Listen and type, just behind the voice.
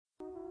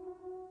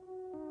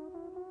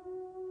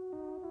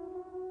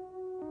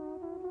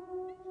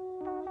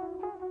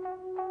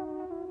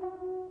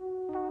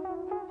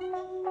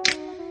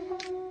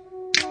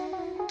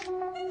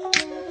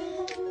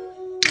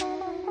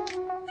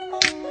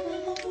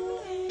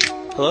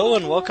Hello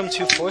and welcome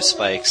to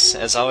Forcespikes.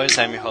 As always,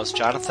 I'm your host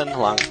Jonathan,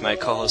 along with my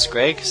co-host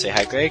Greg. Say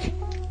hi, Greg.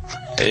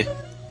 Hey.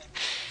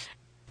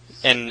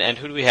 And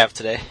who do we have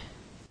today?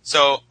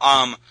 So,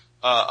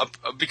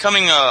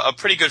 becoming a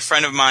pretty good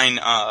friend of mine,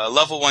 a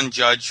level 1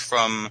 judge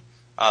from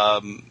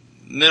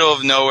middle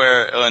of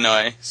nowhere,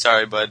 Illinois.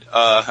 Sorry, bud.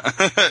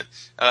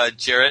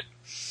 Jarrett.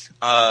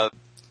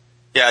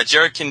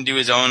 Jarrett can do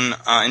his own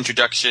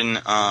introduction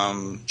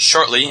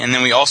shortly, and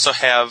then we also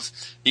have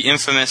the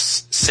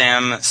infamous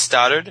Sam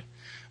Stoddard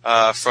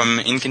from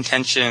In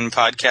Contention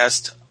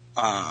podcast,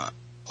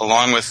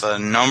 along with a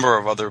number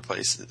of other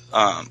places,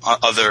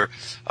 other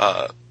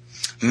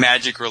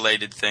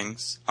magic-related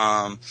things.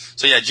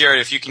 Jared,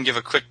 if you can give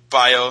a quick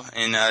bio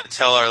and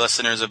tell our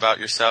listeners about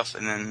yourself,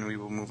 and then we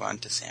will move on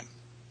to Sam.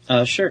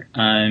 Sure.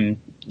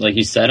 Like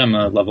you said, I'm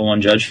a level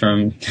 1 judge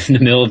from the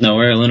middle of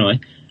nowhere, Illinois,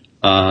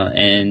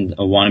 and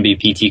a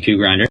wannabe PTQ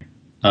grinder,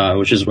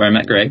 which is where I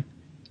met Greg.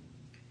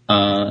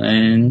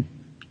 And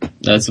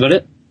that's about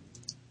it.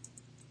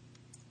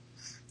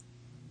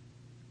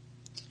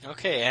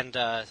 Okay, and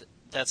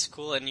that's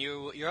cool. And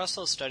you're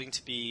also studying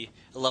to be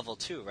a level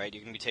 2, right?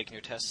 You're going to be taking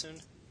your test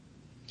soon?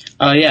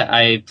 Yeah,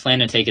 I plan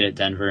to take it at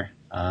Denver.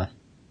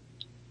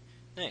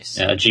 Nice.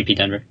 GP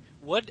Denver.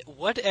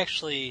 What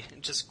actually,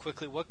 just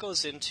quickly, what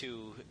goes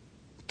into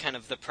kind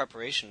of the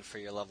preparation for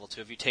your level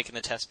 2? Have you taken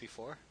the test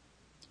before?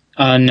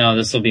 No,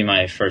 this will be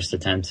my first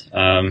attempt.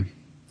 From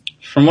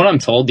what I'm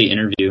told, the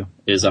interview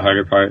is the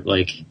harder part,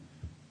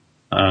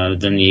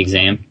 than the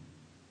exam.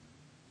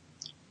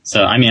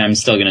 So, I mean, I'm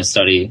still going to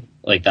study,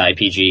 the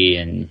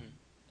IPG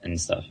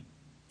and stuff.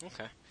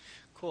 Okay,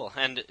 cool.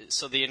 And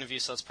so the interview,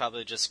 so it's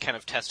probably just kind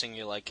of testing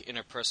your,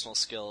 interpersonal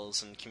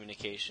skills and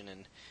communication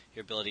and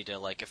your ability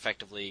to,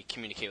 effectively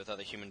communicate with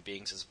other human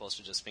beings as opposed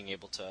to just being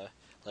able to,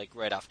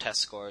 write off test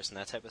scores and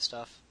that type of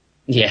stuff?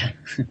 Yeah.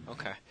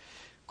 Okay,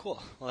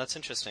 cool. Well, that's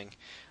interesting.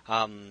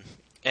 Sam,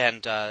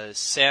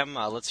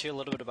 let's hear a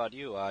little bit about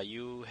you.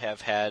 You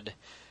have had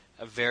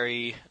a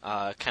very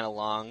kind of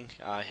long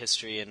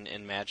history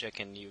in Magic,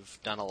 and you've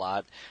done a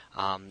lot.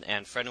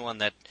 And for anyone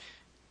that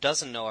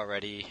doesn't know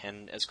already,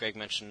 and as Greg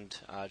mentioned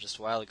just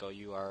a while ago,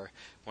 you are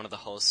one of the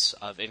hosts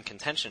of In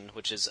Contention,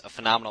 which is a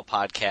phenomenal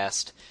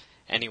podcast.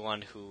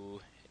 Anyone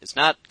who is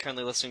not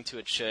currently listening to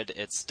it should.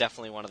 It's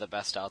definitely one of the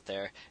best out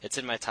there. It's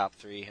in my top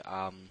 3.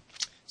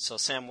 So,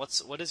 Sam,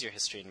 what is your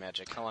history in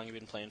Magic? How long have you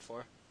been playing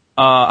for?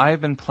 I've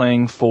been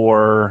playing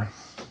for...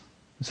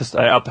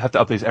 I have to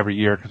update these every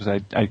year because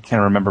I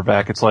can't remember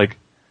back. It's I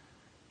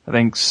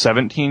think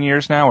 17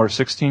 years now or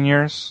 16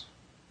 years.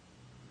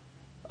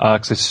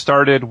 Because I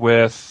started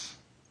with,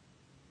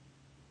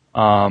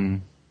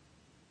 Dark,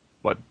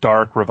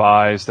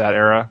 Revised, that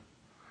era.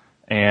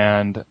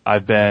 And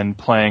I've been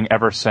playing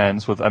ever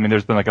since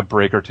there's been a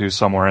break or two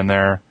somewhere in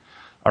there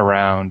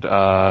around,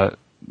 I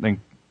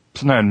think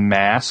sometime in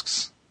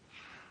Masks.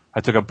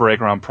 I took a break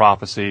around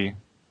Prophecy.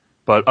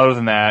 But other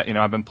than that,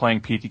 I've been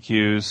playing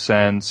PTQs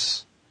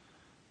since,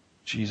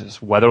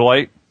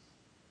 Weatherlight,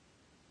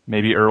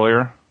 maybe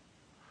earlier.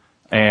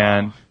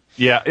 And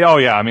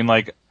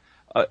I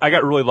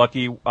got really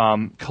lucky.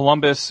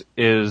 Columbus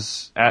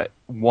is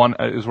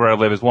where I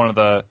live, is one of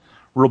the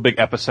real big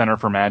epicenter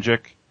for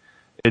Magic.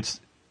 It's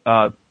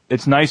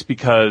nice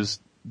because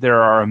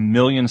there are a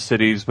million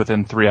cities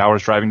within 3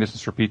 hours driving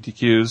distance for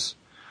PTQs.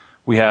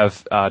 We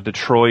have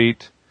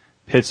Detroit,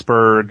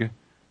 Pittsburgh,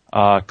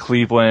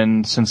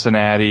 Cleveland,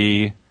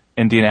 Cincinnati,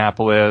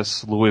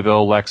 Indianapolis,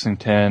 Louisville,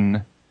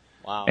 Lexington.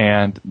 Wow.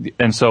 And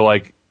so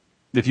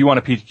if you want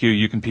a PTQ,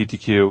 you can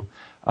PTQ.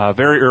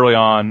 Very early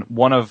on,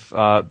 one of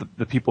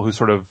the people who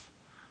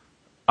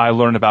I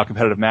learned about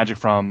competitive Magic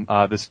from,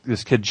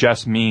 this kid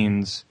Jess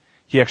Means,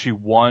 he actually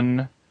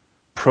won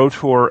Pro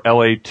Tour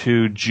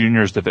LA2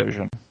 Juniors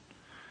Division,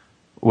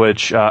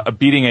 which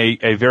beating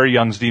a very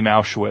young Zvi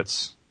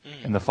Mauschwitz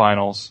in the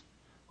finals,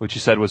 which he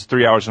said was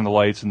 3 hours in the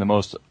lights and the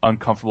most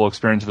uncomfortable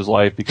experience of his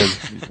life because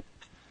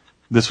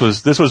this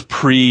was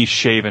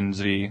pre-shaven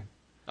Zvi.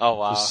 Oh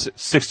wow!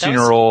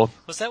 16-year-old.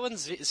 Was that when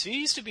Zvi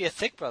used to be a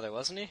thick brother,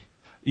 wasn't he?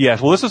 Yeah.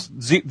 Well, this was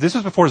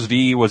before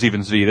Zvi was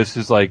even Zvi. This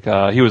is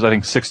he was, I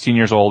think, 16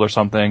 years old or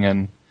something,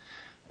 and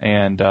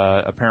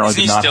apparently is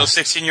he did not. Still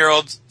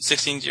 16-year-old?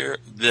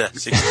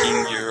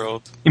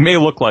 16-year-old. He may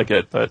look like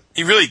it, but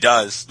he really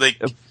does.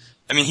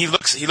 He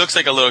looks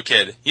like a little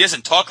kid. He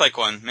doesn't talk like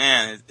one.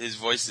 Man, his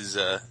voice is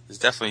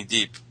definitely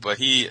deep, but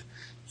he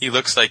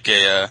looks like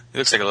a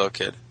little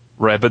kid.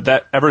 Right, but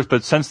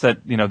since that,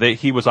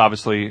 he was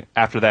obviously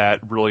after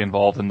that really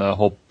involved in the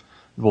whole,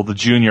 the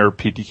junior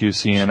PTQ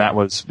scene, and that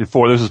was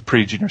before. This was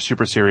pre-junior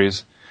Super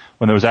Series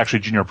when there was actually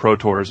junior Pro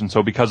Tours, and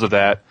so because of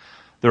that,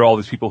 there are all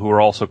these people who were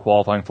also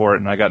qualifying for it,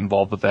 and I got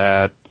involved with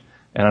that.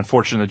 And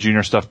unfortunately, the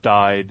junior stuff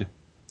died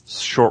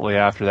shortly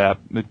after that.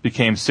 It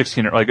became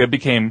 16 and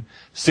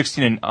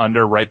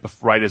under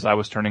right as I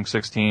was turning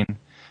 16,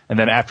 and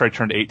then after I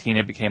turned 18,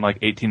 it became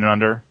 18 and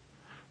under.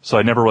 So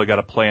I never really got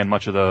to play in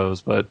much of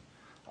those, but.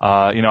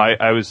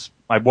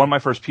 I won my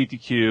first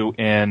PTQ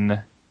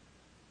in,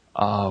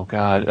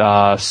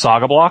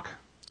 Saga Block.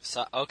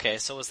 So okay,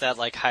 so was that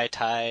like high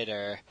tide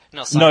or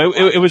no? No,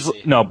 it was let's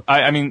see. no.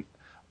 I mean,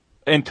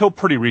 until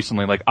pretty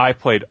recently, like I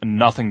played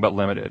nothing but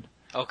limited.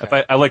 Okay.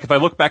 If I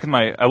look back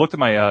I looked at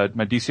my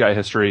DCI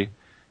history,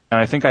 and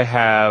I think I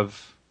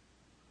have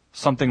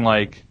something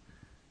like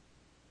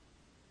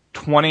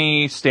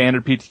 20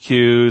 standard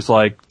PTQs,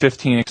 like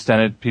 15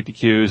 extended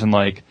PTQs, and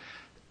like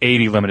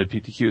 80 limited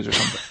PTQs or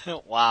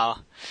something. Wow.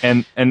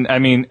 And I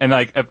mean, and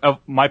like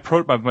my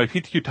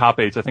PTQ top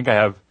 8s, I think I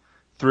have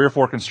 3 or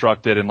 4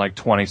 constructed and like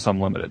 20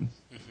 some limited.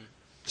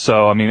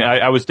 So, I mean,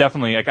 I was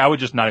definitely, like, I would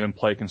just not even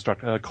play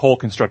whole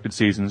constructed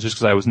seasons just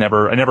because I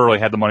never really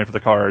had the money for the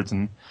cards,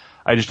 and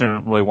I just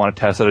didn't really want to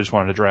test it. I just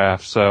wanted to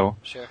draft, so.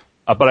 Sure.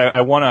 But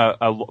I won a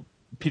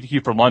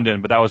PTQ for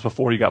London, but that was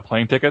before you got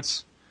plane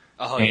tickets.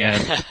 Oh, and,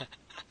 yeah.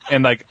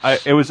 and like,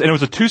 it was a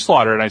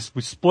 2-slotter, and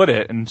we split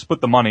it and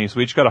split the money, so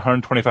we each got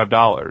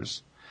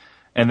 $125.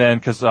 And then,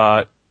 cause,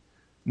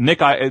 Nick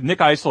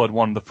Eisel had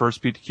won the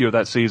first PTQ of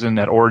that season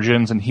at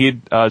Origins, and he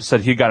had,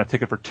 said he got a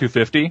ticket for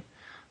 $250.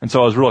 And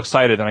so I was real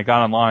excited, and I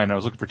got online, and I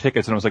was looking for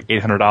tickets, and it was like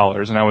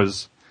 $800, and I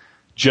was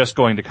just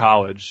going to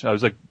college. I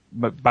was like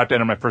about to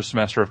enter my first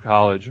semester of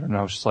college, and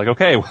I was just like,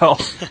 okay, well,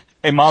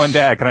 hey, Mom and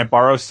Dad, can I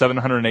borrow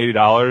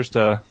 $780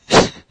 to go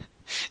to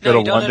No,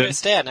 you don't London?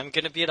 understand. I'm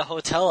going to be at a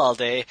hotel all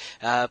day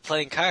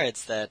playing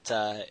cards.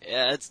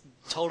 It's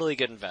totally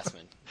good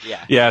investment.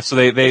 Yeah. Yeah, so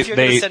if you're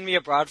going to send me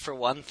abroad for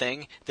one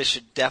thing, this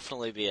should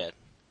definitely be it.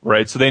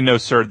 Right, so they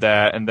no-sir'd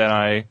that, and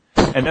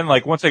then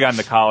like once I got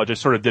into college, I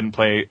sort of didn't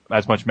play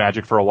as much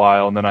Magic for a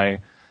while, and then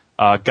I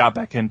got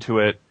back into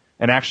it.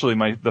 And actually,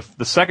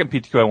 the second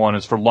PTQ I won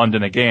is for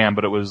London again,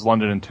 but it was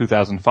London in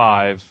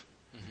 2005,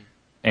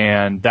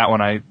 and that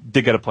one I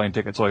did get a plane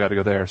ticket, so I got to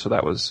go there. So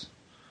that was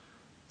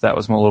a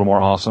little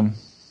more awesome.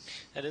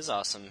 That is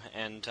awesome,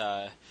 and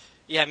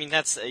yeah, I mean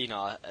that's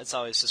it's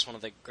always just one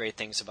of the great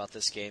things about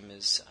this game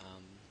is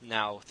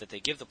now that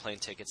they give the plane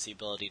tickets, the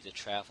ability to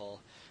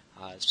travel.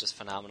 It's just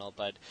phenomenal.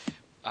 But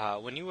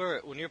when you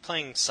were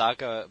playing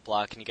Saga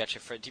Block and you got do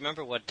you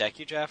remember what deck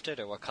you drafted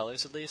or what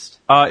colors at least?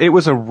 It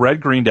was a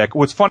red-green deck.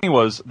 What's funny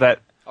was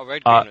that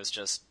red-green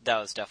was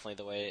definitely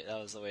the way.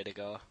 That was the way to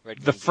go.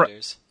 Red-green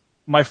beaters.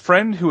 My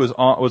friend who was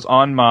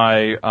on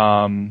my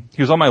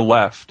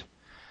left,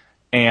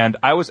 and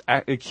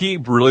he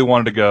really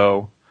wanted to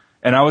go,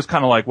 and I was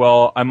kind of like,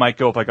 well, I might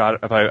go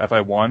if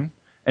I won,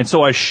 and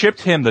so I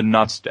shipped him the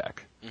Nuts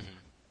deck.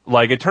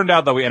 Like, it turned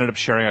out that we ended up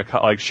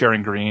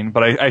sharing green,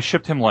 but I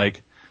shipped him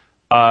like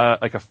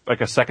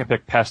a second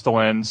pick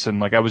Pestilence,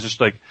 and like I was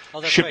just like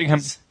shipping him.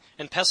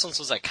 And Pestilence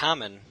was like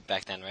common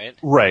back then, right?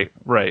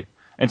 Right.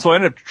 And so I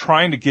ended up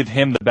trying to give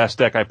him the best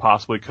deck I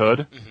possibly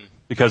could,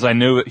 because I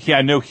knew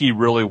he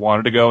really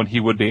wanted to go and he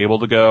would be able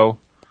to go,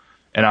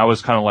 and I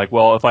was kind of like,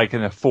 well, if I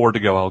can afford to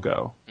go, I'll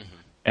go.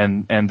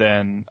 And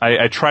then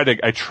I tried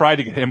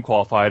to get him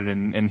qualified,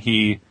 and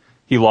he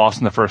lost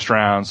in the first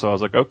round, so I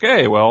was like,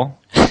 okay, well.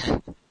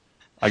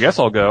 I guess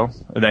I'll go,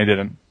 and I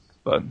didn't.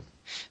 But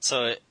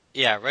so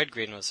yeah, red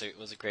green was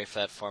a great for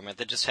that format.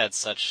 They just had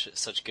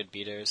such good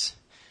beaters.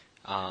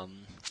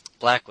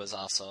 Black was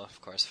also, of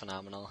course,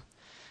 phenomenal.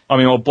 I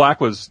mean, well, black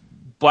was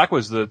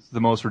the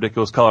most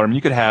ridiculous color. I mean,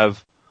 you could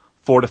have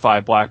 4 to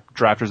 5 black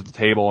drafters at the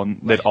table, and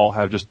they'd all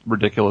have just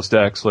ridiculous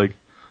decks. Like,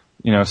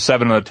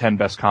 7 out of 10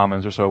 best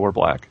commons or so were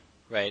black.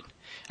 Right.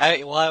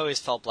 I always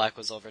felt black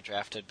was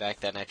overdrafted back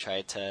then. I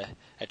tried to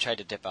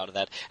dip out of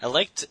that. I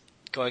liked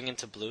going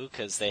into blue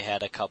because they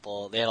had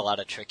a lot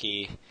of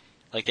tricky,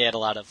 like they had a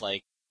lot of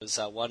like, it was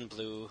one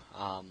blue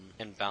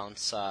and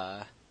bounce,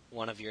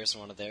 one of yours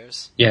and one of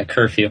theirs. Yeah,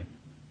 Curfew.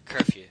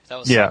 That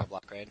was Saga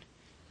Block, right?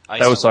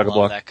 That was Saga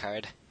Block. That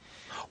card.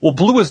 Well,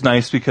 blue was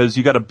nice because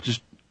you gotta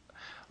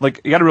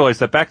realize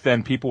that back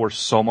then people were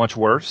so much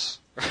worse.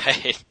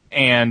 Right.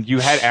 And you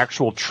had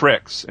actual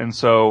tricks, and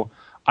so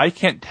I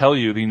can't tell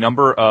you the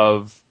number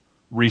of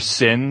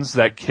rescinds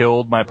that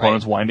killed my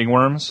opponent's Winding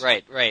Worms.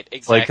 Right,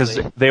 exactly. Like,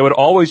 because they would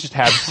always just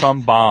have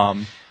some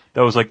bomb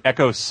that was like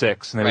Echo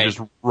 6, and they would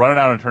just run it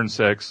out on turn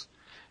 6,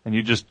 and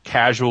you just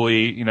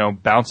casually,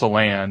 bounce a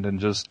land and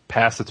just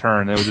pass the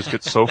turn. They would just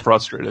get so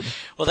frustrated.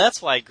 Well, that's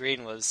why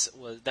green was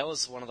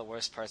one of the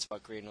worst parts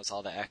about green was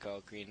all the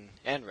echo. Green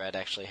and red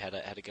actually had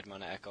a good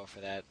amount of echo for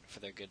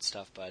their good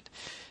stuff, but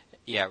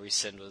yeah,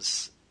 rescind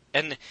was,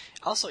 and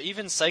also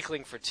even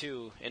cycling for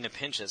 2 in a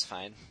pinch is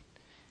fine.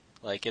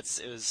 Like,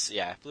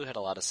 blue had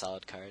a lot of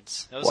solid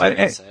cards. That was a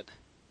good set.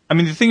 I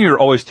mean, the thing you're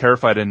always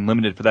terrified in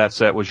limited for that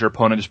set was your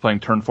opponent just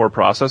playing turn 4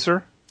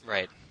 processor.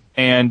 Right.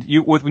 And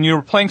when you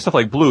were playing stuff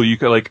like blue, you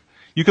could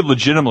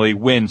legitimately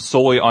win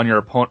solely on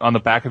on the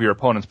back of your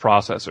opponent's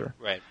processor.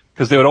 Right.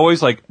 Because they would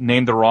always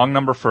name the wrong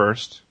number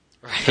first.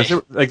 Right.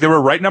 Because there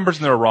were right numbers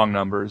and there were wrong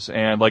numbers,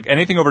 and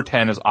anything over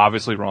 10 is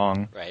obviously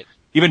wrong. Right.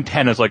 Even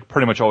 10 is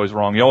pretty much always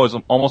wrong. You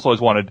almost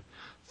always wanted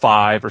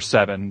 5 or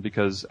 7,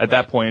 because at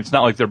that point it's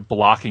not like they're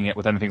blocking it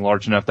with anything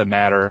large enough that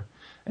matter.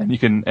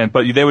 And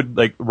but they would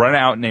run it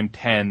out and name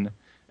 10,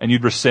 and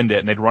you'd rescind it,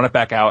 and they'd run it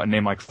back out and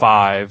name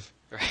 5.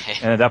 Right.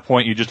 And at that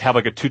point you just have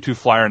a 2/2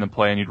 flyer in the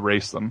play and you'd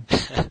race them.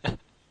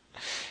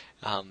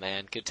 Oh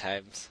man, good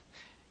times.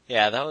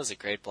 Yeah, that was a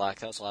great block.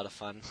 That was a lot of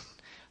fun.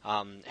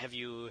 Have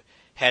you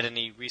had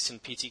any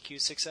recent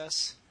PTQ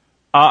success?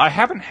 I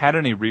haven't had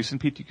any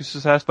recent PTQ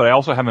success, but I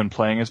also haven't been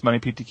playing as many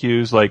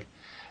PTQs. Like,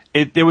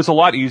 it was a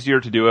lot easier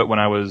to do it when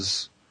I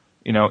was,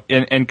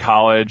 in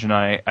college, and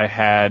I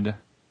had,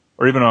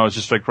 or even when I was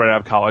just like right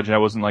out of college, and I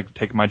wasn't like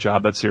taking my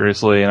job that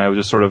seriously, and I was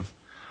just sort of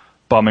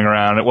bumming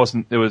around. I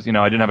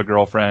didn't have a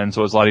girlfriend,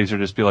 so it was a lot easier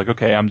to just be like,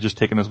 okay, I'm just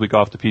taking this week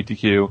off to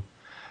PTQ.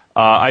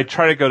 I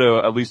try to go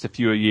to at least a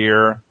few a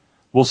year.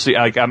 We'll see.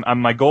 Like,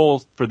 my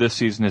goal for this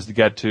season is to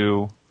get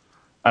to,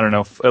 I don't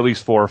know, at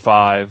least 4 or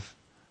 5.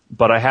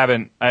 But I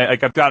haven't.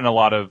 I've gotten a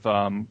lot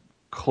of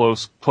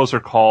closer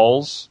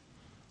calls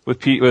with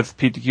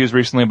PTQs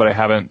recently, but I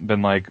haven't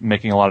been like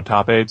making a lot of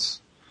top 8s.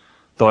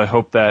 Though I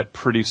hope that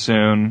pretty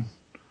soon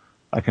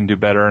I can do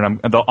better.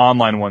 And the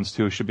online ones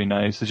too should be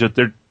nice. It's just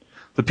the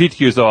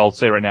PTQs, though, I'll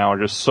say right now, are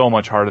just so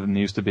much harder than they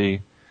used to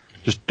be.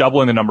 Just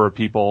doubling the number of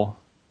people.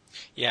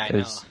 Yeah, I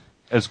know.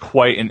 Is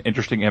quite an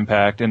interesting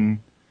impact.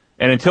 And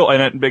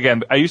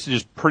again, I used to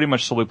just pretty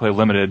much solely play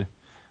limited,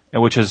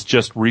 which has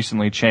just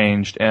recently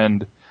changed.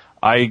 And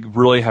I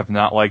really have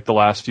not liked the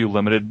last few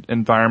limited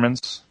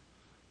environments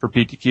for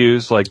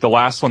PTQs. Like the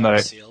last one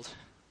the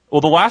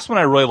last one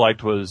I really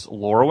liked was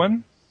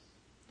Lorwyn.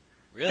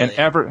 Really? And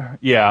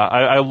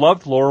I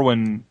loved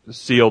Lorwyn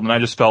sealed, and I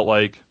just felt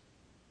like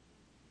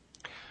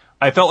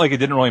it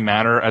didn't really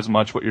matter as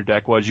much what your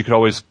deck was. You could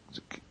always,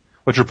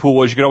 what your pool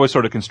was, you could always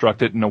sort of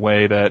construct it in a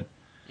way that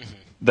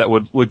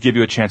would give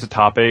you a chance at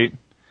top 8.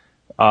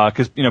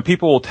 Because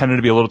people tended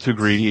to be a little too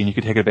greedy, and you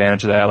could take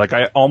advantage of that. Like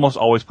I almost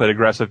always played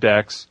aggressive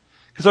decks.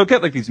 Because I would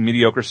get like these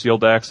mediocre seal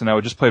decks, and I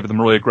would just play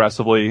them really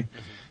aggressively,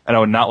 and I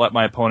would not let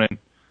my opponent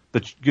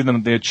give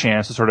them the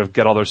chance to sort of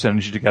get all their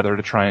synergy together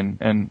to try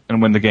and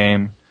win the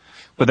game.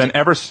 But then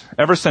ever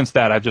since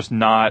that, I've just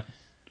not,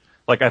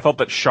 like, I felt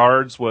that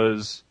Shards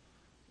was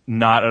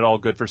not at all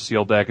good for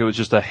seal deck. It was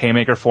just a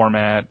haymaker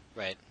format,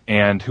 right?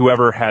 And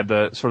whoever had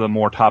the sort of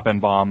more top end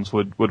bombs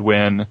would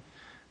win,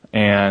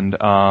 and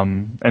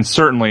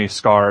certainly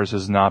Scars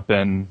has not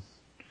been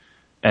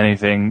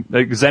anything.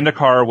 Like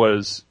Zendikar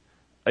was.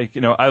 Like,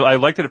 I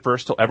liked it at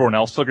first till everyone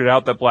else figured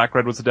out that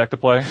Black-Red was the deck to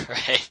play.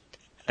 Right.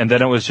 And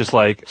then it was just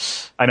like,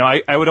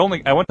 I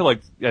went to like,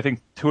 I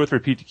think 2 or 3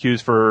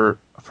 PTQs for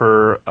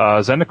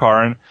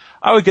Zendikar, and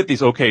I would get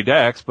these okay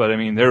decks, but I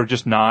mean, they were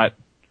just not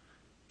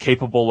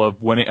capable of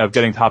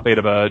getting top 8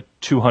 of a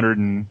 200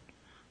 and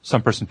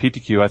some person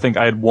PTQ. I think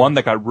I had one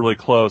that got really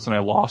close, and I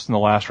lost in the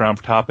last round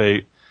for top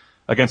 8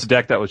 against a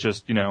deck that was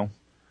just,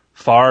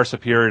 far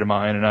superior to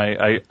mine,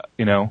 and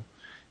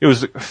it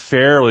was a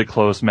fairly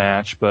close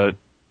match, but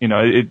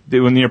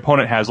when your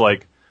opponent has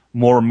like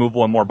more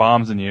removal and more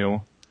bombs than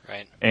you,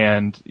 right?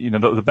 And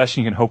the best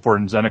you can hope for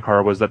in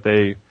Zendikar was that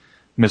they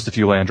missed a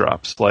few land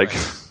drops, like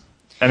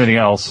anything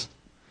else.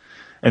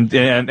 And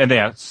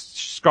yeah,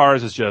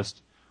 Scars is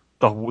just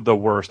the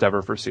worst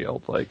ever for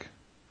sealed. Like,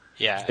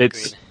 yeah,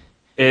 that's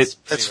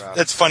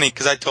funny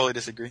because I totally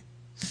disagree.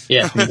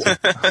 Yeah.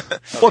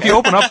 Well, if you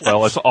open up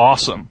well, it's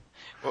awesome.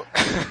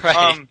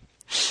 Right.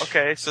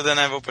 Okay, so then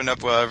I've opened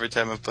up well every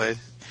time I've played.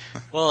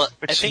 Well,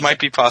 which might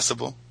be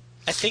possible.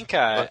 I think.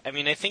 I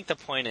think the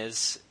point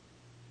is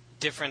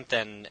different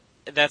than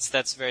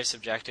that's very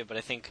subjective. But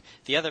I think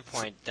the other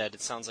point that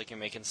it sounds like you're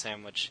making,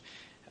 Sam, which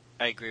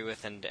I agree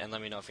with, and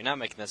let me know if you're not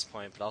making this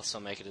point, but also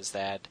make it is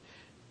that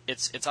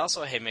it's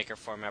also a haymaker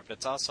format, but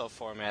it's also a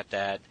format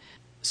that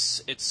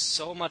it's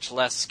so much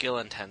less skill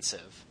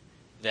intensive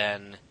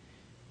than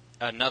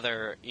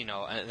another,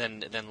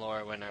 than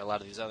Lorwyn or a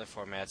lot of these other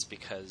formats,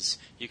 because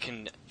you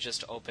can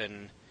just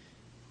open,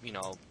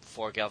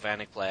 4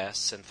 Galvanic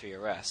Blasts and 3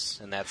 Arrests,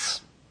 and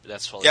that's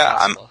totally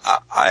possible.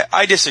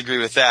 I disagree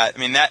with that. I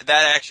mean, that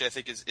actually I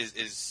think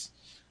is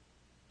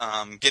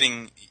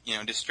getting,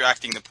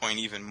 distracting the point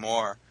even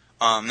more.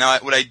 Now,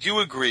 what I do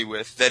agree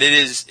with, that it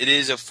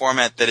is a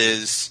format that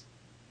is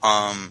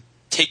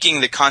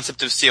taking the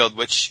concept of sealed,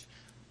 which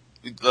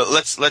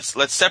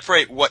let's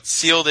separate what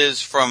sealed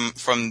is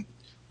from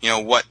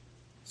what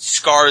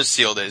Scars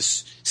sealed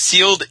is.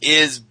 Sealed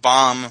is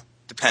bomb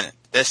dependent.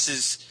 This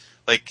is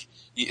like,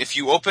 if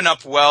you open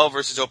up well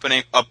versus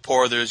opening up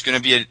poor, there's going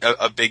to be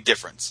a big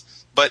difference.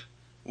 But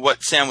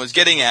what Sam was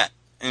getting at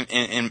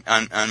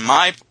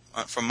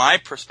from my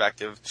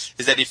perspective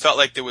is that he felt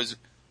like there was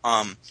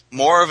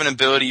more of an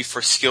ability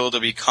for skill to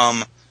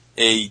become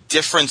a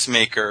difference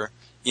maker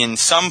in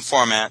some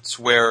formats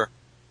where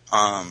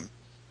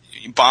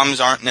bombs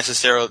don't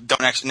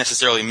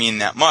necessarily mean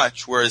that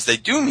much, whereas they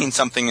do mean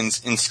something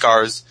in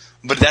Scars,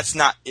 but that's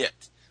not it.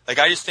 Like,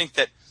 I just think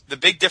that the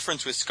big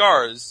difference with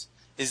Scars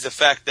is the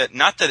fact that,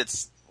 not that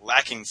it's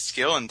lacking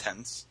skill and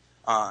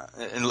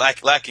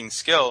lacking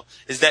skill,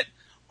 is that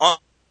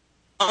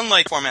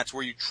unlike formats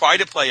where you try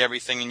to play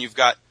everything and you've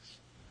got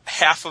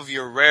half of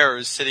your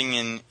rares sitting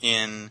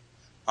in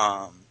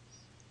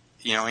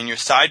your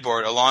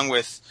sideboard, along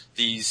with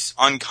these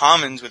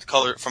uncommons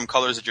from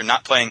colors that you're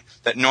not playing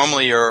that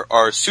normally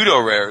are pseudo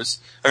rares,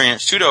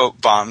 pseudo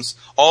bombs,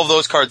 all of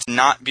those cards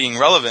not being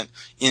relevant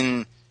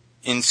in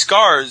in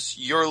Scars,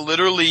 you're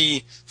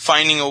literally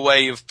finding a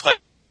way of play.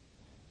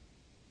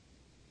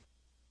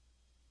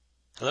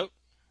 Hello?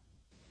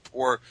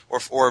 Or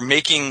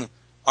making.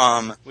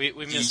 We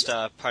missed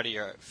part of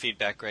your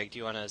feedback, Greg. Do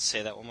you want to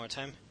say that one more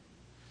time?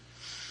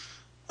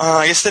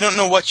 I guess I don't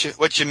know what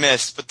you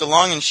missed, but the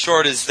long and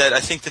short is that I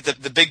think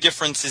that the big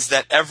difference is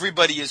that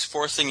everybody is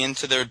forcing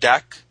into their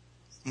deck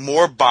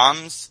more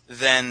bombs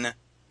than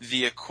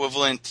the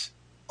equivalent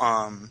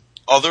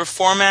other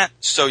format.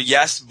 So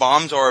yes,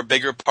 bombs are a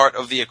bigger part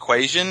of the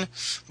equation,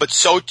 but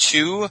so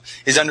too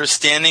is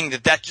understanding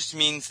that just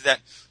means that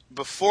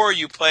before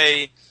you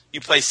play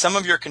some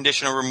of your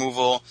conditional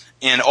removal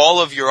and all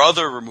of your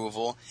other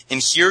removal,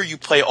 and here you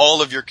play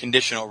all of your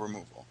conditional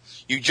removal.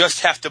 You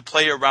just have to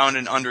play around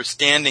and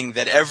understanding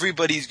that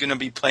everybody's going to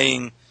be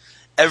playing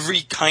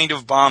every kind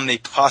of bomb they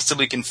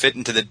possibly can fit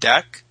into the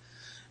deck,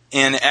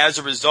 and as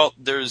a result,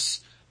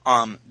 there's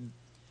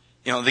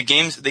the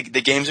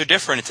games are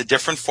different. It's a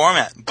different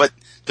format, but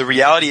the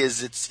reality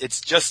is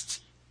it's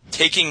just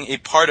taking a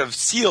part of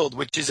Sealed,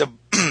 which is a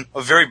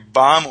very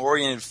bomb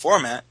oriented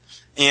format,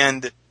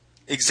 and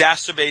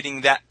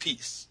exacerbating that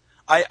piece.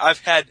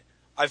 I've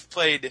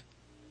played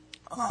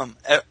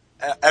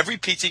every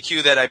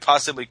PTQ that I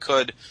possibly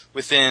could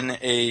within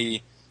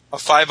a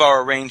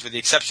 5-hour range, with the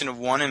exception of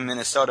one in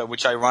Minnesota,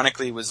 which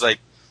ironically was like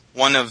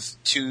one of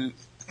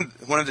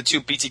the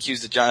two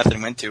PTQs that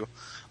Jonathan went to.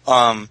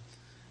 I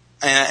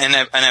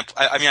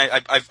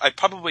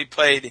probably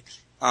played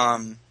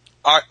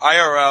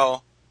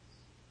IRL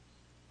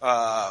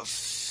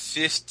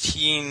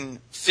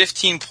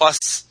 15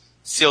 plus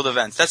sealed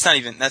events. That's not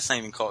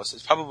even close.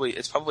 It's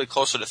probably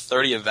closer to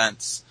 30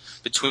 events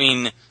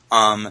between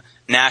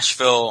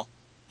Nashville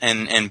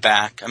and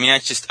back. I mean,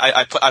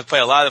 I play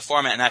a lot of the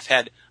format, and I've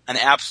had an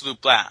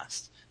absolute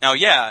blast. Now,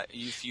 yeah,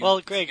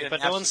 well, Greg,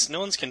 but no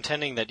one's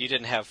contending that you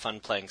didn't have fun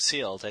playing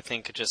Sealed. I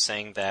think just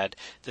saying that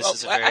this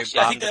is a very I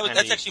think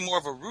that's actually more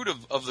of a root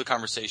of the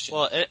conversation.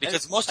 Well,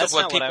 because most of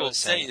what people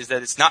say is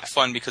that it's not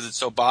fun because it's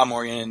so bomb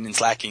oriented and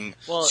it's lacking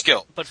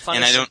skill. But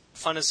fun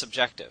is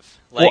subjective.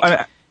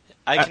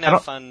 I can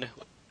have fun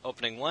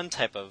opening one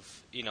type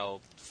of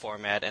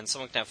format, and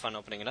someone can have fun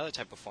opening another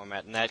type of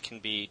format, and that can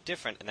be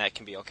different, and that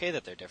can be okay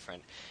that they're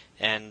different.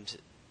 And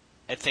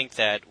I think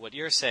that what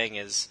you're saying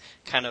is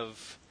kind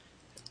of,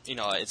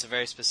 it's a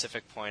very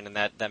specific point, and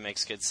that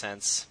makes good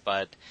sense,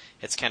 but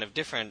it's kind of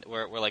different.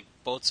 We're like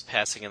boats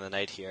passing in the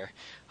night here.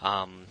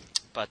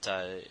 But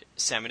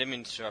Sam, I didn't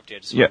mean to interrupt you. I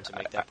just wanted to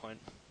make that point.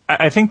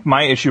 I think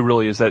my issue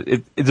really is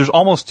that there's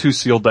almost two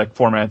sealed deck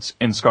formats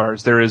in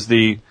Scars. There is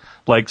the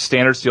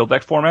standard sealed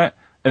deck format,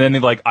 and then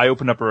I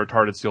opened up a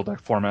retarded sealed deck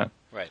format.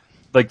 Right.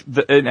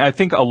 And I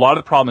think a lot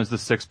of the problem is the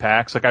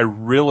 6-packs. I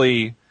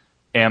really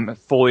am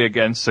fully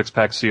against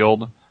 6-pack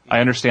sealed. I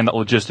understand that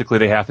logistically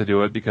they have to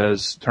do it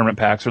because tournament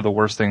packs are the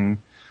worst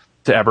thing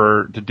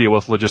to deal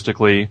with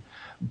logistically.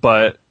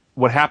 But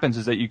what happens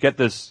is that you get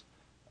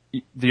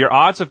your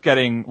odds of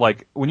getting,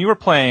 when you were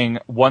playing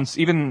once,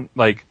 even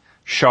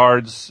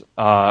shards,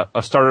 a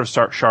starter of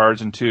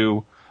shards and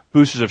 2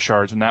 boosters of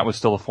shards, and that was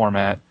still a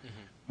format. Mm-hmm.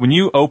 When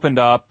you opened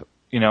up,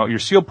 your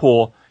seal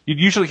pool, you'd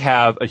usually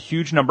have a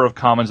huge number of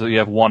commons that you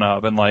have one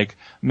of, and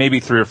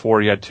maybe 3 or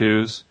 4 you had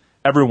 2s.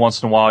 Every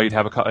once in a while you'd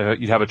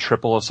have a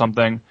triple of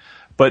something.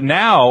 But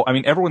now, I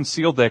mean, everyone's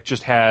sealed deck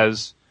just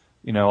has,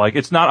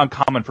 it's not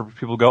uncommon for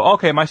people to go,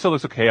 okay, my sealed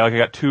deck's okay. I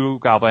got 2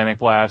 Galvanic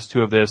Blasts,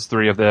 2 of this,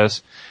 3 of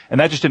this, and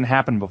that just didn't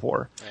happen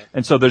before. Right.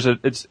 And so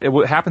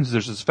what happens is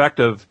there's this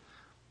effect of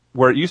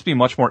where it used to be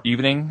much more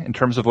evening in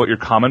terms of what your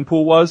common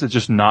pool was. It's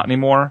just not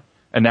anymore,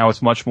 and now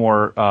it's much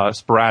more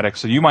sporadic.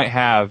 So you might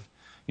have,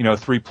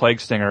 3 Plague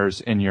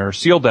Stingers in your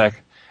sealed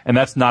deck, and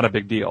that's not a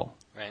big deal.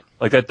 Right.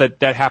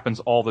 That happens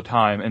all the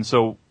time, and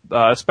so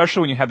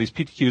especially when you have these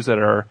PTQs that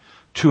are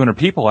 200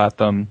 people at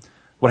them,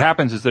 what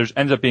happens is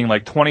ends up being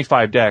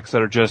 25 decks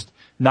that are just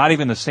not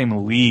even the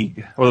same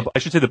league, or I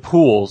should say the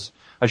pools.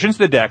 I shouldn't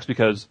say the decks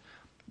because,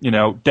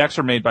 decks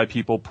are made by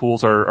people,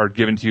 pools are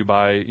given to you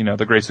by,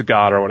 the grace of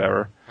God or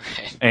whatever.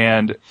 Okay.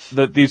 And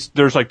there's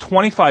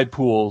 25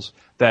 pools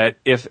that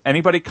if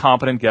anybody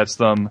competent gets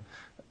them,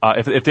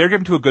 if they're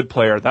given to a good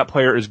player, that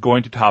player is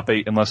going to top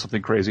 8 unless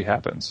something crazy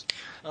happens.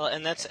 Well,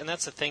 and that's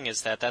the thing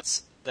is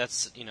that's to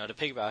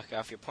piggyback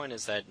off your point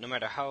is that no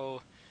matter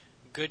how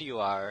good you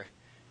are,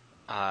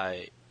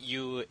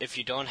 if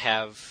you don't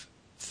have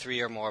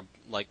 3 or more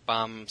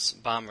bomb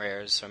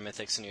rares or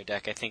mythics in your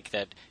deck, I think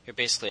that you're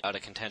basically out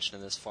of contention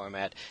in this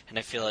format, and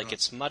I feel like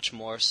it's much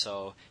more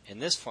so in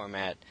this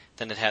format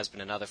than it has been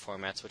in other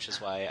formats, which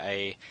is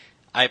why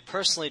I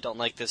personally don't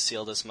like this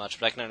sealed as much,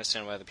 but I can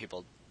understand why other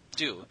people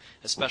do,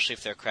 especially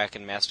if they're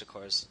cracking master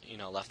cores,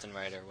 left and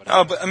right or whatever.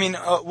 Oh, but I mean,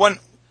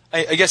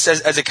 I guess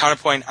as a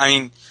counterpoint, I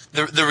mean,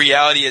 the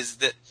reality is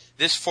that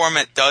this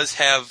format does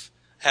have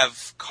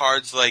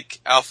cards like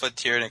Alpha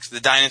Tyrannix, the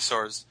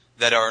dinosaurs,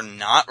 that are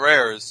not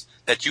rares,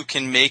 that you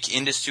can make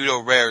into pseudo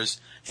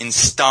rares and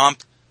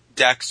stomp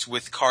decks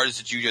with cards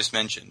that you just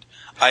mentioned.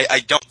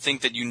 I don't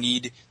think that you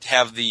need to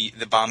have the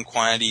bomb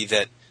quantity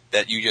that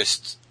you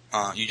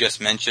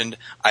just mentioned.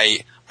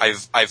 I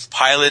I've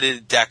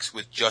piloted decks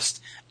with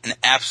just an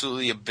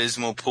absolutely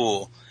abysmal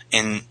pool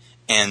and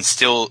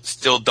still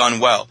done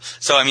well.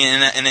 So I mean,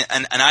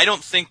 and I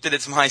don't think that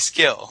it's my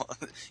skill,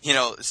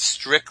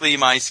 strictly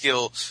my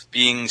skill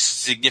being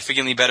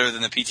significantly better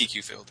than the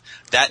PTQ field.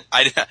 That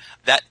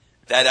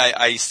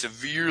I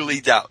severely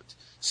doubt.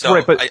 So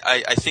right, but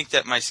I think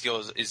that my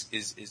skill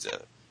is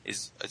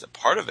a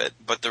part of it,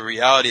 but the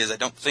reality is I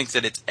don't think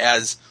that it's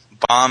as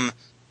bomb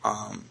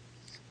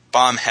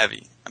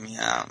heavy. I mean,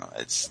 I don't know.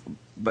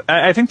 But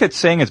I think that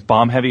saying it's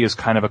bomb heavy is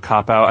kind of a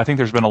cop out. I think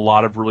there's been a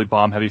lot of really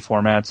bomb heavy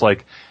formats.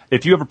 Like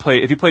if you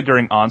played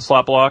during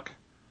Onslaught Block,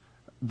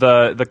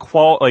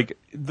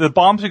 the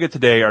bombs you get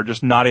today are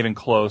just not even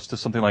close to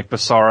something like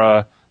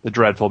Visara the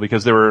Dreadful,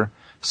 because there were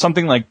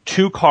something like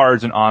 2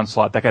 cards in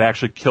Onslaught that could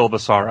actually kill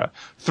Visara.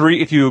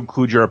 3 if you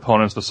include your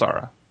opponent's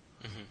Visara.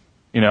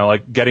 Mm-hmm.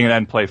 Like getting an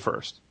end play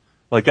first.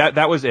 Like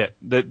that was it.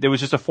 There was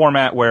just a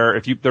format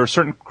where there were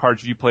certain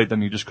cards, if you played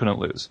them, you just couldn't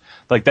lose.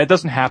 Like that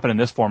doesn't happen in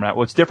this format.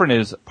 What's different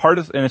is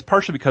and it's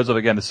partially because of,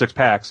 again, the 6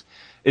 packs,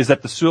 is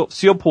that the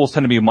sealed pools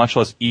tend to be much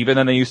less even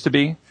than they used to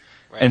be.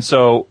 Right. And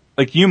so,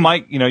 like you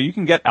might, you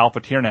can get Alpha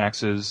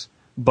Tyrnaxes,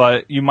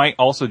 but you might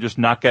also just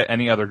not get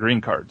any other green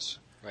cards.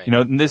 Right.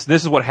 And this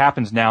is what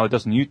happens now. It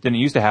didn't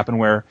used to happen,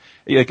 where,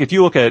 like, if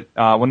you look at,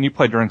 when you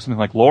play during something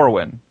like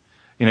Lorwyn,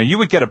 you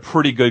would get a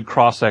pretty good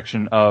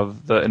cross-section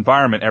of the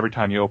environment every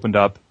time you opened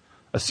up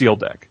a sealed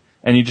deck.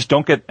 And you just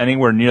don't get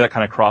anywhere near that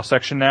kind of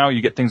cross-section now.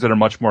 You get things that are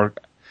much more,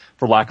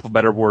 for lack of a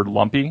better word,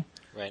 lumpy.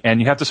 Right. And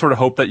you have to sort of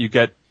hope that you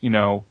get,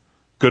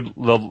 good,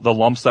 the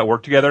lumps that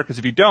work together. Because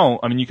if you don't,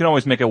 I mean, you can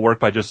always make it work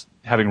by just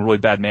having really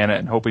bad mana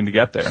and hoping to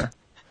get there.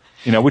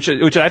 Which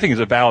I think is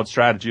a valid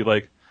strategy.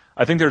 Like,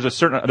 I think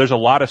there's a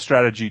lot of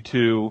strategy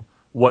to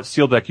what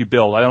sealed deck you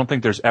build. I don't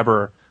think there's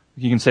ever,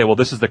 you can say, well,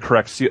 this is the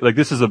correct seal, like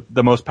this is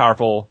the most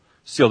powerful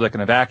sealed deck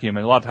in a vacuum,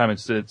 and a lot of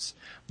times it's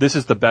this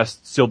is the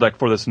best sealed deck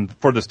for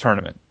this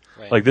tournament.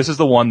 Right. Like this is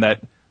the one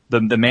that the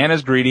mana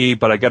is greedy,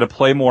 but I got to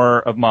play more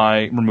of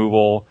my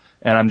removal,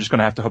 and I'm just going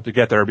to have to hope to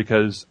get there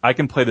because I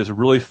can play this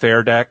really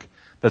fair deck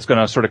that's going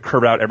to sort of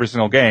curve out every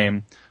single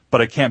game,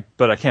 but I can't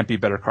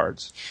beat better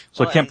cards,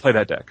 so I can't play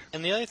that deck.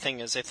 And the other thing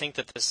is, I think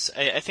that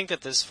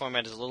this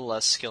format is a little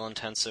less skill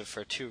intensive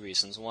for 2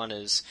 reasons. One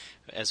is,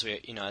 as we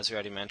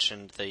already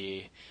mentioned,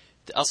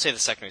 I'll say the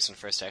second reason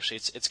first.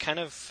 Actually, it's kind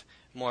of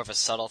more of a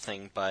subtle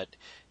thing, but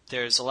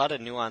there's a lot of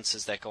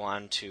nuances that go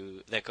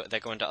into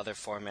other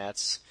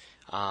formats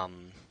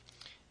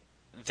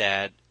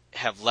that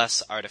have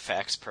less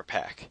artifacts per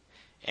pack.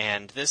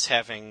 And this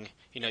having,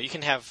 you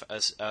can have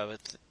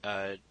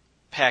a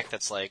pack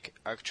that's like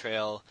Arc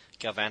Trail,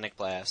 Galvanic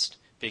Blast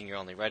being your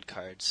only red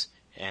cards,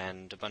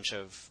 and a bunch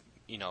of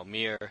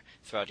mirror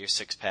throughout your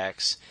 6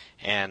 packs,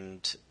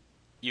 and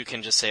you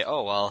can just say,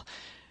 oh well,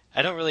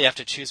 I don't really have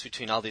to choose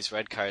between all these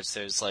red cards.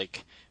 There's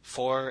like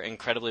 4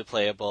 incredibly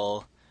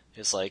playable,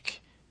 there's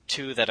like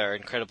 2 that are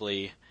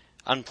incredibly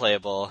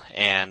unplayable,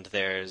 and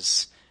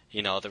there's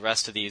the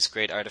rest of these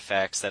great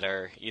artifacts that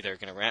are either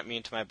going to ramp me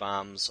into my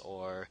bombs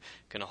or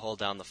going to hold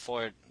down the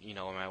fort,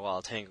 or my Wall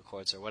of Tango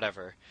Chords or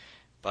whatever.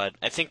 But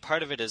I think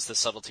part of it is the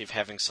subtlety of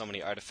having so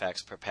many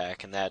artifacts per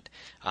pack, and that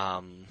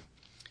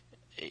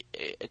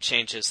it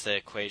changes the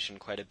equation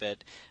quite a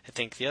bit. I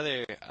think the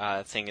other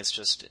thing is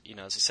just, as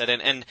I said,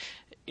 and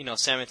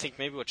Sam, I think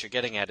maybe what you're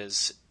getting at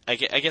is, I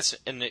guess,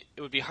 and it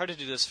would be hard to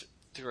do this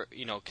through,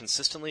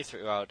 consistently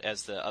throughout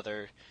as the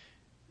other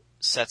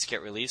sets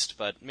get released,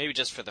 but maybe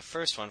just for the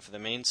first one, for the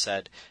main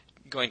set,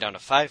 going down to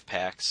 5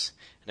 packs,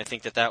 and I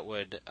think that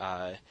would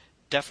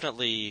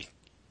definitely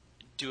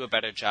do a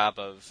better job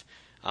of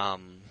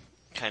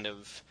kind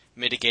of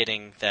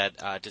mitigating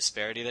that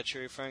disparity that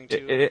you're referring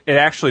to. It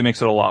actually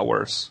makes it a lot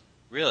worse.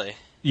 Really?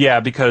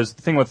 Yeah, because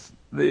the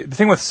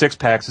thing with 6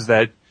 packs is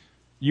that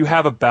you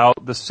have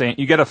about the same.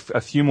 You get a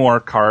few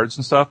more cards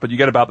and stuff, but you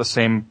get about the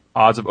same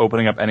odds of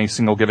opening up any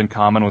single given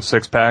common with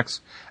 6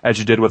 packs as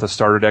you did with a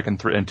starter deck and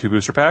 2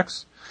 booster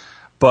packs.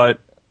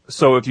 But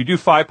so if you do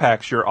 5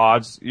 packs, your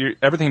odds,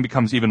 everything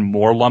becomes even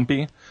more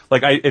lumpy.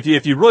 Like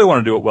if you really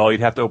want to do it well,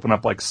 you'd have to open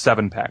up like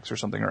 7 packs or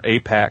something, or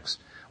 8 packs,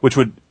 which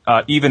would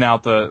even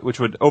out which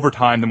would, over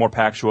time, the more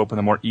packs you open,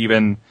 the more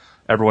even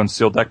everyone's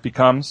sealed deck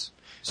becomes.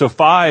 So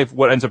 5,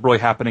 what ends up really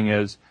happening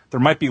is there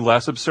might be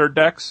less absurd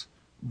decks,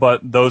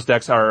 but those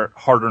decks are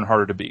harder and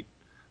harder to beat.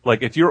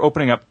 Like if you're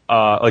opening up,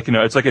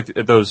 it's like if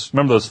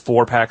remember those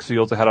 4-pack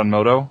seals I had on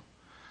Moto?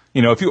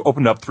 If you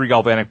opened up 3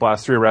 Galvanic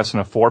Blast, 3 Arrests,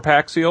 and a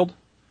 4-pack sealed,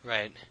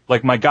 right?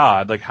 Like, my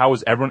God, like how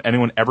is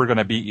anyone ever going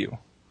to beat you?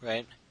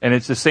 Right. And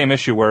it's the same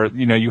issue where,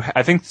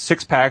 I think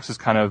 6 packs is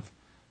kind of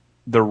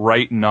the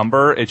right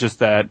number. It's just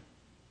that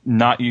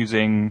not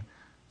using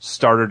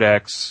starter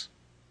decks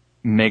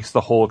makes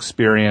the whole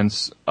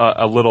experience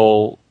a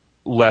little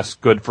less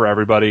good for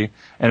everybody.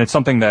 And it's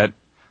something that,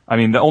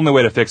 the only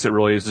way to fix it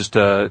really is just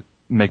to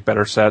make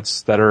better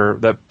sets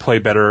that play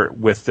better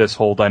with this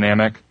whole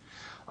dynamic.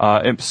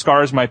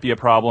 Scars might be a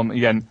problem,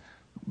 again,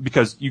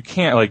 because you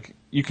can't,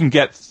 you can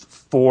get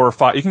 4 or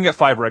 5, you can get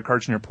 5 red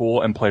cards in your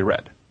pool and play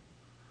red.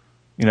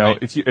 You know,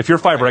 Right. if your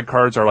 5 red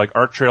cards are like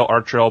Arc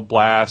Trail,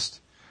 Blast,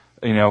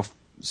 you know,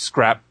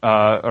 Scrap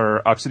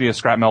or Obsidia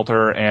Scrap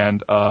Melter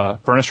and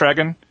Furnace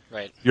Dragon,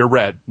 Right. you're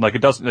red. Like,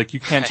 it doesn't, like,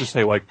 you can't just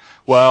say, like,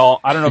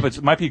 well, I don't know if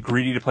it might be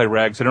greedy to play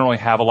red because I don't really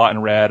have a lot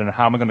in red, and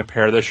how am I going to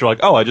pair this? You're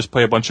like, oh, I just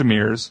play a bunch of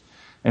mirrors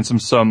and some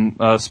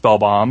spell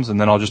bombs, and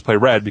then I'll just play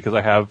red because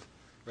I have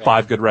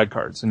 5 good red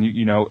cards. And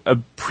you know,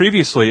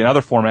 previously in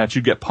other formats,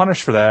 you'd get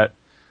punished for that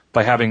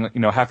by having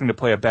to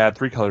play a bad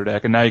 3-color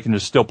deck, and now you can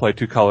just still play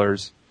 2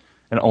 colors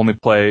and only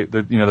play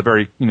the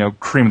very,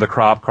 cream of the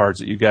crop cards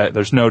that you get.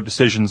 There's no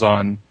decisions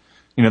on,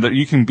 that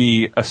you can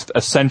be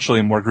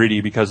essentially more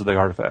greedy because of the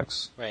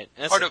artifacts. Right.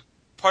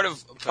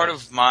 Part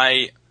of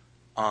my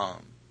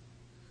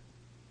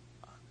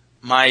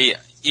my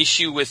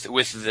issue with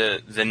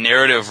the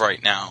narrative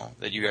right now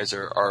that you guys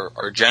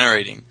are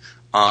generating,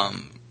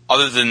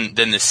 other than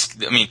this,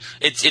 I mean,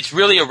 it's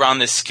really around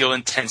this skill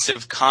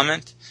intensive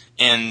comment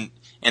and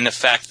the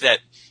fact that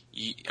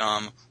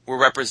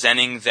we're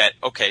representing that.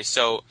 Okay,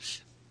 so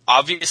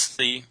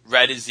obviously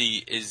red is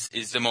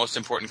the most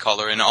important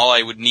color, and all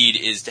I would need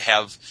is to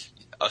have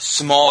a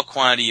small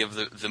quantity of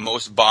the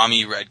most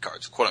bomby red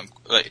cards, quote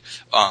unquote.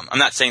 I'm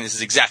not saying this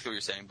is exactly what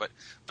you're saying, but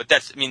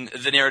that's, I mean,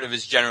 the narrative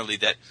is generally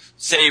that,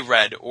 say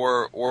red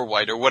or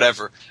white or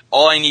whatever,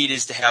 all I need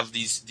is to have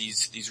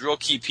these real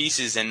key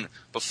pieces, and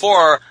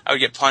before I would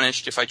get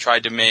punished if I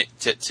tried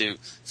to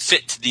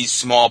fit these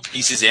small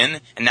pieces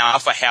in, and now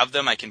if I have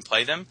them, I can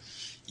play them.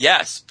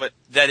 Yes, but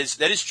that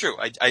is true.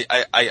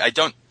 I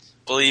don't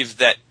believe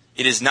that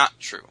it is not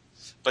true.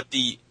 But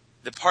the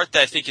part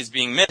that I think is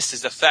being missed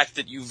is the fact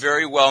that you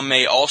very well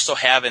may also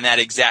have in that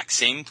exact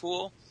same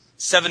pool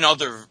 7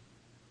 other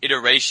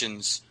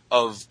iterations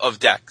of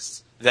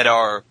decks that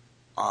are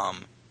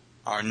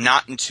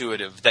not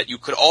intuitive, that you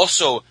could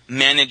also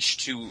manage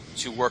to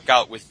work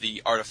out with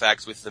the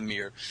artifacts, with the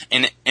mirror,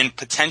 and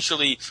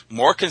potentially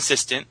more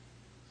consistent,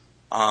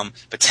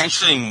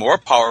 potentially more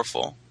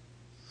powerful,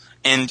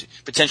 and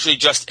potentially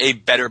just a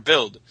better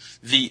build.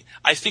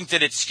 I think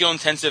that it's skill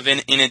intensive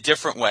in a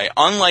different way.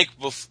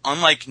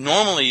 Unlike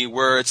normally,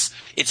 where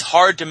it's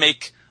hard to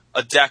make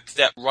a deck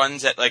that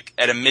runs at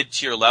a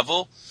mid-tier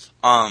level.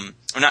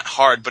 Or not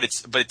hard, but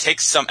it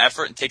takes some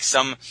effort and takes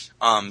some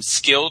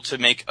skill to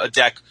make a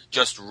deck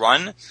just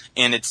run,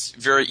 and it's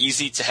very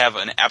easy to have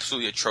an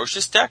absolutely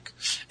atrocious deck,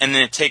 and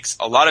then it takes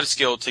a lot of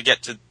skill to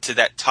get to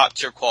that top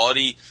tier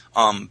quality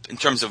in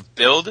terms of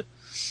build.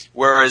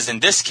 Whereas in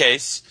this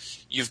case,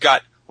 you've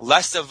got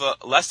less of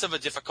a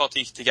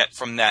difficulty to get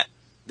from that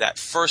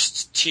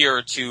first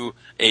tier to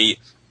a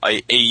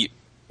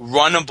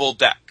runnable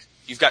deck.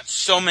 You've got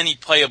so many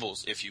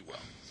playables, if you will.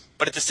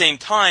 But at the same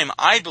time,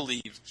 I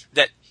believe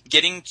that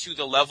getting to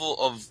the level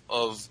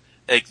of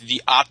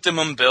the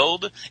optimum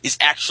build is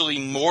actually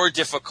more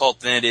difficult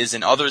than it is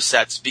in other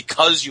sets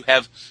because you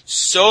have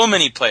so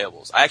many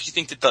playables. I actually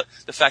think that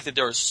the fact that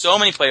there are so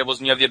many playables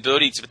and you have the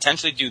ability to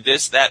potentially do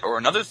this, that, or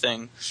another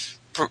thing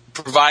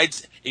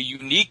provides a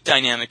unique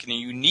dynamic and a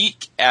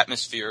unique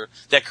atmosphere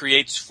that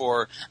creates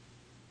for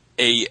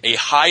a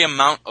high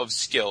amount of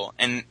skill,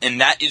 and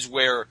that is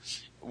where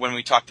when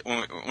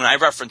I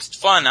referenced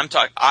fun,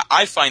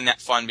 I find that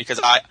fun because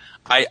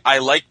I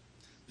like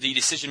the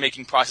decision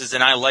making process,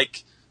 and I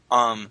like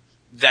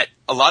that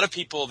a lot of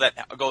people that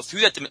go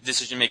through that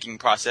decision making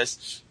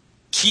process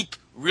keep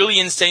really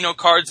insano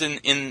cards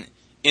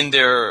in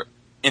their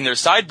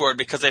sideboard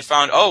because they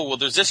found, oh well,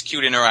 there's this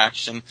cute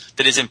interaction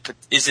that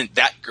isn't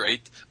that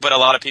great, but a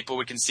lot of people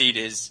would concede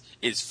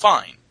is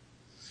fine.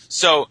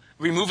 So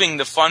removing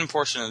the fun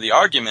portion of the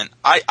argument,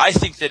 I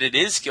think that it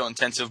is skill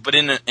intensive, but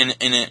in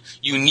a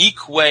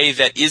unique way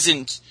that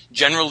isn't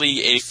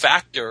generally a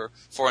factor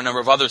for a number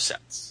of other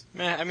sets.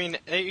 I mean,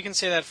 you can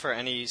say that for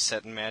any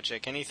set in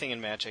Magic. Anything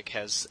in Magic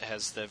has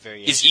the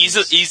variations.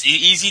 Is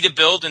easy to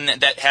build, and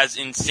that has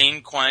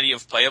insane quantity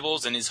of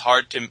playables, and is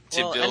hard to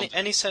build.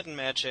 Any set in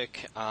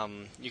Magic,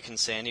 you can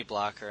say any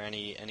block or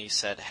any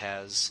set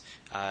has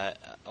a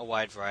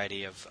wide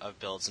variety of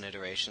builds and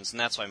iterations, and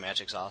that's why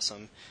Magic's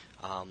awesome.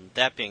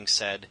 That being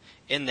said,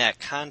 in that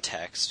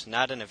context,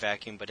 not in a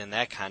vacuum, but in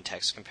that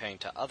context, comparing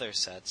to other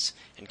sets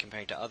and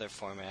comparing to other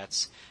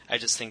formats, I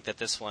just think that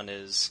this one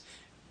is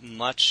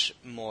much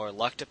more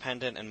luck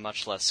dependent and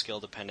much less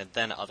skill dependent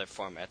than other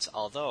formats.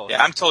 Although,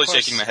 yeah, I'm totally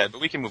shaking my head, but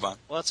we can move on.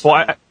 Well, that's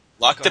fine.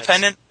 Luck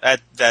dependent?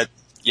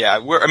 Yeah,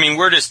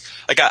 we're just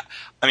like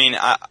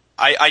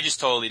I just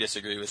totally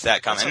disagree with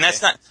that comment. Okay. And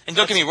that's not. And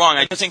don't get me wrong.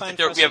 I think fine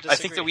that I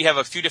think that we have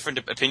a few different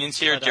opinions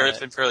here. Jared's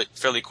been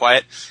fairly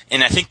quiet,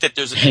 and I think that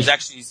there's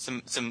actually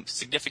some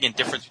significant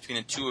difference between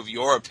the two of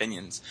your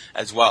opinions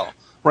as well.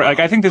 Right.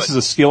 Like I think this is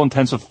a skill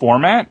intensive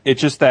format.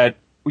 It's just that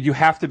you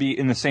have to be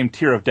in the same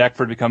tier of deck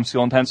for it to become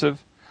skill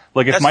intensive.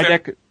 Like if if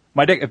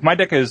my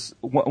deck is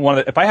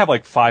if I have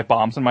like 5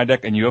 bombs in my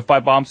deck and you have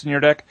 5 bombs in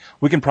your deck,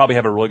 we can probably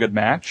have a really good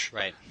match.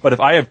 Right. But if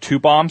I have 2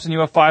 bombs and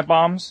you have 5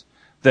 bombs,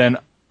 then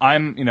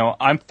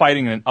I'm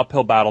fighting an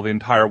uphill battle the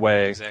entire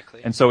way.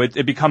 Exactly. And so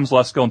it becomes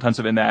less skill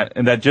intensive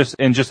just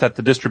that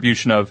the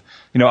distribution of,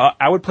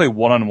 I would play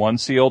one-on-one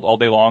sealed all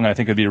day long. I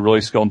think it'd be a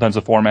really skill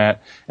intensive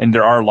format, and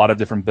there are a lot of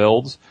different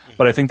builds. Mm-hmm.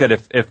 But I think that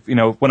if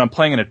when I'm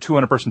playing in a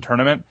 200 person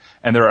tournament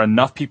and there are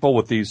enough people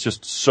with these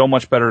just so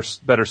much better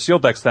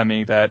sealed decks than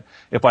me, that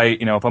if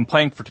I'm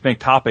playing to make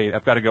top 8,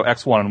 I've got to go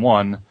X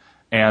one-on-one.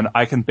 And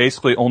I can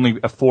basically only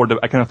afford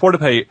to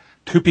pay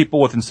 2 people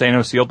with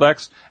Insano sealed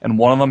decks, and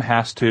one of them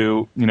has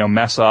to,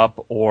 mess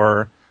up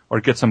or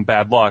get some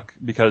bad luck,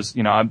 because, it's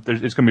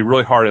going to be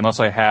really hard unless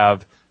I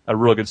have a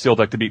really good sealed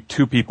deck to beat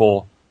 2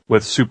 people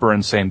with super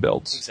insane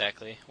builds.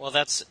 Exactly. Well,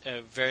 that's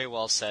very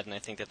well said, and I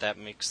think that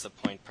makes the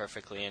point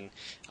perfectly. And,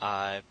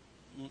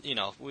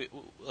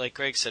 like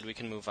Greg said, we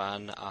can move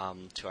on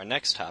to our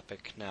next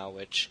topic now,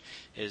 which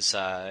is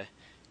going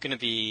to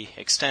be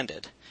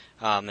extended.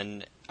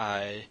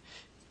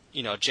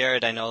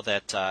 Jared, I know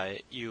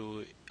that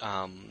you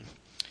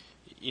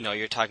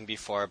you're talking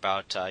before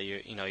about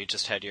you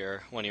just had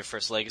one of your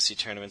first Legacy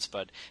tournaments,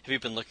 but have you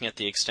been looking at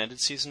the extended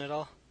season at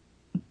all?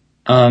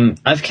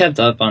 I've kept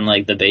up on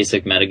like the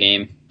basic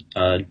metagame,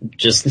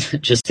 just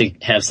to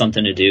have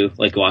something to do,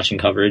 like watching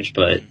coverage,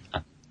 but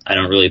I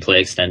don't really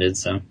play extended.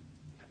 So,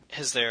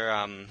 has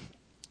there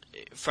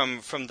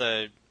from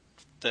the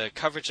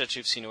coverage that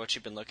you've seen or what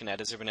you've been looking at,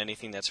 has there been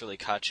anything that's really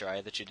caught your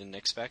eye that you didn't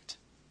expect?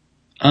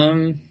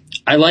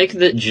 I like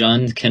that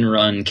Jund can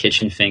run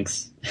Kitchen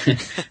Finks.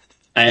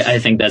 I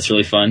think that's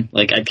really fun.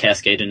 Like, I'd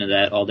cascade into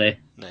that all day.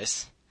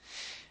 Nice.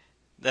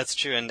 That's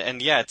true,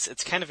 and yeah,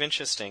 it's kind of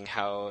interesting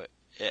how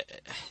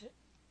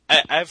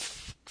I've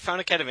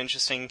found it kind of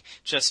interesting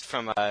just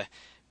from a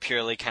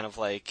purely kind of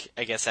like,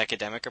 I guess,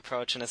 academic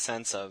approach, in a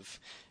sense of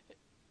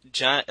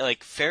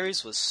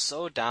Fairies was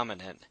so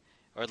dominant,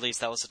 or at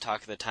least that was the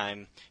talk of the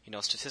time.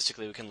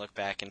 Statistically we can look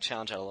back and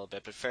challenge that a little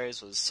bit, but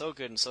Fairies was so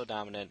good and so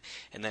dominant,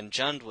 and then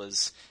Jund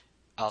was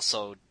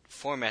also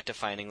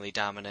format-definingly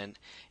dominant,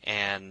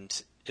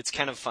 and it's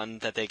kind of fun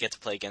that they get to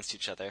play against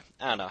each other.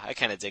 I don't know, I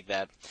kind of dig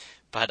that.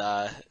 But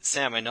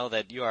Sam, I know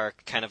that you are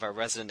kind of our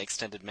resident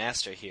extended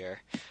master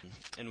here,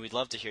 and we'd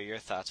love to hear your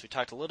thoughts. We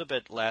talked a little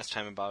bit last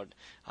time about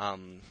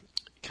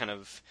kind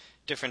of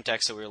different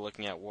decks that we were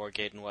looking at,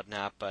 Wargate and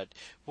whatnot, but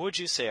what would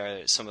you say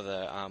are some of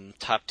the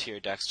top-tier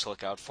decks to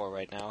look out for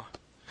right now?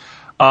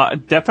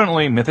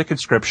 Definitely Mythic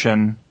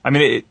Inscription. I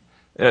mean,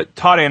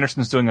 Todd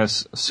Anderson's doing a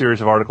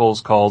series of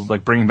articles called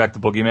like Bringing Back the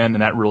Boogeyman,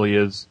 and that really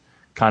is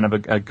kind of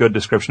a good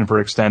description for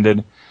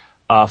extended.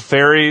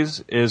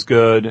 Fairies is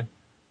good.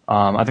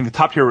 I think the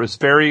top tier is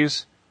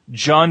Fairies.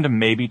 Jund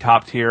may be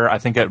top tier. I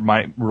think it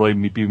might really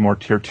be more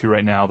tier 2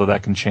 right now, though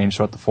that can change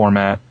throughout the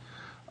format.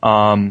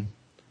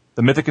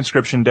 The Mythic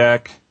Inscription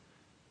deck,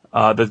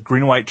 the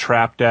Green-White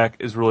Trap deck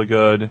is really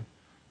good.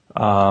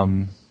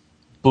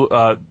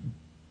 Blue-Eye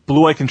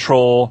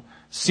Control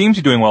seems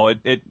to be doing well.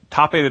 It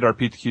top-8'd our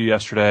PTQ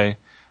yesterday,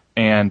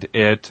 and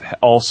it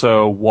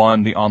also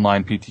won the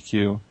online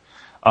PTQ.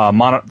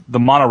 The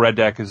Mono-Red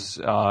deck is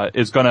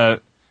going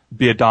to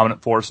be a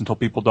dominant force until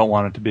people don't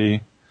want it to be,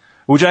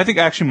 which I think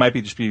actually might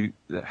be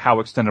how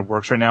extended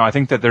works right now. I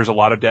think that there's a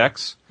lot of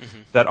decks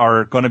that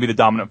are going to be the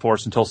dominant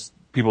force until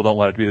people don't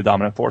let it be the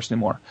dominant force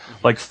anymore.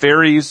 Like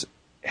Fairies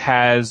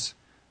has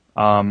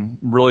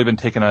really been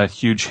taking a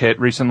huge hit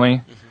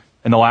recently.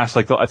 In the last,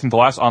 I think the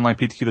last online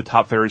PTQ, the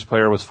top Fairies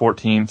player was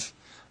 14th.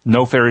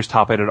 No Fairies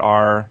top 8 at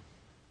our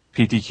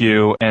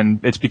PTQ,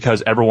 and it's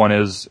because everyone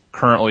is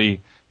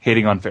currently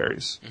hating on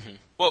Fairies.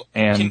 Well,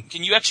 can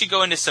you actually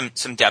go into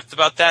some depth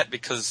about that?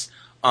 Because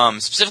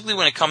specifically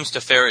when it comes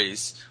to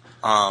Fairies,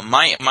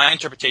 my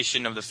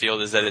interpretation of the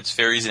field is that it's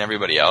Fairies and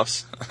everybody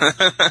else.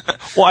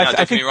 Well,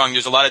 I think, me wrong.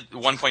 There's a lot of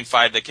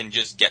 1.5 that can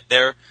just get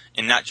there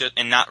and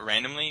not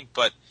randomly,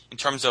 but in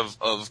terms of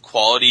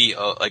quality,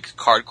 like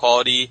card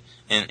quality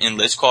and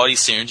list quality,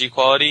 synergy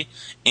quality,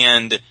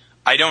 and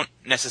I don't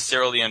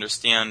necessarily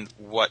understand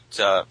what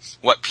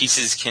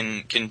pieces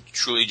can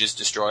truly just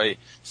destroy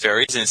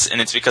Fairies,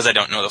 and it's because I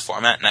don't know the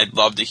format, and I'd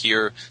love to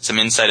hear some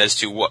insight as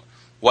to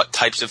what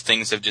types of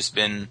things have just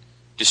been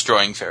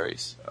destroying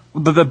Fairies.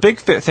 The big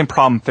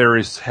problem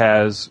Fairies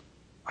has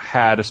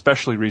had,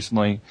 especially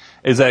recently,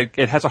 is that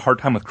it has a hard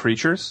time with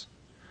creatures.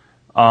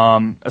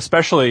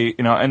 Especially,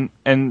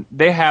 and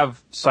they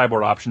have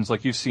sideboard options,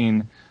 like you've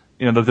seen,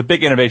 the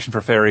big innovation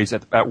for Fairies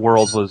at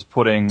Worlds was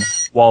putting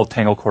Wall of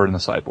Tanglecord in the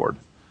sideboard.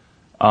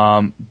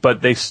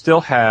 But they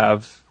still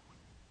have,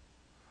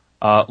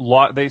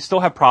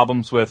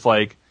 problems with,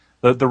 like,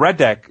 the red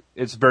deck.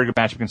 It's a very good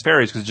matchup against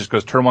Fairies because it just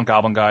goes turn 1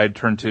 Goblin Guide,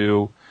 turn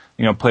 2,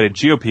 play a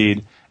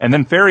Geopede, and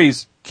then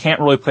Fairies can't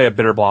really play a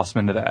Bitter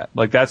Blossom into that.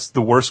 Like, that's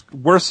the worst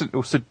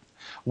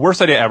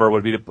idea ever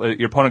would be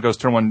your opponent goes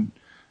turn 1,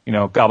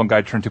 Goblin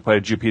Guide, turn 2, play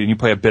a Geopede, and you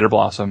play a Bitter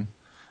Blossom.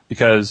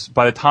 Because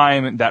by the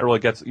time that really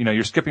gets,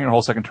 you're skipping your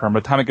whole second turn.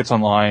 By the time it gets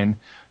online,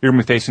 you're going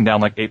to be facing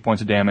down like 8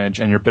 points of damage,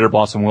 and your Bitter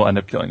Blossom will end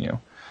up killing you.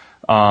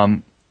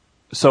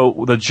 So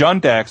the Jund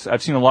decks,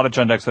 I've seen a lot of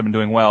Jund decks that have been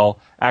doing well,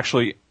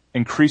 actually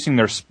increasing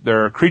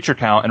their creature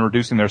count and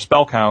reducing their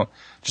spell count,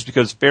 just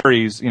because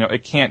fairies,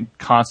 it can't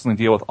constantly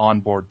deal with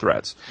onboard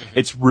threats. Mm-hmm.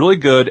 It's really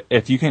good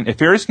if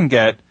fairies can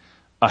get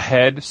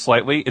ahead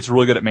slightly, it's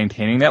really good at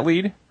maintaining that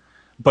lead,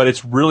 but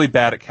it's really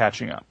bad at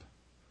catching up.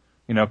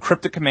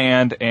 Cryptic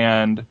Command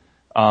and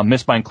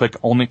Mistbind Click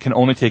can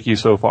only take you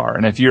so far,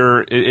 and if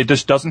it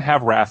just doesn't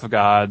have Wrath of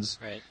Gods.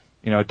 Right.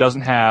 It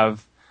doesn't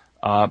have.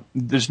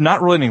 There's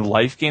not really any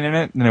life gain in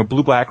it.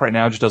 Blue-black right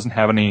now just doesn't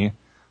have any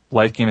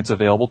life gain that's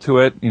available to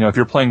it. If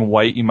you're playing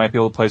white, you might be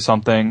able to play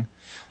something.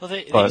 Well,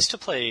 they used to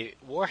play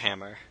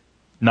Warhammer.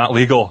 Not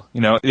legal.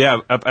 Yeah,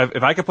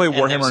 if I could play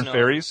Warhammer and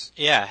fairies.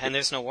 Yeah, and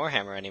there's no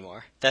Warhammer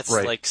anymore. That's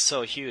right.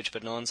 So huge,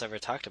 but no one's ever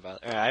talked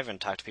about, or I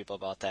haven't talk't to people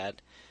about that.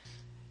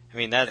 I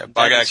mean, that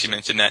Bog actually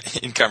mentioned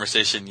that in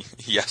conversation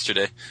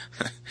yesterday.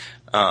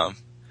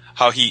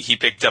 How he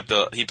picked up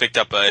the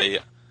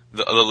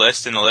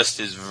list, and the list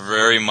is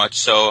very much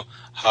so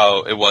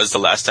how it was the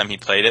last time he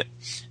played it.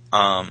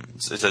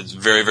 It's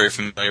very, very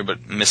familiar,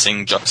 but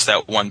missing just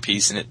that one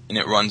piece, and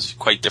it runs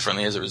quite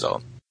differently as a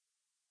result.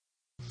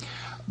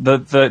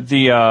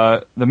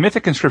 The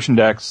Mythic Inscription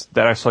decks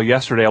that I saw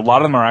yesterday, a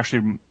lot of them are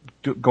actually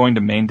going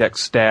to main deck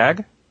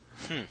Stag,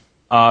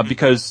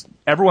 because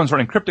everyone's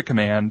running Cryptic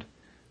Command,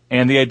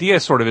 and the idea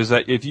sort of is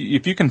that if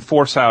you can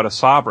force out a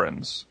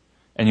Sovereigns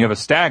and you have a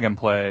Stag in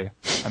play,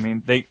 I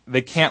mean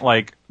they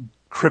can't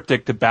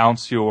Cryptic to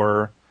bounce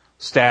your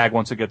Stag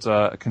once it gets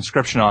a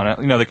conscription on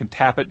it. They can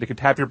tap it, they can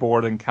tap your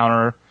board, they can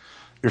counter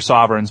your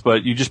Sovereigns,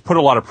 but you just put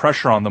a lot of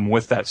pressure on them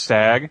with that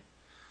Stag.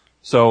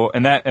 So,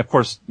 and that, of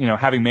course,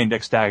 having main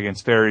deck Stag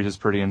against fairies is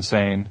pretty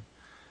insane.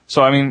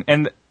 So, I mean,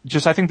 and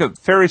just, I think that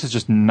fairies is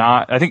just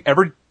not, I think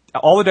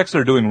all the decks that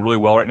are doing really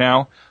well right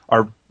now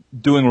are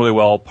doing really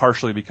well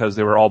partially because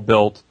they were all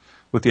built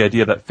with the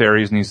idea that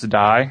fairies needs to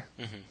die.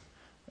 Mm-hmm.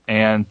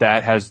 And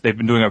they've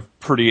been doing a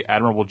pretty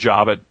admirable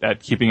job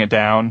at keeping it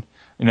down.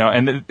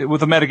 And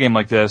with a metagame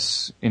like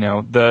this,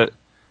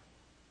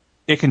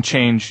 it can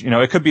change,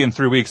 it could be in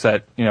 3 weeks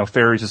that,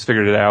 fairies has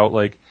figured it out.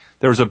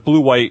 There was a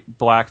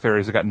blue-white-black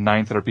fairies that got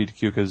 9th at our PTQ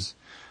because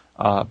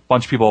a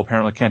bunch of people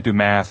apparently can't do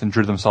math and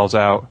drew themselves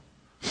out.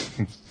 I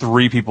think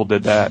 3 people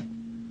did that.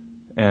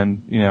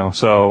 And,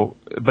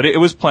 but it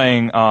was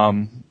playing,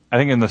 I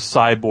think in the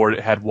sideboard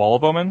it had Wall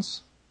of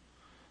Omens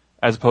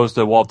as opposed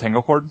to Wall of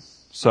Tanglecord.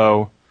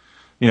 So,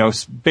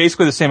 it's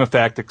basically the same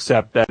effect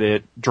except that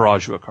it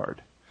draws you a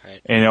card.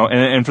 Right.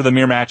 And for the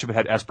mirror matchup it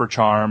had Esper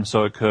Charm,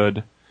 so it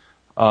could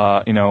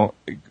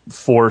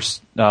force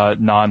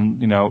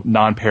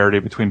non-parity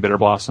between Bitter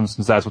Blossoms,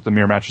 since that's what the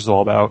mirror match is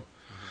all about.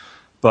 Mm-hmm.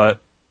 But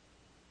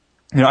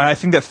I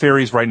think that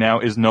fairies right now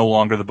is no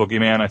longer the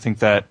boogeyman. I think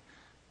that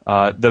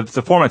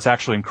the format's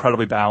actually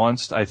incredibly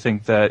balanced. I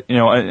think that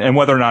and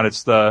whether or not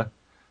it's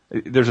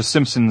there's a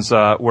Simpsons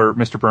where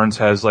Mr. Burns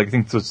has I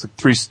think it's the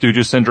Three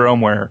Stooges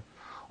syndrome where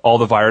all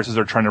the viruses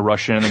are trying to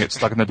rush in and they get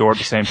stuck in the door at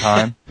the same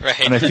time. Right.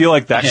 And I feel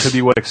like that could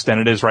be what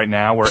Extended is right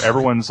now, where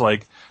everyone's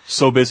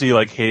so busy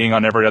hating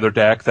on every other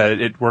deck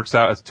that it works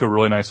out to a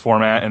really nice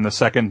format. And the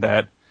second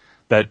that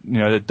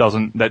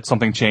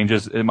something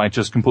changes, it might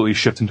just completely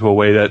shift into a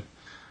way that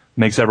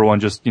makes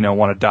everyone just,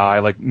 want to die.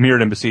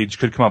 Mirrored and Besieged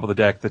could come up with a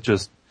deck that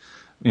just,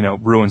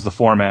 ruins the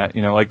format.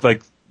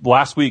 Like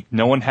last week,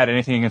 no one had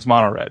anything against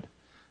Mono Red.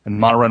 And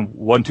Mono Red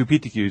won 2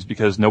 PTQs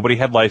because nobody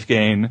had life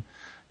gain.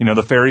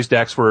 The fairies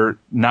decks were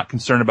not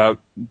concerned about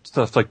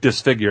stuff like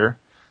Disfigure.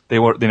 They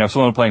were,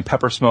 some were playing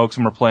Pepper Smoke,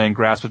 some were playing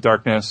Grasp of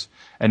Darkness,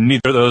 and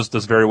neither of those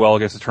does very well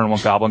against the Turn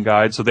 1 Goblin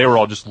Guide, so they were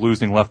all just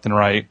losing left and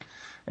right.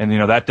 And,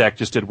 that deck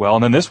just did well.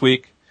 And then this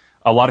week,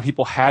 a lot of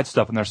people had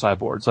stuff in their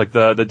sideboards.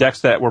 The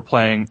decks that were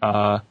playing,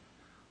 I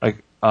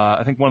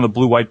think one of the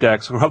blue-white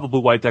decks, or a couple of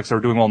blue-white decks that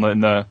were doing well in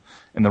the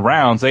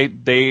rounds,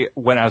 they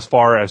went as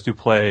far as to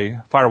play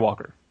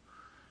Firewalker.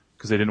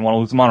 Because they didn't want to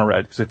lose Mono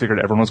Red, because they figured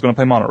everyone was going to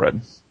play Mono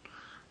Red.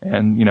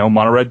 And,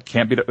 Mono Red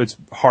can't beat it's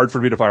hard for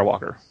it to beat a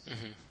Firewalker.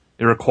 Mm-hmm.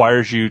 It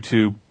requires you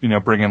to,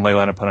 bring in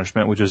Leyline of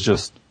Punishment, which is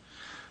just,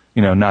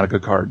 not a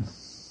good card.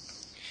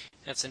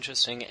 That's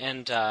interesting.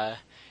 And,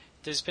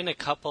 there's been a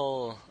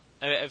couple,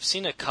 I've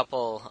seen a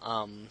couple,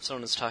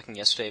 someone was talking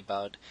yesterday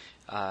about,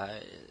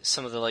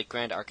 some of the,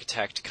 Grand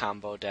Architect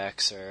combo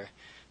decks or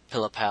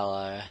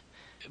Pilla-Palla.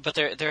 But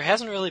there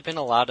hasn't really been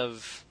a lot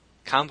of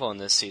combo in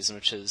this season,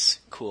 which is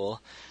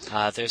cool.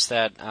 There's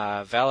that,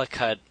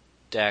 Valakut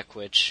deck,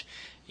 which,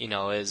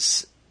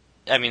 is,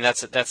 I mean,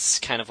 that's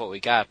kind of what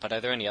we got, but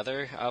are there any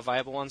other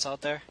viable ones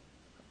out there?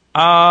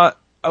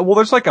 Well,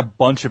 there's a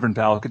bunch of different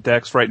Valakut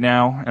decks right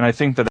now, and I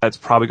think that that's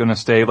probably going to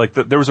stay.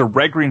 there was a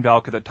red-green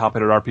Valakut that top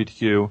hited at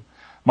RPTQ.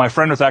 My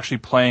friend was actually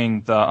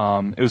playing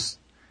it was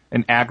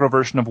an aggro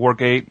version of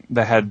Wargate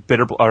that had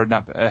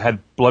had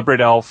Bloodbraid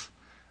Elf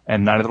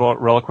and Knight of the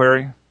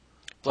Reliquary.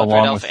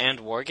 Bloodbraid Elf and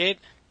Wargate?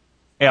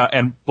 Yeah,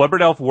 and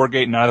Bloodbraid Elf,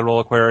 Wargate, Knight of the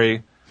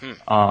Reliquary.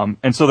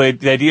 And so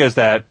the idea is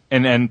that,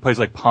 and plays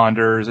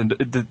Ponders,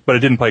 but it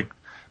didn't play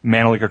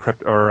Mana Leak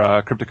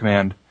or Cryptic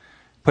Command.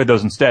 Played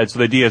those instead. So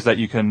the idea is that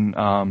you can,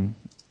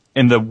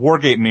 in the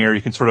Wargate mirror,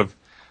 you can sort of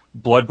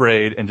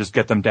Bloodbraid and just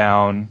get them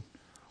down,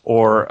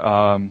 or,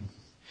 and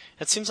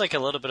That seems like a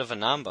little bit of a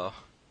nombo.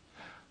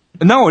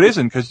 No, it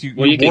isn't, because you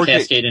can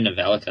cascade into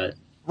Valakut.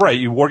 Right,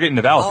 you Wargate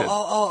into Valakut.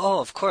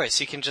 Of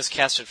course. You can just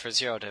cast it for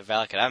 0 to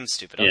Valakut. I'm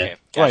stupid. Yeah. Okay.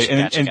 Right,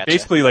 and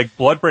basically, like,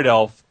 Bloodbraid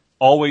Elf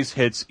always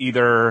hits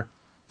either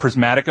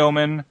Prismatic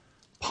Omen,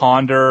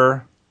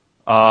 Ponder,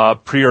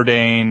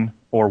 Preordain,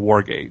 or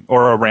Wargate,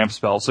 or a ramp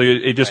spell. So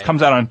it just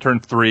comes out on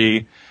turn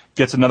 3,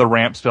 gets another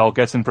ramp spell,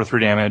 gets in for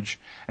 3 damage,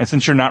 and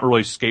since you're not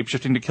really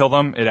scape-shifting to kill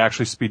them, it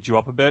actually speeds you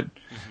up a bit.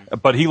 Mm-hmm.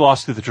 But he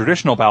lost to the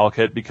traditional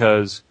Valakut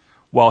because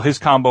while his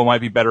combo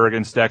might be better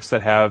against decks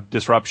that have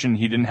disruption,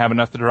 he didn't have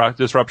enough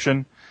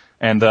disruption.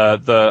 And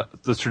the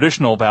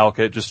traditional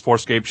Valakut just 4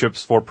 scape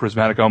shifts, 4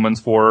 Prismatic Omens,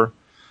 4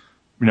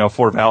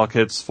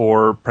 Valakuts,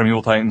 4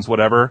 Primeval Titans,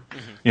 whatever.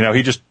 Mm-hmm.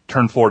 He just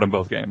turned forward in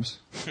both games.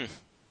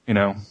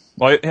 Well,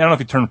 I don't know if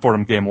he turned forward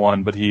in game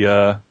 1, but he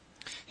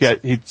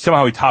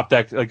somehow he top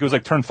decked, like, it was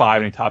like turn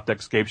 5 and he top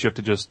decked scape shift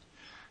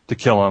to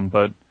kill him.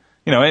 But,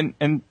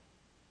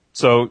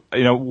 so,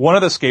 one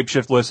of the scape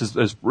shift lists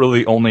is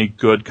really only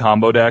good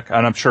combo deck.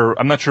 And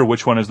I'm not sure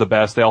which one is the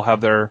best. They all have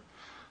their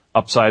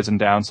upsides and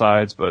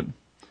downsides, but.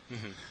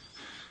 Mm-hmm.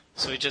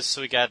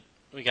 So we got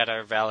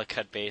our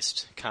Valakut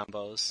based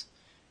combos.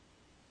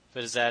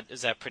 But is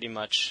that pretty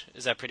much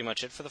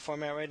it for the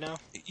format right now?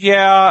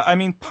 Yeah, I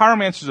mean,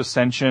 Pyromancer's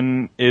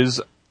Ascension is,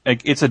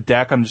 like, it's a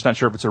deck. I'm just not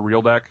sure if it's a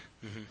real deck.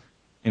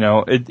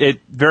 Mm-hmm.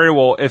 It very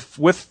well, if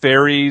with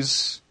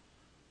fairies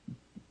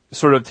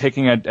sort of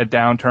taking a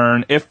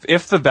downturn, if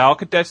the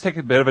Valakut decks take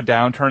a bit of a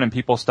downturn and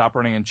people stop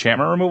running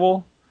enchantment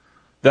removal,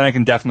 then I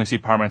can definitely see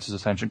Pyromancer's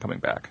Ascension coming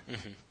back.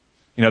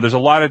 Mm-hmm. There's a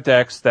lot of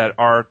decks that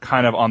are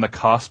kind of on the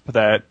cusp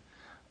that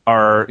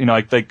are,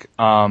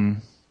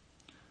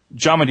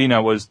 John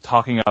Medina was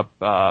talking up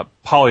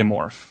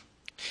Polymorph.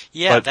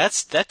 Yeah,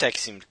 that deck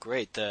seemed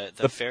great.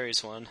 The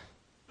fairies one.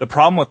 The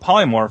problem with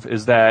Polymorph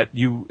is that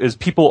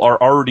people are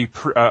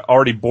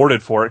already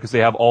boarded for it because they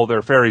have all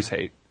their fairies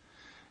hate.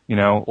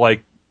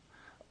 Like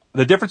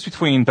the difference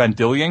between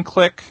Vendilion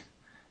Click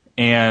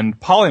and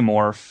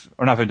Polymorph,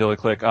 or not Vendilion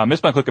Click,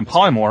 Mistbind Click and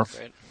Polymorph,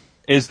 right,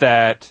 is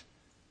that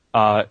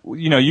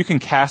you can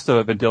cast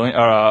a Vendilion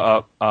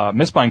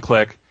Mistbind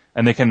Click,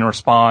 and they can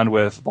respond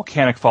with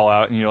Volcanic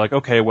Fallout, and you're like,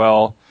 okay,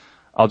 well,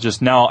 I'll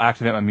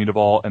activate my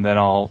Mutable, and then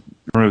I'll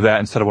remove that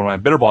instead of one of my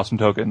Bitter Blossom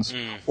tokens,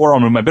 or I'll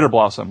remove my Bitter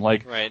Blossom.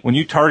 Like, right, when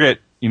you target,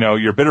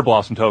 your Bitter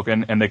Blossom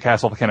token, and they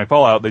cast Volcanic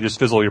Fallout, they just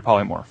fizzle your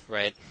Polymorph.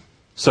 Right.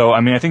 So,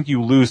 I mean, I think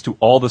you lose to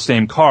all the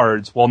same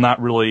cards while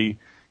not really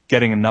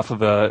getting enough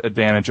of an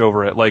advantage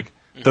over it. Like,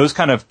 those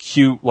kind of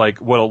cute, like,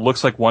 what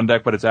looks like one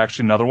deck, but it's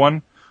actually another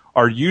one,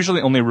 are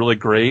usually only really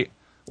great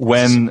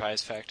when the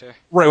surprise factor.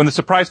 Right, when the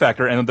surprise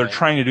factor, and they're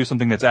trying to do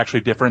something that's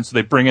actually different, so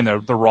they bring in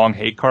the wrong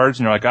hate cards,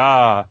 and you're like,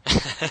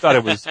 you thought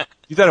it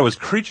was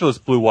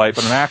creatureless blue-white,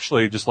 but I'm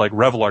actually just like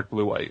Revelark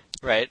blue-white.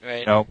 Right.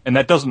 And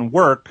that doesn't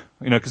work,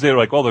 because they were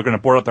like, well, they're going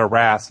to board out their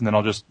wraths, and then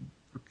I'll just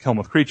kill them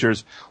with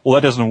creatures. Well,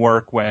 that doesn't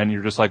work when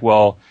you're just like,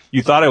 well,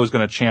 you thought I was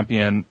going to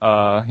champion,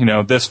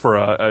 this for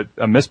a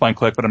Mistbind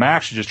Click, but I'm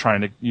actually just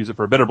trying to use it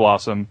for a Bitter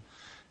Blossom,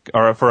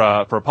 or for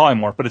a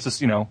Polymorph, but it's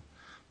just,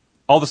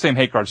 all the same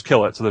hate cards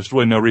kill it, so there's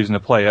really no reason to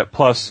play it.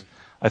 Plus,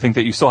 I think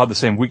that you still have the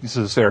same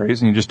weaknesses as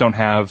fairies, and you just don't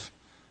have,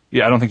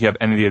 I don't think you have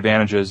any of the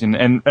advantages.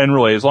 And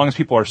really, as long as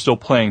people are still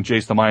playing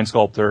Jace the Mind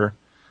Sculptor,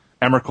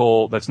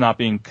 Emrakul that's not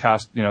being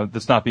cast,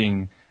 that's not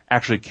being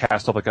actually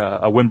cast up like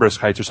a Windbrisk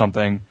Heights or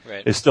something,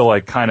 right, is still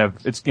like kind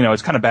of, it's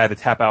kind of bad to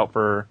tap out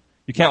for,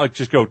 you can't like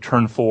just go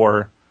turn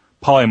 4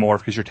 Polymorph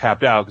because you're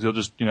tapped out, because you'll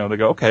just, they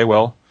go, okay,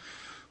 well,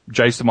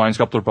 Jace the Mind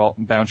Sculptor,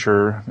 bounce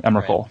your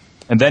Emrakul. Right.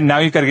 And then now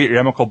you've got to get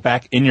your Emrakul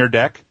back in your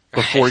deck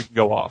before you can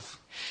go off.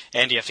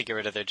 And you have to get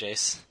rid of their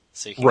Jace.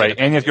 So you can right,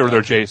 and you have to get rid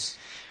of their Jace.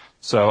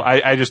 So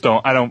I just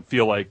don't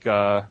feel like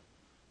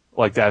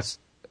that's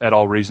at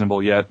all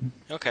reasonable yet.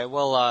 Okay,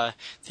 well,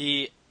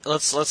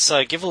 let's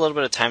give a little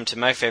bit of time to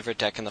my favorite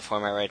deck in the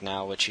format right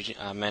now, which you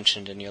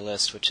mentioned in your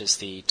list, which is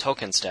the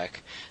Tokens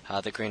deck,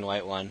 the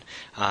green-white one.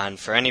 And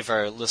for any of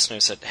our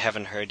listeners that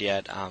haven't heard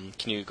yet,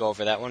 can you go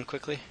over that one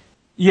quickly?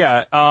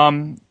 Yeah,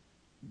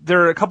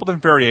 there are a couple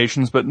different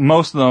variations, but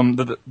most of them,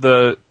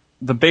 the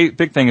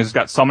big thing is it's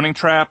got Summoning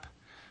Trap,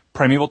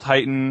 Primeval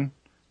Titan,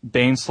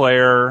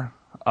 Baneslayer,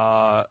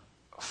 4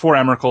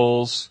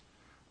 Emrakuls.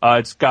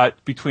 It's got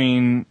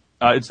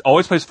it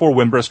always plays 4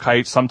 Windbrisk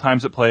Heights.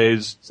 Sometimes it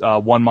plays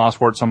 1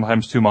 Mosswort,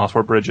 sometimes 2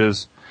 Mosswort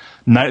Bridges.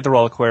 Knight of the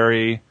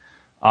Reliquary.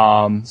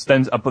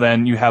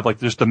 Then you have like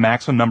just the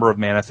maximum number of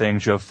mana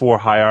things. You have 4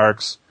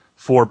 Hierarchs,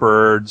 4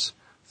 Birds,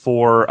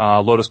 4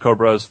 Lotus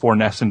Cobras, 4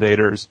 Nest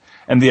Invaders.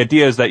 And the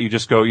idea is that you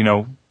just go,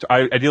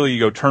 ideally you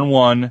go turn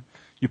 1,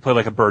 you play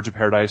like a Birds of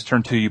Paradise.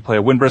 Turn 2, you play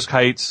a Windbrisk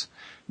Heights.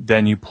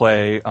 Then you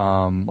play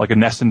like a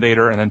Nest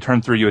Invader. And then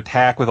turn 3, you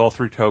attack with all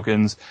 3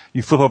 tokens.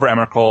 You flip over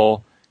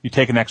Emrakul. You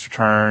take an extra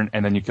turn,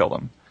 and then you kill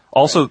them.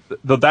 Also,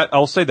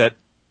 I'll say that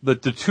the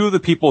 2 of the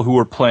people who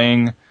were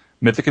playing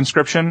Mythic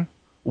Inscription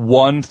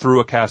won through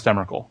a cast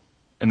Emrakul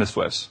in the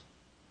Swiss.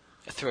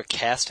 Through a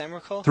cast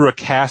Emrakul? Through a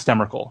cast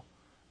Emrakul.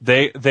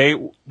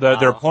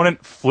 Their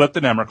opponent flipped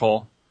an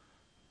Emrakul,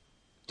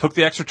 took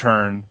the extra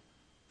turn,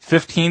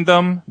 15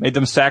 them, made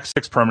them sack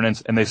 6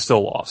 permanents, and they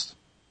still lost.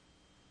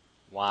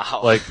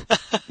 Wow. Like,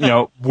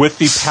 with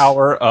the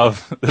power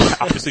of,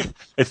 obviously,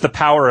 it's the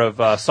power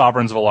of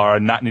Sovereigns of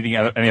Alara not needing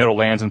any other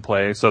lands in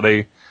play. So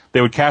they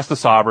would cast the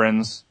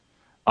Sovereigns,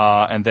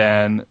 and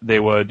then they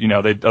would,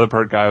 the other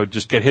part guy would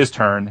just get his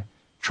turn,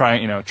 try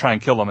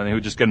and kill them, and they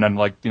would just get them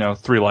like,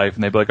 3 life,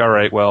 and they'd be like, all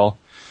right, well,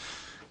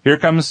 here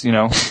comes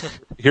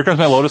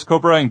my Lotus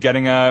Cobra and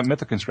getting a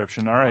Mythic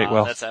Inscription. All right, wow,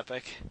 well. That's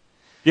epic.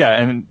 Yeah,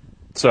 and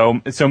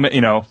so,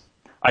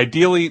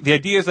 ideally, the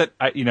idea is that,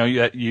 that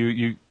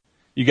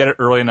you get it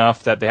early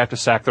enough that they have to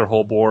sack their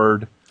whole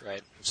board,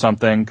 right?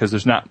 Something, because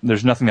there's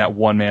nothing that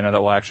 1 mana that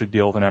will actually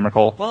deal with an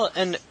Emrakul. Well,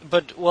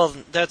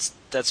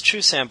 that's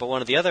true, Sam. But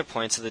one of the other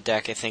points of the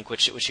deck, I think,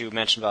 which you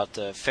mentioned about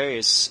the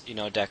Fairies,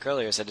 deck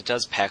earlier, is that it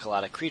does pack a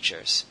lot of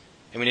creatures.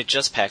 I mean, it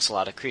just packs a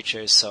lot of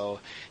creatures,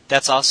 so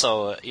that's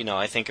also,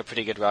 I think a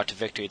pretty good route to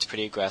victory. It's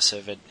pretty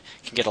aggressive. It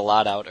can get a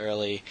lot out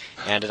early,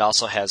 and it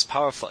also has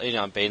powerful,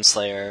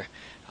 Baneslayer.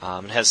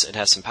 It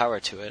has some power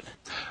to it.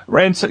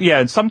 Right, and so,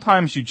 and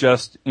sometimes you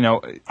just,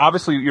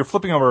 obviously you're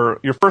flipping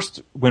over your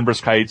first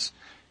Windburst Kites,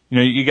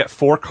 you get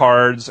 4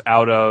 cards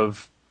out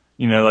of,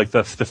 like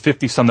the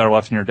 50 some that are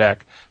left in your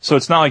deck. So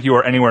it's not like you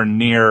are anywhere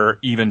near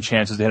even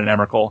chances to hit an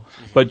Emrakul.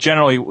 Mm-hmm. But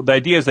generally, the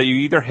idea is that you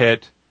either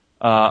hit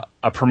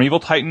a Primeval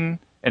Titan,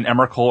 an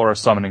Emrakul, or a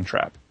Summoning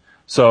Trap.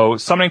 So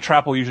Summoning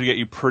Trap will usually get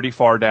you pretty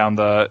far down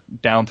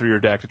through your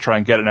deck to try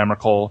and get an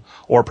Emrakul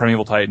or a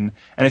Primeval Titan.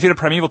 And if you hit a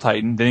Primeval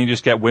Titan, then you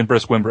just get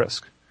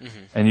Windbrisk.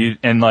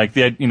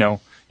 Mm-hmm.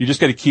 You just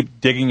got to keep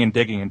digging and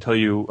digging until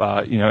you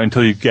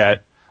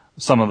get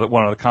one of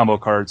the combo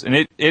cards.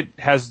 And it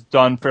has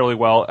done fairly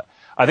well.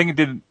 I think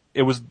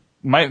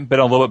might have been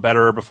a little bit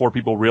better before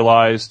people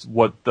realized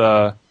what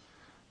the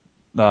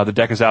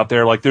deck is out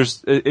there. Like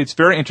it's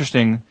very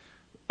interesting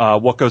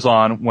what goes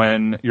on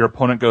when your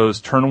opponent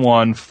goes turn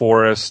 1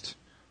 Forest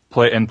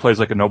plays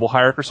like a Noble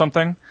Hierarch or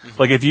something. Mm-hmm.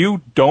 Like if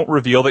you don't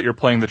reveal that you're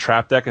playing the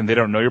trap deck and they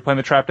don't know you're playing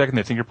the trap deck and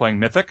they think you're playing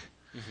Mythic,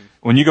 mm-hmm.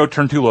 when you go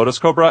turn 2 Lotus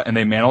Cobra and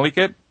they mana leak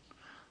it,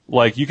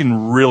 like you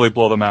can really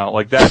blow them out.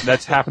 Like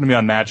that's happened to me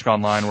on Magic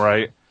Online where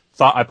I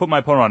thought I put my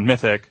opponent on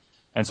Mythic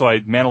and so I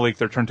mana leaked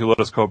their turn 2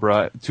 Lotus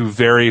Cobra to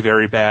very,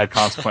 very bad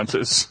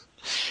consequences.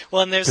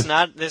 Well, and there's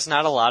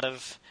not a lot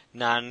of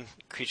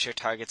non-creature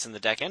targets in the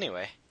deck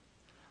anyway.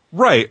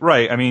 Right.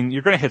 I mean,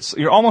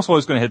 you're almost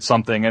always going to hit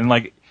something, and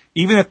like,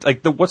 even if,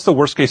 like, what's the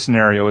worst case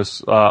scenario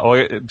is,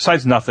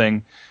 besides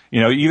nothing,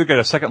 you either get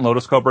a second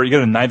Lotus Cobra, or you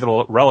get a Ninth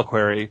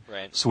Reliquary,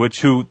 right.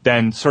 who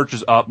then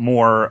searches up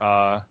more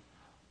of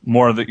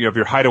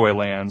your hideaway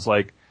lands,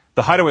 like,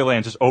 the hideaway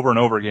lands just over and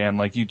over again,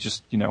 like, you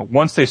just,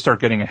 once they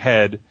start getting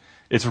ahead,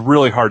 it's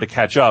really hard to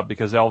catch up,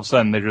 because all of a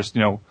sudden they're just,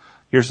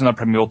 here's another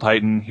Primeval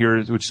Titan,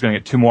 which is going to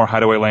get 2 more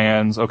hideaway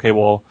lands, okay,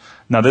 well,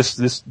 now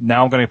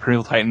now I'm going to get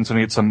Primeval Titan, so I'm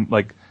going to get some,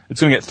 like, it's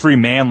going to get 3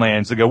 man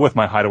lands to go with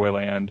my hideaway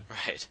land.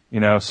 Right.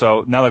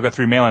 So now that I've got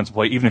 3 man lands to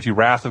play, even if you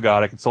Wrath of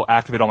God, I can still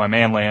activate all my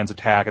man lands,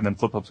 attack, and then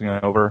flip something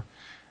over.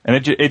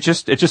 And it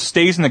just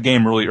stays in the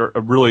game really,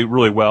 really,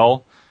 really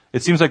well.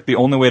 It seems like the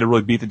only way to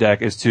really beat the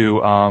deck is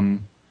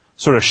to,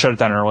 sort of shut it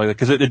down early,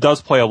 because it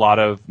does play a lot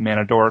of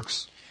mana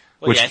dorks.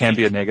 Which can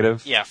be a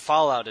negative. Yeah,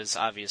 Fallout is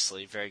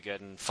obviously very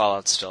good, and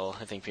Fallout's still,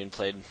 I think, being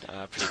played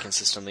pretty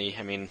consistently.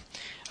 I mean,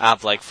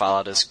 like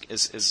Fallout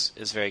is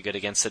very good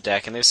against the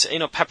deck, and there's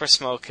Pepper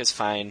Smoke is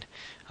fine.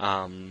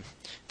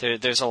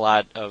 There's a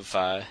lot of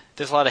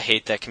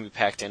hate that can be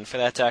packed in for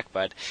that deck,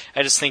 but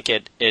I just think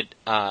it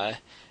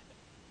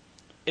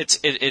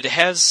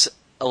has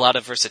a lot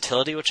of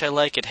versatility, which I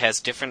like. It has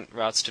different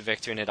routes to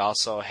victory, and it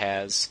also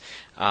has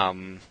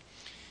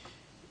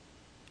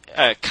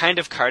a kind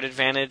of card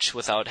advantage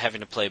without having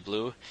to play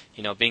blue.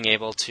 Being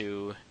able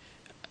to,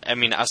 I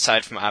mean,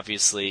 aside from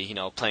obviously,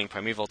 playing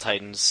Primeval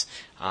Titans,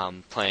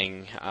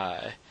 playing,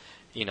 a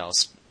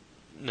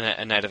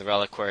Knight of the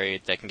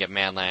Reliquary that can get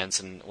man lands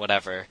and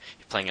whatever,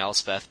 you're playing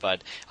Elspeth,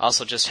 but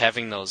also just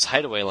having those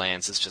hideaway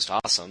lands is just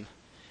awesome.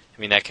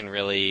 I mean, that can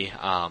really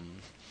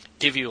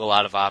give you a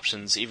lot of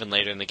options even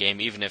later in the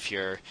game, even if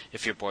your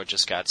board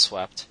just got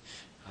swept.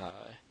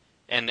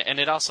 And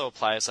it also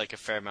applies like a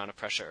fair amount of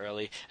pressure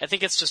early. I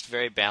think it's just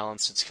very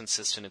balanced. It's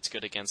consistent. It's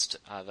good against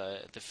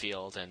the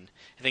field, and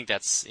I think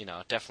that's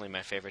definitely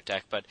my favorite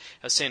deck. But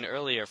I was saying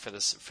earlier for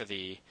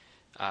the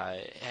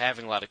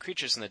having a lot of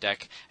creatures in the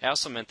deck, I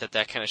also meant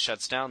that kind of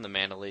shuts down the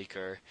mana leak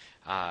or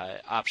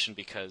option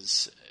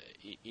because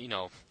what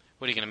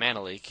are you going to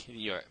mana leak?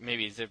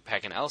 Maybe they're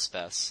packing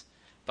Elspeths,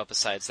 but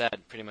besides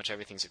that, pretty much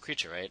everything's a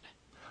creature, right?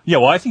 Yeah,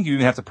 well, I think you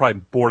even have to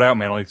probably board out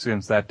mana leaks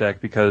against that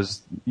deck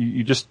because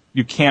you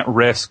can't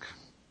risk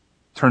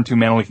turn 2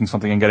 mana leaking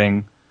something and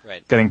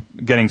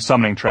getting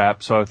Summoning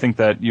Trap. So I think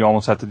that you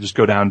almost have to just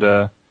go down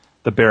to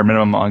the bare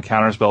minimum on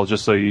counterspell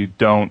just so you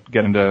don't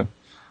get into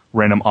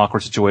random awkward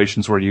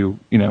situations where you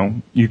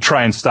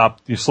try and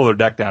you slow their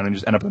deck down and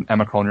just end up with an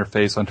Emrakul in your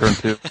face on turn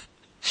 2.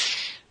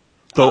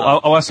 So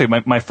I want to say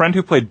my friend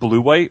who played blue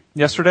white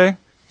yesterday,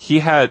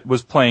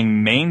 was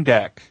playing main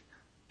deck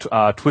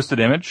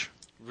Twisted Image.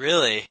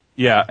 Really?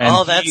 Yeah.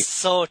 And that's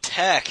so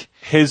tech.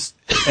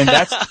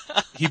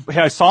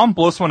 I saw him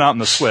blow someone out in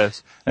the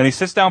Swiss, and he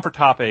sits down for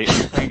top 8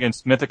 playing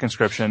against Mythic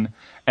Inscription,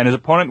 and his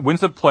opponent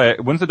wins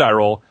the die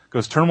roll,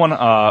 goes turn one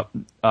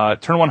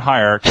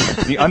higher,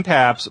 he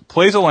untaps,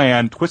 plays a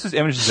land, twists his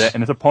images it,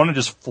 and his opponent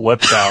just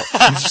flips out.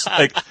 He's just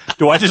like,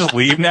 do I just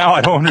leave now?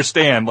 I don't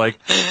understand. Like,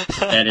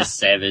 that is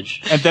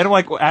savage. and then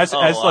like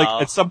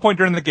at some point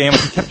during the game,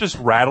 he kept just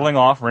rattling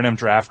off random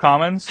draft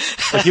commons.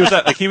 Like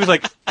he was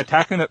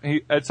attacking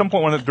at some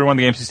point during one of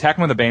the games, he's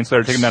attacking with the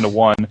Baneslayer, taking him down to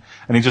 1,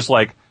 and he just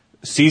like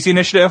seize the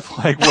initiative.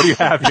 Like, what do you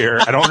have here?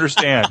 I don't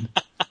understand.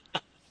 But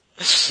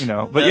That's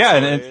yeah,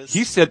 hilarious. and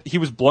he said he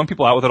was blowing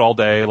people out with it all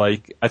day.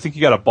 Like, I think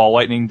he got a ball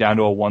lightning down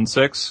to a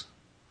 1/6.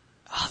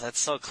 Oh, that's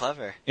so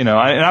clever. And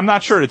I'm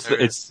not sure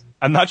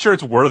I'm not sure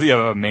it's worthy of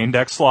a main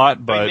deck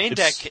slot, but main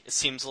deck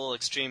seems a little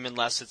extreme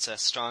unless it's a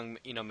strong,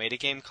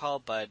 metagame call,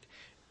 but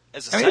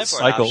as a it's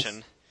sideboard cycles.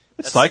 option.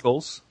 It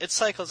cycles. It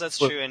cycles, that's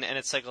true, and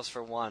it cycles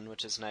for 1,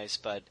 which is nice,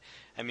 but,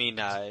 I mean,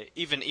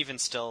 even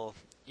still,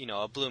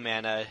 a blue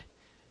mana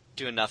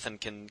doing nothing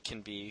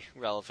can be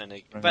relevant.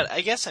 Right. But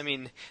I guess,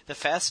 the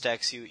fast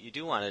decks, you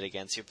do want it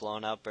against. You're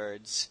blowing out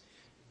birds,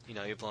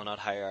 you're blowing out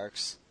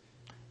hierarchs.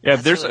 Yeah,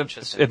 if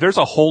there's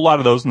a whole lot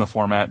of those in the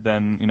format,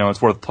 then,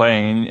 it's worth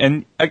playing.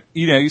 And,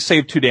 you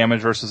save 2 damage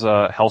versus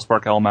a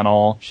Hellspark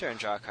Elemental. Sure, and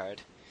draw a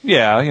card.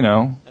 Yeah,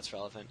 That's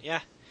relevant.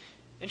 Yeah.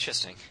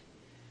 Interesting.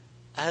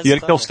 You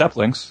gotta kill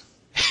Steplings.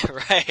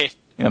 Right.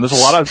 There's a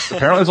lot of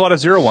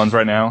 0/1s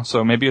right now,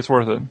 so maybe it's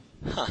worth it.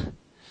 Huh.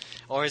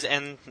 Or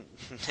in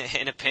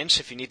a pinch,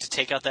 if you need to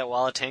take out that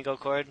wall of Tango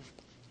Cord,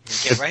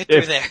 get right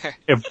through there.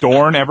 If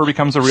Dorn ever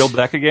becomes a real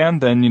deck again,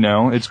 then,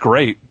 it's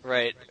great.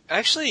 Right.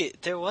 Actually,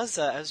 there was,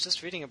 I was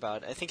just reading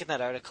about, I think in that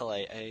article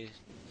I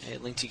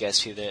linked you guys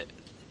to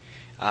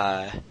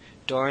that,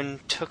 Dorn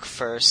took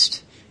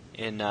first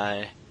in,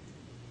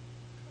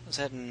 was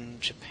that in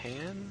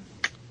Japan?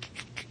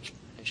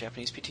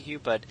 Japanese PTQ,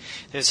 but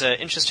there's an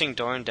interesting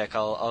Dorn deck.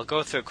 I'll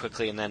go through it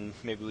quickly, and then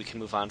maybe we can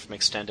move on from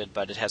Extended,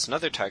 but it has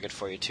another target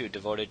for you, too,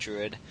 Devoted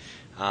Druid.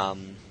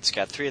 It's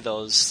got 3 of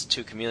those,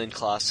 2 Chameleon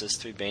Colossus,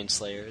 3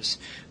 Baneslayers,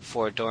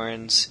 4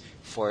 Dorans,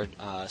 4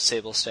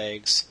 Sable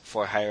Stags,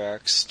 4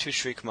 Hierarchs, 2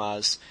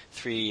 Shriekmaws,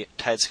 3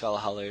 Tideskull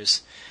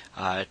Howlers,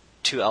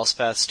 2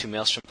 Elspeths, 2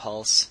 Maelstrom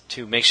Pulse,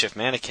 2 Makeshift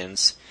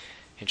Mannequins,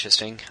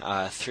 interesting,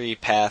 3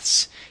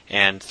 Paths,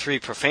 and 3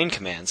 Profane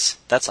Commands.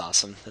 That's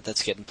awesome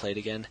that's getting played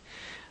again.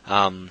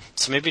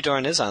 So maybe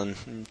Doran is going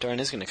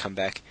to come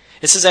back.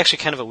 This is actually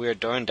kind of a weird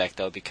Doran deck,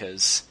 though,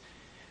 because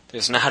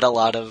there's not a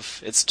lot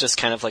of... It's just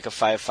kind of like a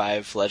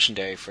 5/5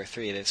 legendary for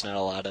 3. There's not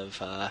a lot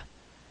of,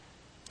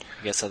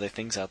 other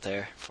things out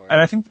there for it.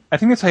 And I think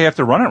that's how you have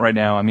to run it right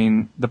now.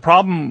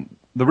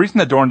 The reason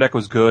that Doran deck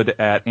was good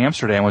at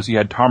Amsterdam was you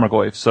had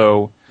Tarmogoyf.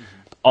 So,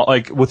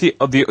 with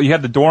you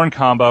had the Doran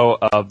combo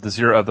of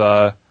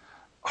the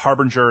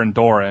Harbinger and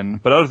Doran,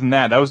 but other than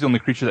that was the only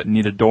creature that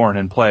needed Doran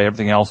in play.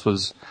 Everything else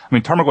was...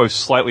 Tarmogoyf's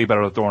slightly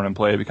better with Doran in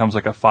play. It becomes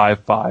like a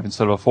 5/5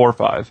 instead of a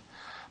 4/5.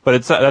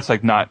 But that's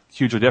like not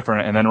hugely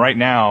different. And then right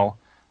now,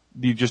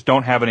 you just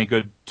don't have any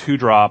good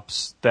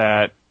 2-drops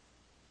that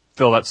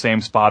fill that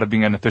same spot of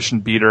being an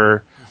efficient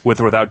beater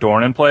with or without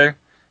Doran in play.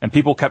 And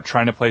people kept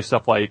trying to play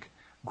stuff like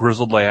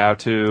Grizzled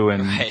Layoutu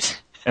and... Right.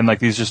 And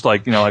these just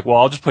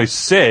I'll just play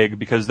Sig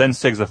because then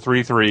Sig's a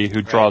 3/3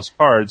 who draws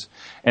cards.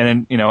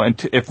 And then,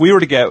 if we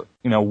were to get,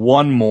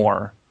 one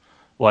more,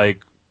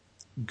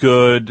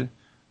 good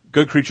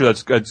creature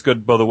that's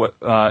good both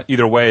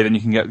either way, then you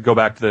can go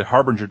back to the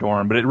Harbinger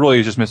Dorn. But it really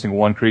is just missing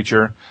one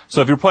creature.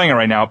 So if you're playing it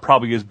right now, it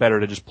probably is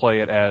better to just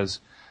play it as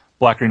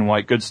black, green,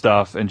 white, good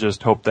stuff, and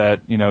just hope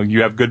that,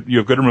 you have good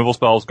removal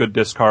spells, good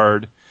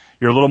discard.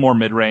 You're a little more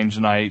mid-range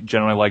than I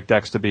generally like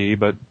decks to be,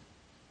 but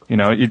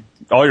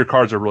all your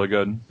cards are really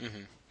good.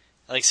 Mm-hmm.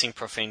 I like seeing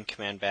Profane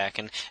Command back,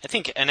 and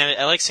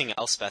I like seeing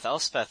Elspeth.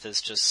 Elspeth is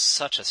just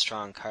such a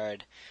strong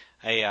card.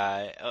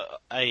 I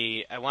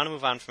want to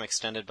move on from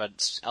Extended,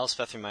 but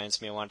Elspeth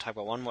reminds me I want to talk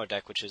about one more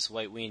deck, which is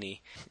White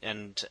Weenie.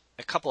 And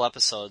a couple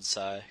episodes,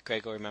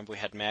 Greg will remember we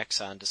had Max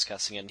on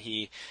discussing it, and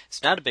he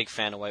is not a big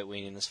fan of White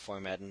Weenie in this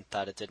format and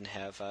thought it didn't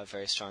have a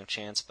very strong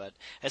chance, but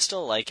I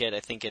still like it.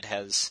 I think it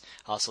has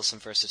also some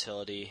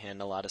versatility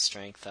and a lot of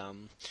strength.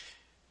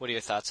 What are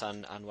your thoughts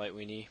on White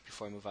Weenie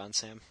before we move on,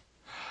 Sam?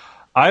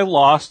 I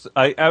lost.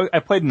 I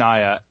played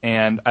Naya,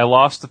 and I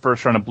lost the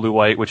first round of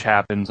Blue-White, which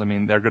happens.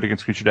 They're good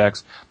against creature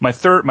decks. My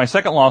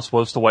second loss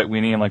was to White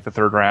Weenie in the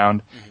 3rd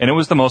round, and it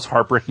was the most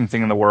heartbreaking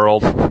thing in the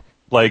world.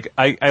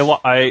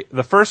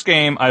 The first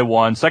game I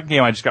won. Second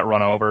game I just got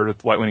run over.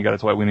 White Weenie got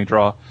its White Weenie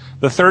draw.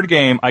 The 3rd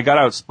game I got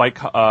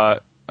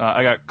out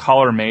I got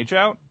Collar Mage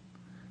out,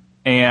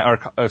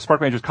 or Spark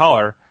Mage's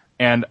Collar,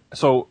 and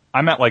so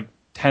I'm at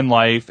 10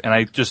 life, and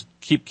I just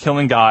keep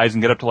killing guys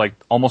and get up to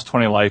almost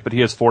 20 life, but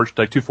he has 2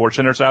 Forge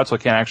Tenders out, so I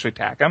can't actually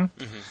attack him.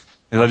 Mm-hmm.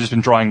 Because I've just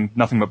been drawing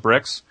nothing but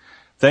bricks.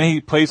 Then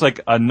he plays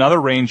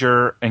another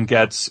Ranger and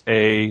gets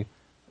a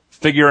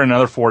Figure and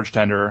another Forge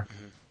Tender,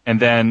 mm-hmm. and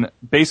then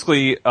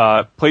basically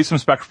plays some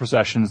Spectral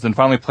Possessions, then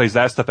finally plays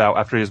that stuff out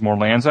after he has more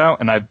lands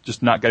out, and I'm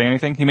just not getting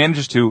anything. He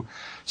manages to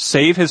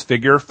save his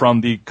figure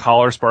from the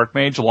Collar Spark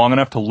Mage long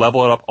enough to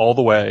level it up all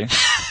the way.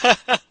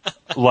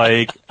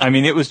 Like, I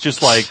mean, it was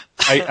just like,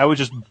 I was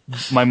just,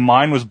 my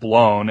mind was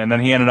blown, and then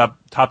he ended up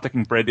top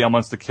decking Braid the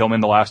Elements to kill me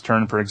in the last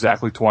turn for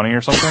exactly 20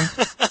 or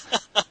something.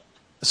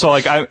 So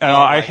like,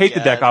 I hate the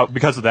deck out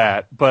because of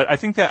that, but I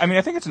think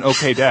it's an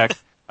okay deck.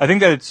 I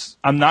think that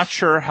I'm not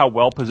sure how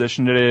well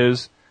positioned it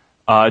is,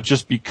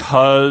 just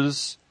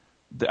because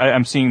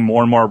I'm seeing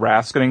more and more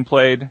Wraths getting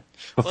played.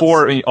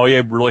 Before, all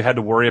you really had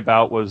to worry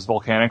about was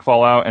Volcanic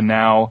Fallout, and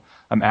now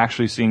I'm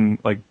actually seeing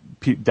like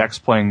decks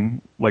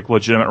playing like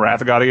legitimate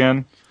Wrath of God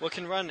again. Well, it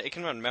can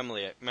run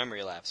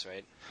memory lapse,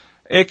 right?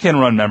 It can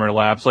run memory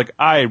lapse. Like,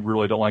 I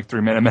really don't like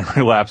 3-mana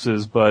memory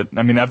lapses, but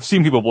I mean, I've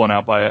seen people blown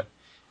out by it.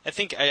 I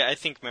think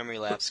memory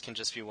lapse can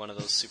just be one of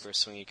those super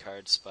swingy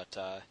cards, but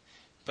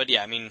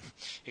yeah, I mean,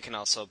 it can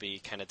also be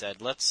kind of dead.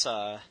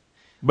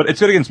 But it's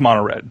good against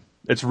mono red.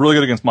 It's really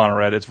good against mono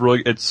red.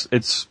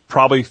 It's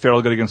probably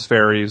fairly good against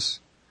fairies,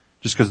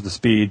 just because of the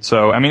speed.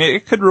 So I mean,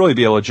 it could really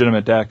be a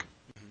legitimate deck.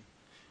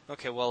 Mm-hmm.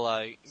 Okay,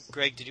 well,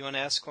 Greg, did you want to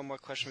ask one more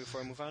question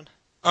before I move on?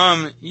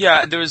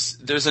 Yeah,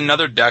 there's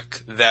another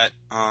deck that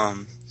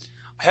I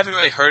haven't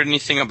really heard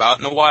anything about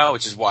in a while,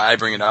 which is why I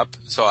bring it up.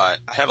 So I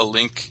have a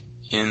link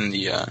in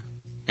the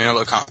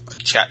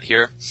chat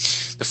here.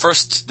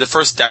 The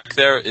first deck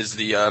there is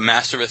the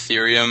Master of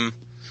Ethereum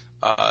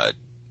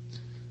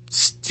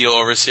Steel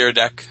Overseer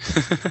deck.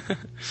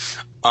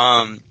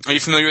 Are you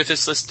familiar with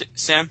this list,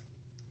 Sam?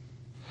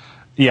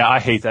 Yeah, I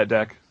hate that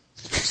deck.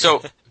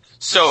 So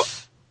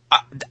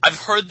I've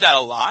heard that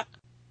a lot.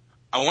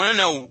 I want to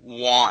know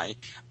why,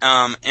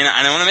 and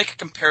I want to make a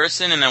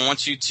comparison, and I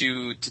want you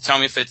to tell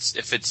me if it's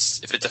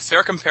a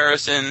fair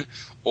comparison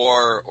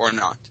or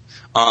not.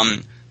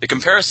 The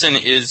comparison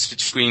is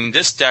between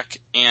this deck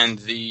and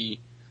the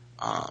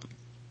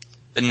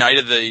Knight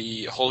of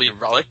the Holy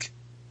Relic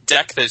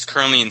deck that is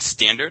currently in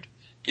Standard.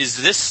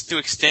 Is this to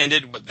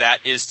Extended what that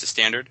is to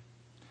Standard?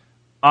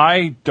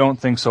 I don't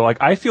think so. Like,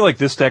 I feel like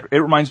this deck, it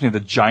reminds me of the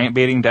giant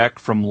baiting deck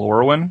from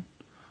Lorwyn,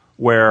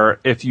 where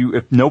if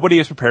nobody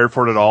is prepared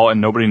for it at all and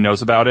nobody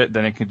knows about it,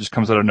 then it just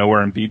comes out of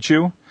nowhere and beats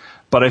you.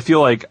 But I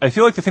feel like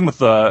the thing with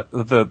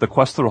the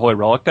Quest of the Holy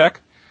Relic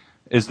deck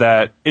is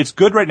that it's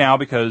good right now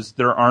because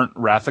there aren't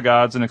Wrath of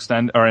Gods in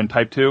Extend or in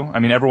Type 2. I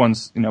mean,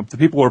 everyone's, the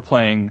people who are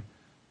playing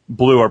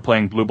blue are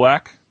playing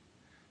blue-black,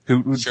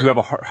 who have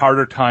a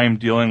harder time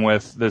dealing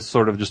with this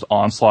sort of just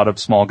onslaught of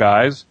small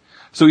guys.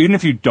 So even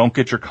if you don't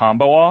get your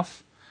combo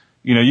off,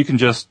 you can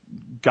just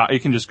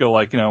go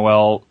like,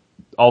 well,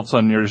 all of a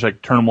sudden you're just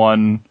like turn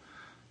one,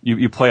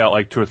 you play out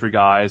like 2 or 3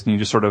 guys and you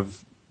just sort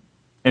of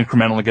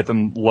incrementally get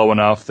them low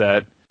enough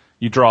that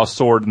you draw a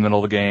sword in the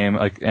middle of the game,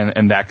 like,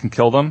 and that can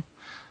kill them.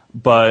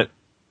 But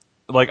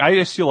like, I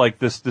just feel like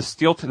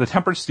the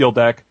Tempered Steel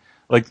deck,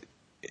 like,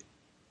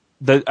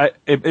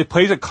 it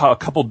plays a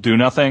couple do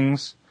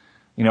nothings.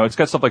 It's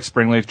got stuff like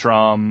Springleaf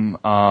Drum.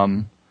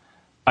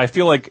 I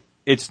feel like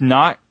it's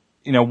not,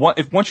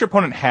 once your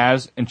opponent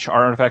has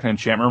artifact and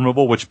enchantment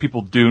removal, which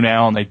people do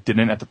now and they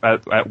didn't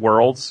at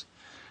Worlds,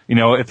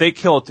 if they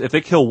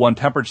kill one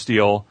Tempered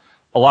Steel,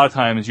 a lot of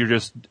times you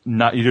just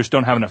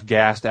don't have enough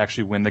gas to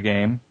actually win the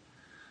game.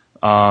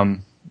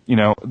 The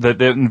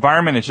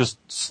environment is just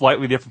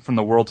slightly different from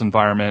the World's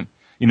environment.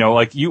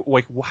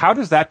 How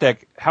does that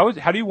deck, how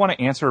do you want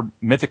to answer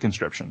Mythic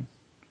Inscription?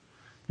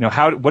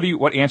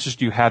 What answers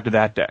do you have to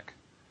that deck?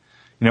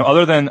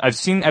 Other than I've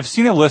seen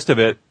a list of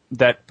it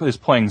that is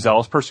playing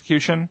Zealous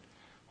Persecution,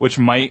 which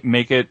might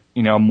make it,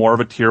 more of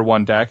a tier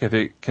 1 deck if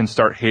it can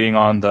start hating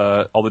on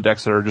all the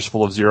decks that are just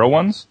full of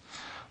 0/1s.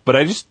 But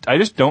I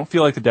just don't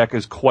feel like the deck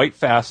is quite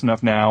fast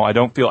enough now. I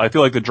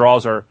feel like the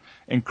draws are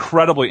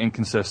incredibly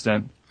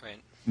inconsistent.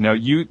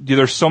 Right.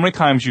 There's so many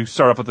times you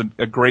start off with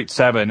a great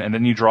 7 and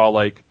then you draw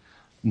like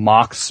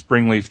Mox,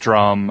 Springleaf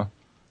Drum,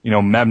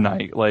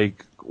 Memnite.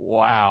 Like,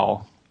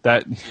 wow.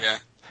 That, yeah.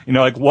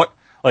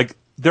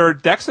 There are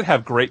decks that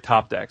have great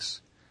top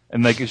decks.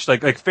 And it's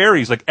like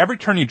fairies, like every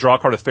turn you draw a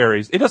card of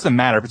fairies, it doesn't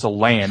matter if it's a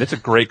land, it's a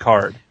great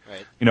card.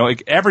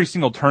 Right. Every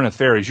single turn of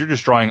fairies, you're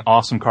just drawing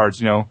awesome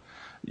cards,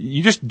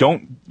 You just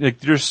don't,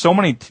 there's so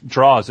many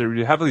draws that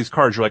you have these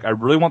cards, you're like, I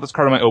really want this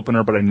card in my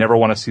opener, but I never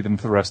want to see them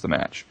for the rest of the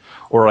match.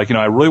 Or I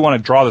really want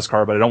to draw this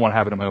card, but I don't want to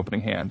have it in my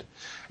opening hand.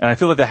 And I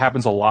feel like that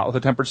happens a lot with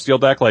a Tempered Steel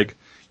deck. Like,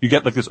 you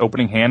get like this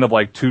opening hand of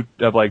two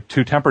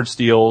Tempered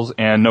Steels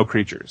and no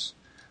creatures.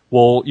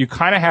 Well, you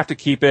kind of have to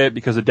keep it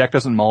because the deck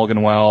doesn't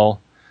mulligan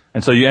well,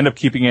 and so you end up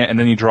keeping it, and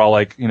then you draw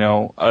you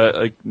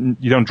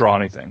don't draw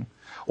anything,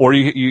 or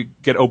you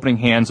get opening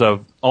hands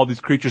of all these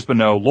creatures but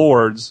no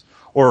lords,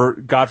 or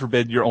God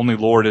forbid your only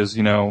lord is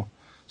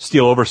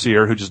Steel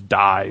Overseer who just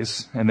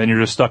dies, and then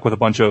you're just stuck with a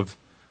bunch of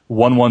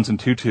 1/1s and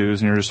 2/2s,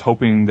 and you're just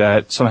hoping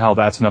that somehow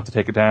that's enough to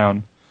take it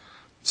down.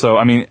 So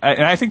I mean,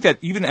 I think that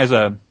even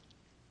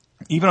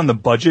on the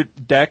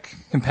budget deck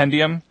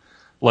compendium,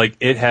 like,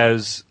 it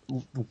has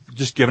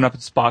just given up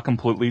its spot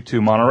completely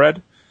to mono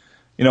red.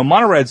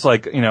 Mono red's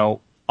like, under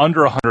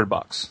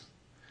 $100.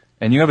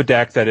 and you have a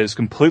deck that is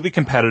completely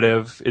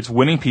competitive, it's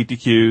winning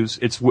PTQs,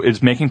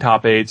 it's making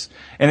top 8s,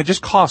 and it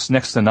just costs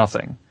next to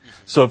nothing.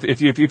 So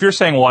if you're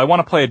saying, well, I want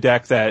to play a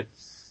deck that,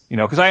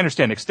 because I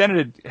understand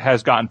Extended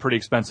has gotten pretty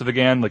expensive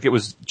again. Like, it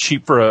was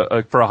cheap for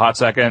a hot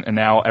second, and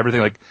now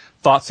everything, like,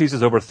 Thoughtseize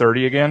is over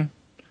 30 again.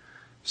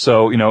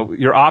 So,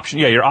 your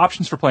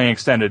options for playing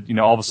Extended,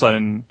 all of a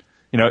sudden,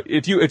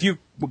 if you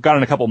got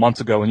in a couple months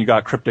ago and you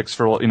got Cryptics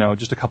for,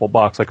 just a couple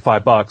bucks, like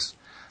 $5,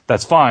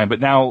 that's fine. But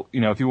now,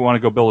 if you want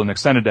to go build an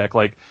Extended deck,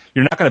 like,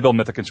 you're not going to build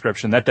Mythic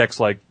Inscription. That deck's,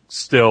 like,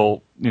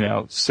 still,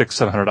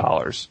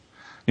 $600-700.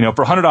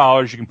 For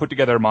 $100, you can put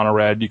together a mono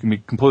red. You can be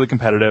completely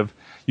competitive.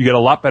 You get a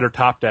lot better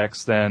top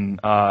decks than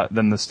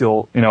the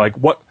steel,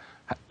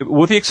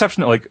 with the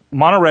exception that, like,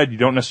 mono red, you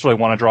don't necessarily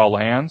want to draw a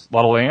lot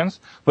of lands,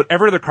 but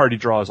every other card you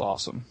draw is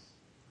awesome.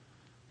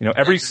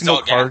 Every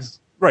single card,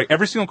 right,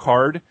 every single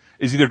card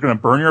is either going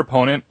to burn your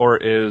opponent or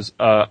is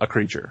a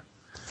creature.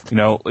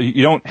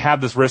 You don't have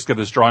this risk of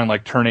this drawing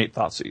like turn 8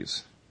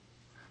 Thoughtseize.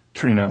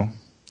 Right.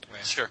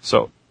 Sure.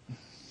 So,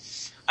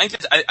 I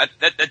think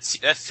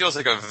that feels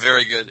like a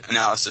very good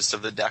analysis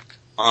of the deck.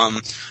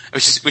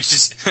 Which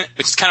is kind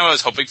of what I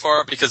was hoping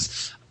for,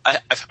 because I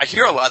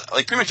hear a lot,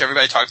 like, pretty much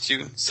everybody I talk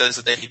to says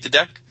that they hate the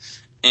deck,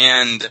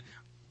 and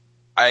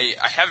I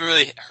haven't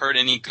really heard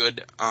any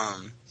good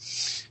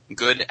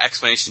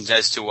explanations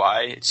as to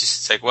why.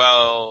 It's like,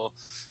 well,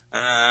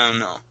 I don't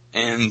know.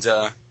 And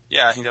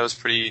yeah, I think that was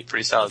pretty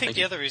solid. I think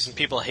the other reason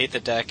people hate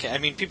the deck, I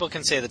mean, people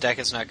can say the deck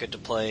is not good to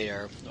play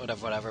or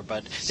whatever,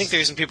 but I think the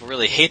reason people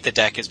really hate the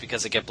deck is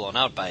because they get blown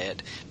out by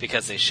it,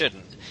 because they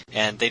shouldn't.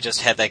 And they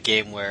just had that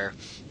game where,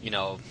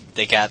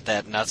 they got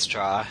that nuts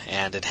draw,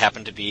 and it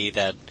happened to be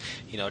that,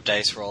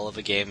 dice roll of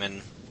a game,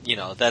 and,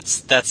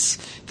 that's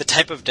the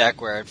type of deck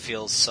where it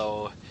feels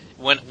so,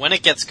 when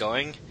it gets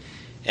going,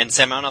 and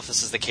Sam, I don't know if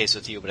this is the case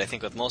with you, but I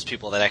think with most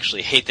people that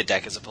actually hate the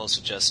deck as opposed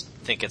to just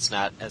think it's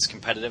not as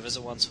competitive as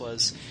it once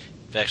was,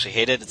 if they actually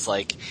hate it, it's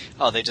like,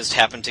 oh, they just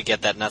happened to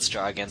get that nuts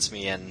draw against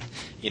me, and,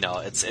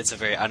 it's a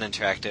very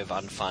uninteractive,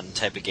 unfun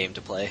type of game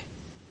to play.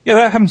 Yeah,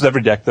 that happens to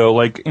every deck, though.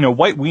 Like,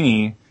 White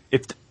Weenie,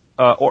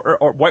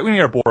 or White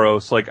Weenie or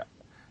Boros, like,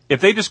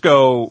 if they just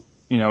go,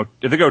 if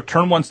they go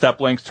turn 1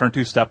 Step Links, turn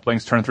 2 Step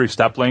Links, turn 3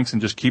 Step Links,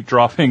 and just keep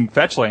dropping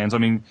fetch lands, I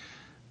mean,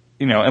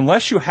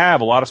 unless you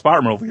have a lot of spot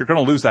removal, you're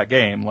going to lose that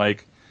game.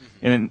 Like,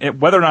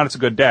 and whether or not it's a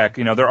good deck,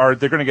 they're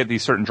going to get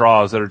these certain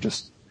draws that are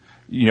just,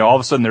 all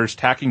of a sudden they're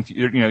attacking,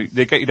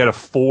 they get you down to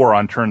 4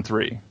 on turn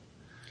 3.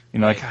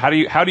 Like, how do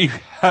you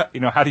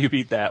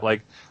beat that?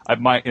 Like, I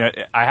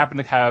happen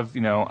to have,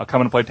 a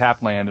come and play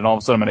tap land, and all of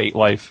a sudden I'm at 8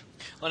 life.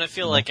 Well, and I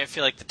feel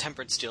like the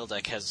Tempered Steel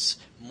deck has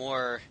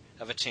more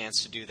of a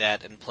chance to do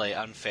that and play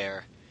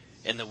unfair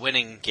in the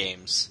winning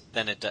games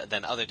than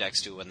other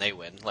decks do when they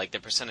win. Like, the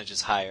percentage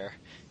is higher.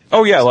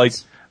 Oh yeah, like,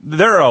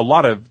 there are a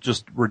lot of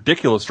just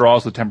ridiculous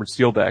draws with Tempered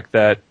Steel deck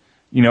that,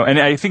 and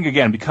I think,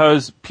 again,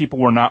 because people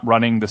were not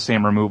running the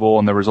same removal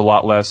and there was a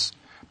lot less,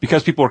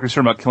 because people were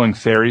concerned about killing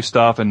fairy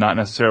stuff and not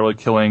necessarily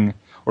killing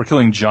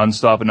Jund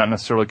stuff and not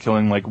necessarily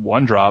killing, like,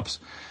 1-drops,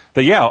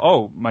 that, yeah,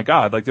 oh my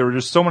god, like, there were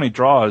just so many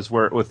draws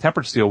where, with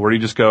Tempered Steel, where you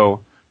just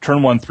go,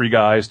 turn 1, 3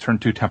 guys, turn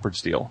 2 Tempered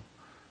Steel.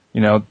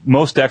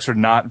 Most decks are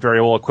not very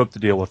well equipped to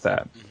deal with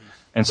that. Mm-hmm.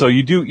 And so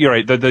you're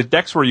right, the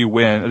decks where you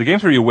win, the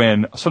games where you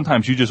win,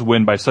 sometimes you just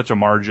win by such a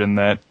margin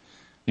that,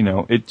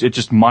 it's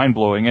just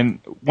mind-blowing. And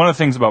one of the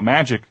things about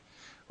Magic,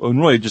 and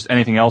really just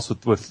anything else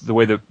with the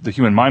way that the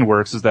human mind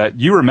works, is that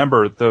you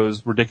remember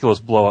those ridiculous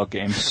blowout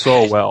games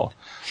so well.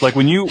 Like,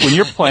 when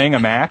you're playing a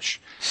match,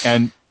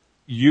 and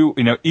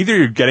either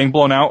you're getting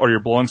blown out or you're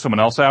blowing someone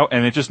else out,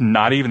 and it's just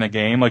not even a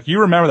game, like, you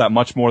remember that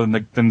much more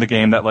than the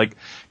game that, like,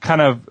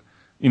 kind of,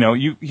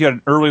 you had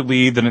an early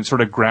lead, then it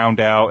sort of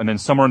ground out, and then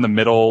somewhere in the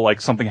middle,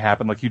 like, something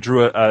happened. Like, you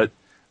drew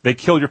they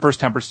killed your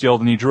first Tempered Steel,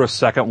 then you drew a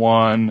second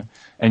one,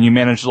 and you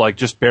managed to, like,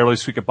 just barely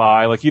squeak it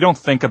by. Like, you don't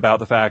think about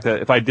the fact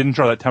that if I didn't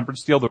draw that Tempered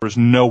Steel, there was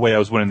no way I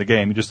was winning the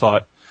game. You just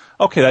thought,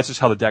 okay, that's just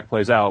how the deck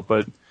plays out.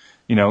 But,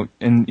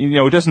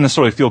 it doesn't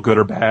necessarily feel good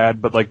or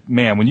bad, but, like,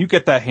 man, when you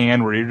get that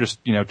hand where you're just,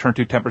 turn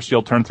 2 Tempered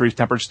Steel, turn 3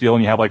 Tempered Steel,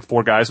 and you have, like,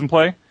 4 guys in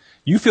play,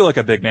 you feel like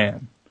a big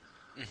man.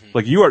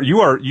 Like, you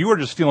are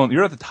just feeling,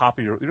 you're at the top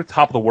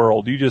of the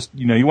world. You just,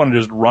 you want to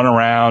just run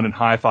around and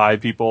high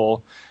five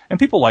people, and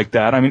people like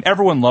that. I mean,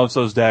 everyone loves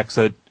those decks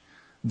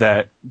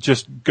that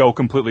just go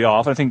completely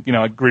off. I think,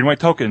 like green white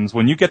tokens,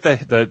 when you get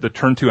the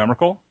turn 2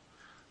 Emrakul,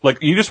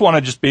 like, you just want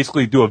to just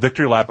basically do a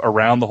victory lap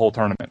around the whole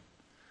tournament.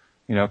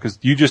 Cause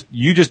you just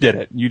did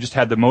it. You just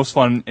had the most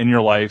fun in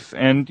your life.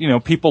 And,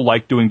 people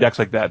like doing decks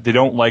like that. They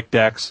don't like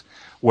decks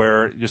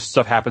where just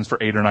stuff happens for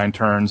 8 or 9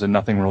 turns and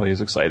nothing really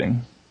is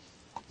exciting.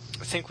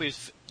 I think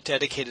we've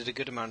dedicated a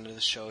good amount of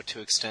the show to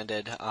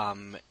Extended.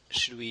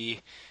 Should we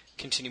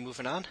continue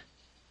moving on?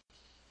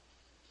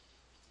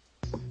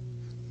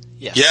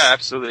 Yes. Yeah,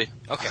 absolutely.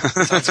 Okay,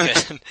 sounds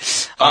good.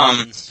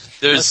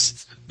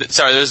 There's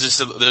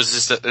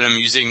just an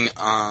amusing,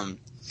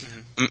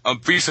 a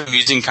brief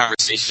amusing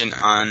conversation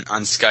on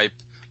Skype.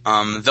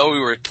 Though we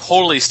were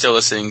totally still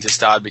listening to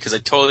Stod, because I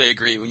totally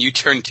agree. When you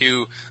turn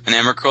to an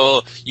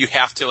Emrakul, you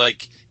have to,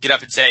 like, get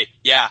up and say,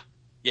 yeah,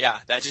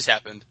 that just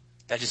happened.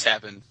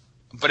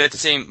 But at the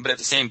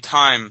same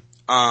time,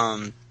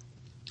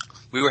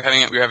 we were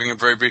having a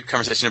very brief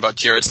conversation about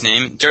Jarrett's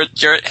name.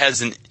 Jarrett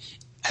has an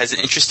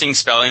interesting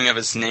spelling of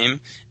his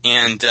name,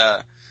 and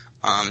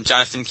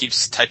Jonathan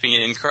keeps typing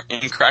it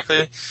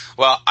incorrectly.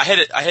 Well, I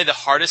had the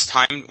hardest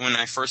time when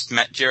I first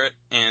met Jarrett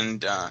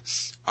and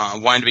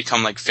wanted to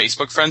become like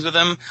Facebook friends with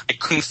him. I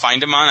couldn't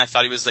find him on. I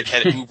thought he was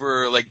had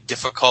uber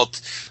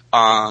difficult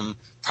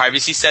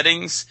privacy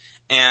settings,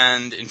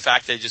 and in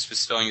fact, I just was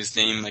spelling his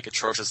name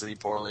atrociously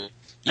poorly.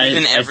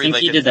 I think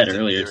he did that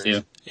earlier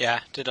too.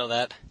 Yeah, did all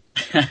that.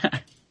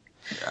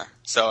 Yeah.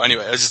 So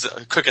anyway, it was just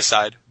a quick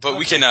aside, but okay.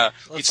 We can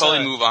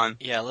totally move on.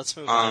 Yeah, let's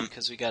move on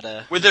because we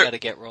gotta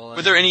get rolling.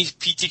 Were there any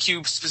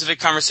PTQ specific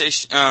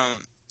conversation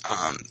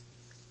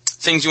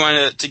things you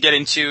wanted to get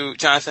into,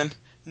 Jonathan?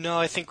 No,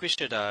 I think we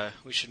should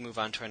move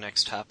on to our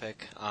next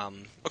topic.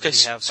 Okay, we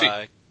have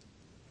sweet.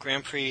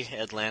 Grand Prix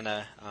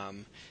Atlanta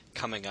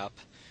coming up.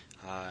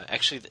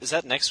 Actually, is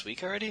that next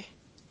week already?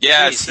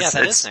 Yeah,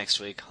 that is next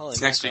week. Holy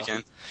it's next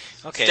weekend.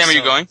 Okay, Sam, are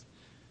you going?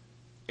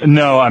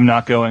 No, I'm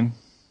not going.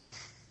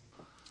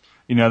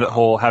 That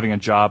whole having a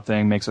job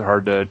thing makes it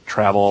hard to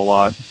travel a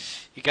lot.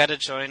 You got to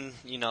join,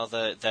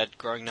 that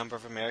growing number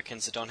of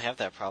Americans that don't have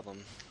that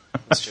problem,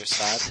 Mr.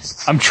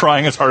 Sod. I'm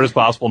trying as hard as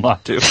possible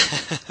not to.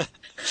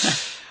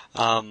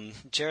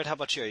 Jared, how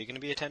about you? Are you going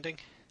to be attending?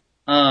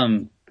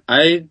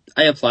 I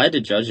applied to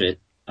judge it,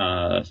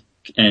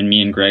 and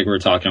me and Greg were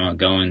talking about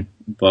going,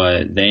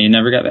 but they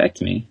never got back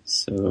to me.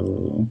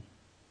 So,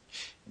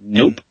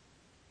 nope.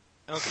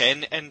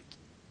 Okay, and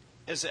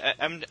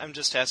I'm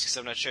just asking because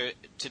I'm not sure.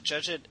 To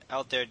judge it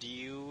out there,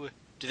 do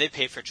they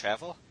pay for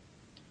travel?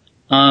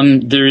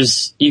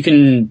 You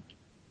can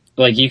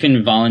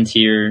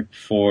volunteer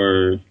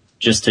for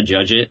just to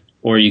judge it,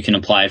 or you can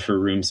apply for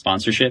room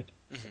sponsorship.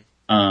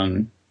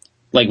 Mm-hmm.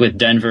 With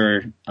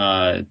Denver,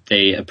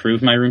 they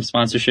approved my room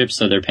sponsorship,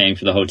 so they're paying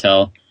for the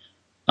hotel.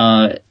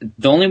 The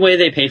only way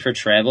they pay for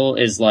travel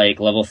is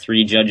level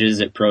 3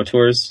 judges at Pro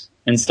Tours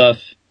and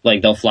stuff.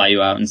 They'll fly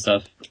you out and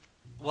stuff.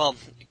 Well,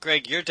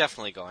 Greg, you're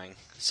definitely going.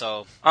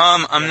 So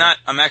I'm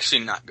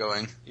actually not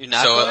going. You're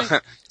not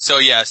going?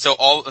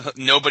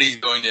 Nobody's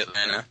going to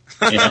Atlanta.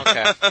 Yeah.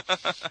 Okay.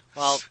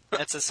 Well,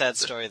 that's a sad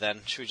story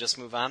then. Should we just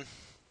move on?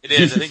 It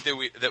is. I think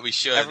that we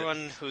should.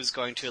 Everyone who's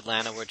going to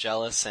Atlanta, we're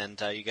jealous,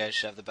 and you guys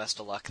should have the best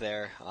of luck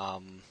there.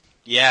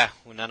 Yeah,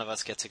 none of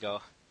us get to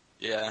go.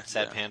 Yeah.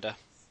 Sad panda.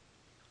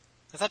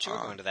 I thought you were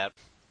going to that.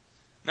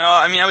 No,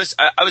 I mean I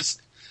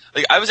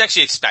was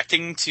actually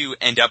expecting to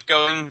end up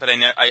going, but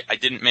I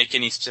didn't make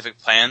any specific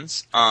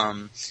plans.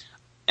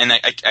 And I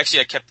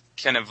kept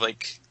kind of I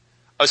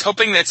was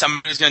hoping that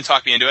somebody was going to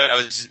talk me into it. I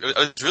was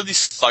really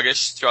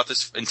sluggish throughout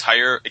this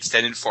entire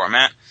extended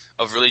format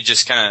of really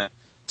just kind of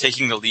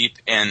taking the leap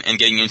and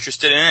getting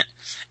interested in it.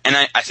 And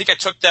I think I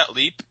took that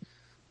leap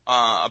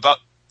about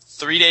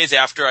 3 days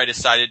after I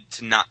decided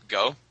to not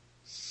go.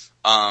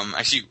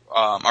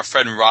 Our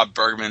friend Rob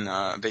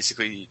Bergman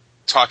basically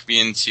talked me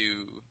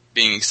into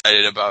being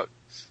excited about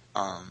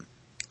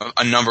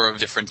a number of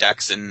different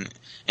decks and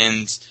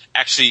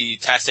actually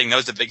testing. That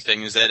was the big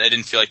thing, is that I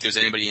didn't feel like there was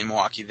anybody in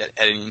Milwaukee that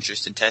had any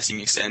interest in testing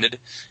extended.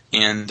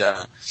 And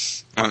I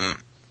don't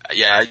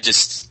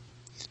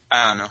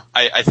know.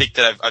 I think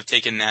that I've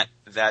taken that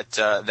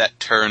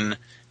turn,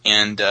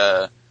 and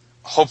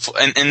hopeful.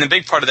 And the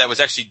big part of that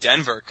was actually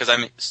Denver, because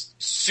I'm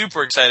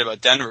super excited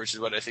about Denver, which is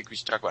what I think we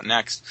should talk about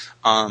next.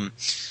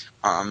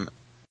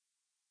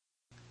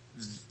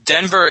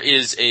 Denver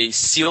is a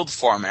sealed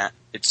format.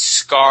 It's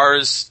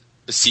Scars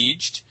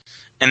Besieged,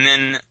 and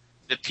then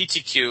the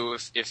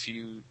PTQ. If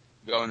you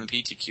go in the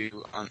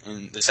PTQ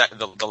in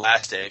the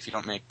last day, if you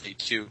don't make day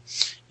 2,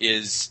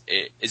 is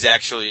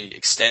actually an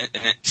extended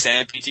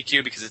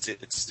PTQ, because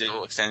it's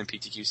still extended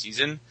PTQ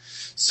season.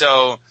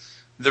 So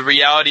the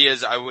reality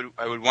is, I would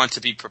want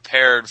to be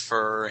prepared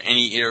for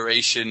any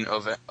iteration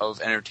of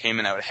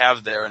entertainment I would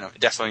have there, and I would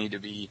definitely need to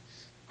be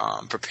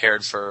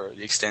prepared for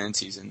the extended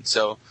season.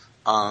 So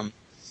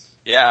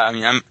yeah, I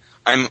mean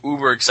I'm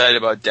uber excited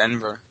about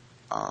Denver.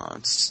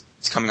 It's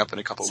coming up in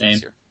a couple of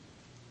weeks here.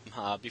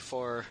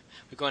 Before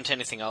we go into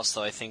anything else,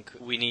 though, I think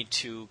we need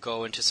to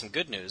go into some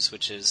good news,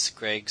 which is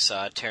Greg's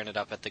tearing it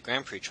up at the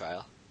Grand Prix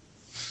trial.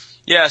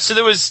 Yeah, so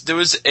there was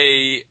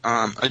a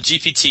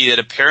GPT that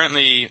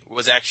apparently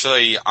was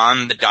actually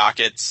on the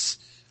dockets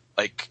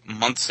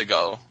months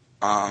ago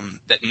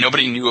that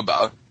nobody knew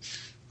about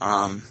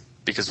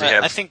because we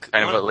have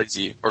kind of a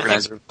lazy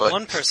organizer. But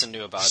one person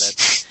knew about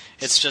it.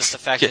 It's just the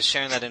fact that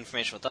sharing that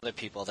information with other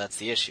people, that's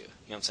the issue. You know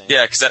what I'm saying?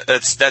 Yeah,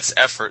 because that's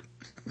effort.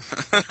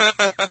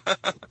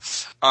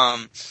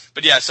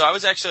 But yeah, so I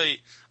was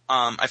actually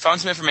I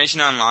found some information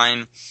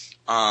online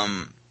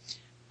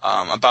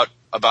about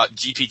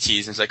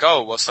GPTs, and it's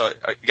oh, well, so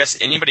I guess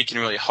anybody can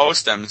really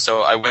host them.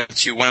 So I went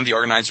to one of the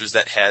organizers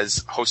that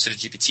has hosted a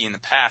GPT in the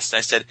past, and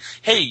I said,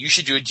 hey, you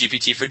should do a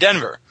GPT for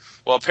Denver.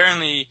 Well,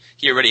 apparently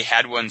he already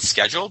had one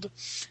scheduled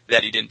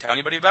that he didn't tell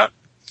anybody about.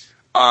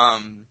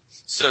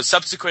 So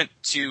subsequent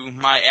to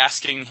my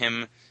asking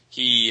him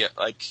he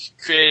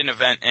created an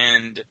event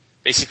and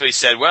basically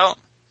said, well,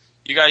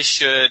 you guys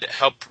should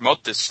help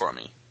promote this for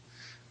me,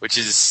 which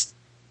is...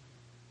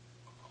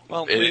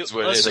 Well, let's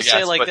just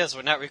say it like this.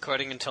 We're not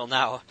recording until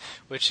now,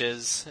 which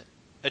is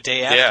a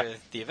day after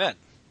the event.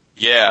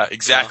 Yeah,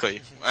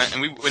 exactly.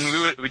 And we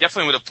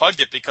definitely would have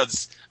plugged it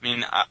because, I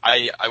mean,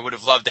 I would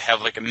have loved to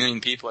have 1 million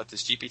people at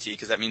this GPT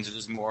because that means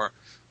there's more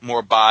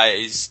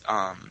buys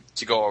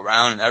to go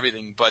around and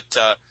everything. But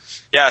so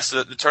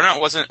the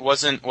turnout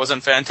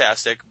wasn't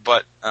fantastic,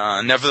 but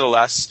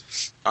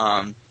nevertheless,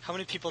 how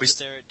many people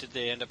did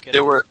they end up getting?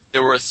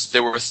 There were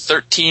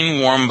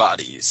 13 warm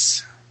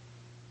bodies.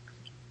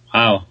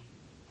 Wow.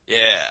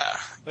 Yeah.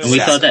 We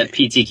thought that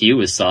PTQ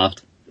was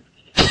soft.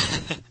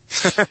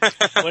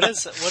 What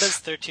does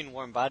 13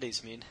 warm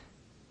bodies mean?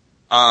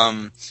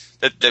 That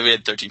we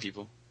had 13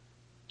 people.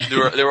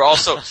 There were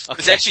also okay.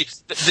 It's actually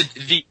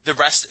the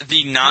rest,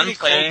 the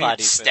non-playing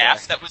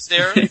staff that was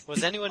there.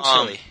 Was anyone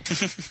chilly?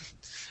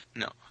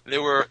 No.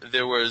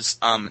 There was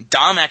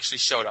Dom actually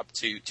showed up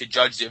to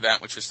judge the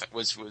event, which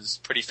was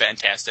pretty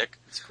fantastic.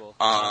 That's cool.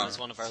 Dom is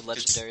one of our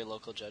legendary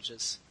local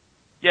judges.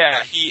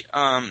 Yeah, he's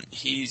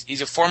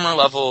a former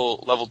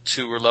level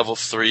 2 or level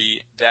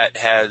 3 that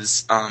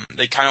has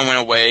they kind of went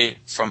away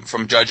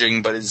from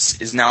judging, but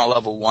is now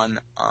level 1,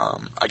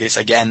 I guess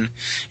again,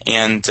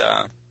 and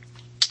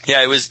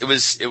it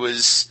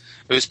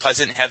was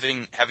pleasant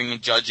having a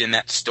judge in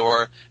that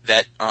store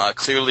that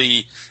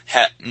clearly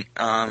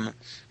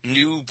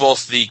knew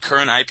both the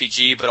current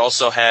IPG, but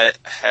also had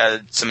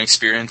some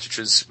experience,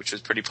 which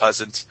was pretty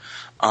pleasant,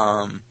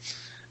 and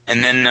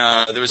then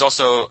there was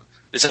also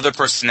this other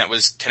person that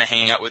was kind of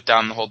hanging out with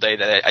Dom the whole day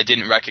that I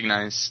didn't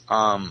recognize,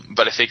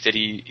 but I think that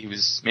he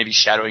was maybe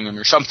shadowing him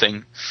or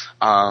something.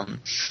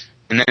 And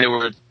then there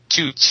were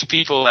two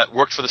people that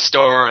worked for the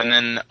store, and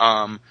then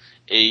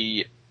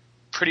a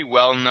pretty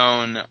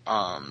well-known,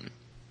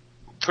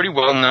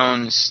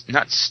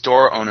 not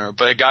store owner,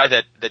 but a guy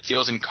that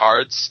deals in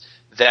cards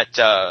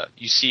that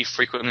you see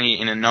frequently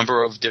in a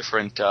number of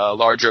different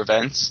larger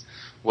events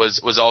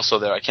was also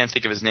there. I can't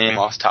think of his name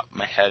off the top of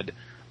my head.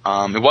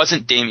 It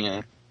wasn't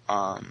Damien.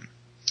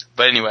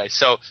 But anyway,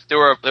 so there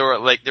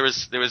was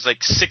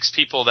 6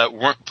 people that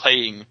weren't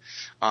playing.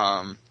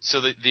 So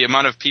the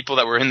amount of people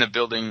that were in the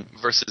building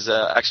versus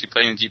actually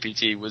playing the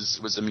GPT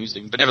was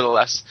amusing. But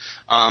nevertheless,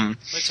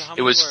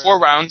 it was 4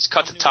 rounds,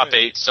 cut to top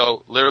 8.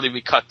 So literally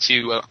we cut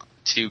to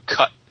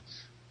cut.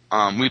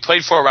 We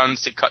played 4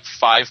 rounds to cut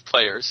 5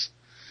 players.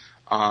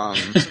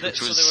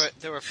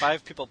 There were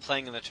 5 people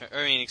playing in the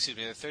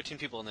there were 13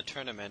 people in the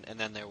tournament, and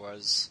then there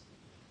was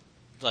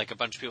a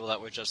bunch of people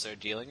that were just there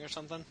dealing or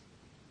something?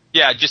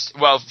 Yeah,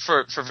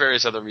 for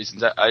various other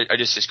reasons. I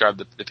just described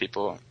the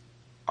people.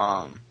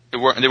 There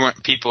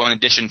weren't people in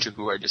addition to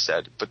who I just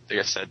said, but like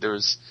I said, there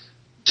was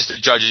just the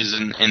judges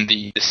and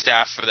the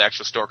staff for the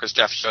actual store because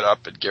Jeff showed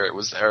up and Garrett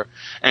was there,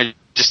 and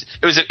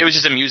it was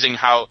just amusing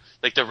how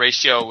the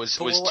ratio was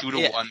 2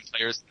 to 1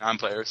 players to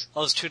non-players.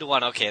 Oh, it was 2 to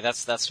 1. Okay,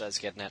 that's what I was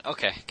getting at.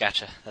 Okay,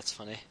 gotcha. That's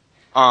funny.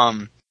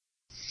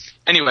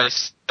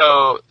 Anyways,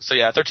 so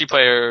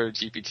 13-player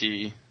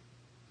GPT.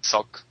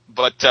 Sulk.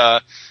 But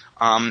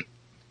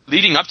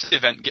leading up to the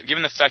event,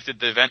 given the fact that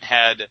the event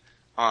had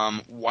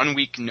 1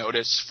 week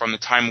notice from the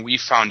time we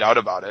found out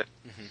about it,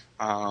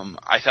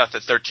 I thought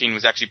that 13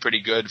 was actually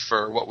pretty good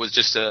for what was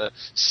just a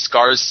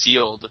Scars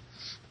Sealed,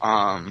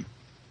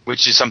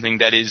 which is something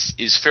that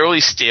is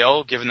fairly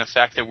stale given the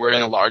fact that we're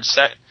in a large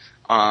set,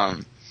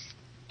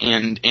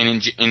 and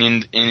in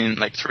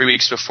 3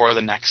 weeks before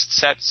the next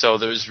set, so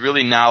there's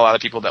really not a lot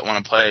of people that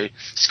want to play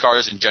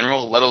Scars in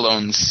general, let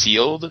alone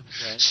Sealed.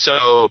 Right.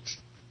 So,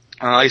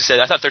 like I said,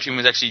 I thought 13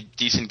 was actually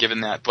decent given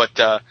that, but...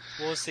 what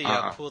was the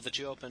pool that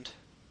you opened?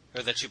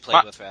 Or that you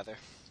played with, rather?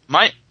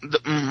 My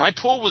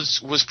pool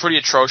was pretty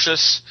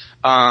atrocious.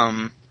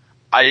 I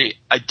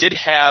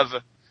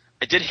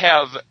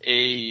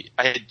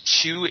had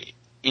 2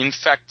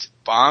 infect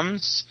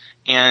bombs,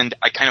 and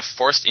I kind of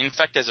forced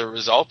infect as a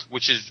result,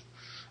 which is...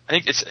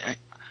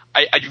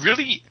 I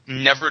really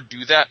never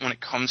do that when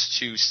it comes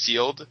to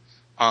Sealed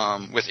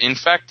with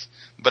infect,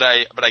 but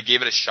I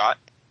gave it a shot.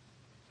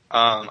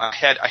 I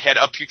had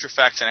up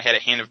Putrefacts and I had a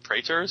Hand of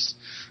Praetors,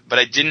 but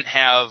I didn't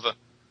have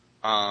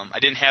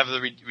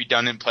the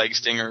redundant Plague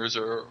Stingers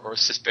or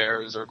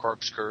Cisbears or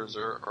Corpscurs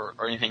or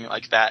anything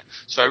like that.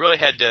 So I really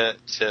had to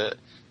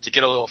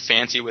get a little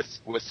fancy with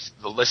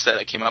the list that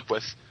I came up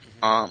with.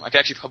 I could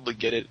actually probably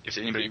get it if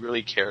anybody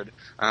really cared,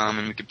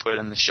 and we could put it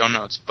in the show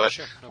notes. But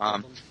sure, no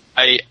problem.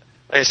 like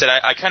I said,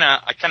 I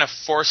kind of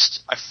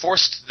forced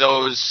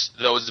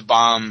those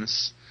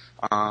bombs,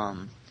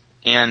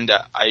 and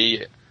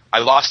I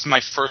lost my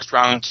first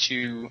round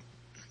to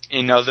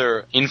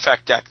another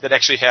infect deck that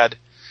actually had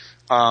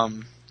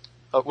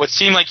what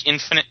seemed like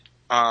infinite.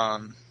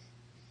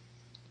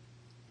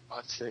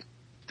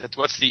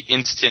 What's the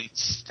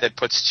instant that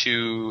puts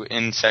 2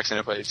 insects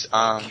into place?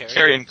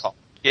 Carrion Call.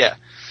 Yeah.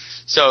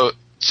 So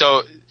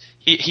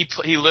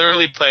he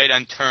literally played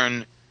on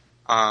turn.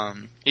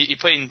 He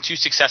played in 2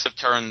 successive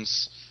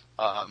turns.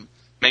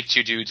 Make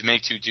 2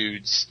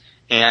 dudes,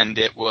 and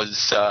it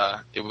was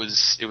a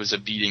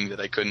beating that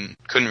I couldn't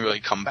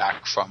really come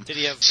back from. Did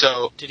he have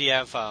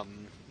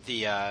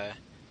the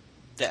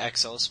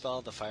XO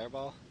spell, the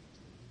fireball?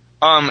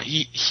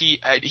 He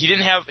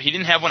didn't have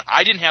one.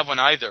 I didn't have one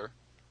either,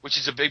 which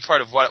is a big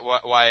part of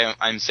why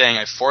I'm saying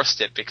I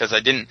forced it, because I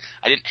didn't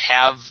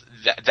have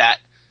that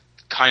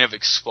kind of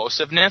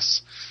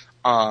explosiveness.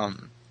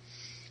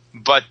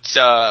 But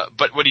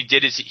what he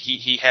did is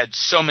he had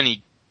so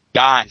many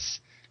guys,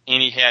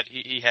 and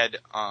he had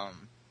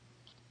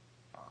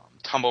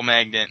Tumble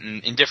Magnet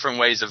and in different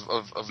ways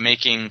of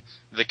making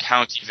the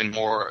count even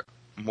more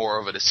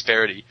of a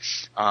disparity.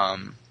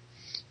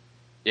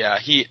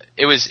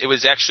 It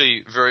was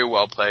actually very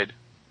well played.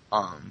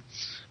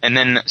 And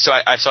then so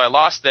I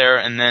lost there,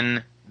 and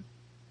then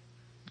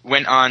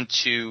went on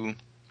to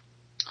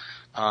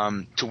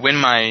win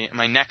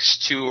my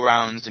next 2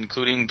 rounds,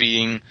 including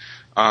beating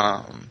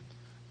a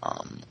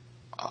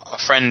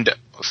friend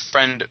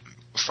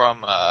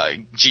from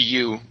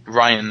GU,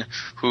 Ryan,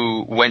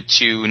 who went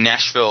to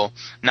Nashville,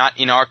 not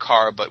in our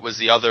car, but was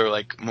the other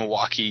like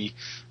Milwaukee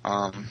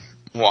car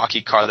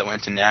that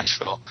went to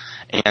Nashville,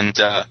 and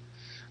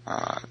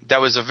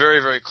that was a very,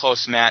 very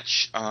close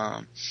match.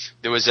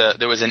 There was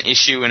an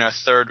issue in our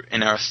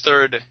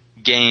third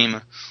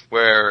game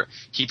where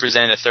he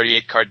presented a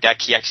 38 card deck.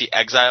 He actually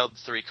exiled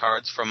 3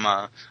 cards from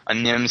a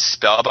Nim's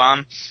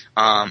Spellbomb,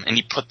 and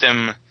he put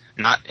them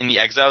not in the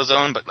exile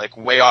zone, but like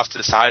way off to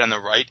the side on the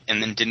right,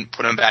 and then didn't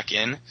put them back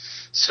in.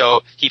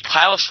 So he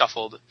pile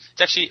shuffled.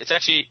 It's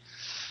actually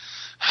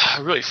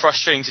a really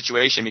frustrating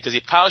situation, because he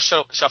pile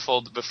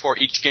shuffled before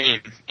each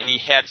game, and he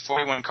had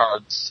 41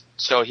 cards,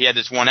 so he had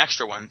this one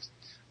extra one.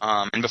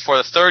 And before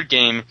the third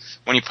game,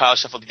 when he pile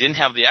shuffled, he didn't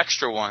have the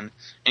extra one,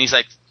 and he's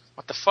like,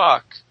 "What the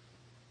fuck?"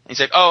 And he's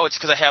like, "Oh, it's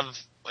because I have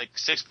like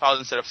 6 piles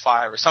instead of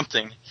 5 or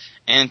something,"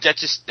 and that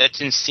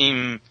didn't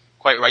seem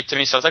quite right to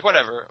me. So I was like,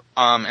 whatever.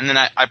 And then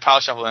I pile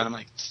shuffled, and I'm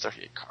like,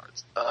 38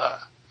 cards. Ugh.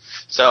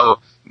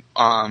 So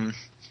I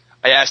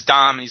asked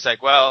Dom, and he's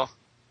like, well,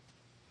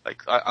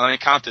 like, let me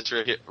count this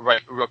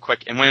real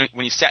quick. And when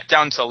he sat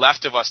down to the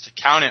left of us to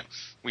count it,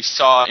 we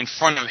saw in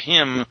front of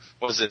him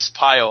was this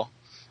pile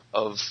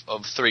of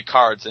 3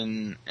 cards,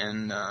 and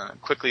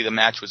quickly the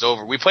match was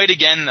over. We played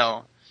again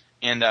though,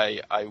 and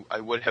I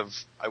would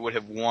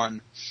have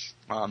won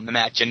the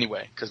match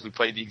anyway, because we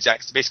played the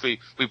exact. Basically,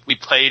 we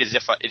played as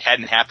if it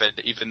hadn't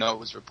happened, even though it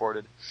was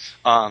reported.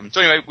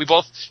 So anyway,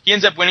 he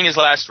ends up winning his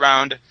last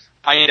round.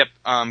 I ended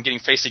up getting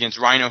faced against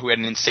Rhino, who had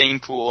an insane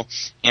pool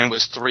and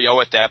was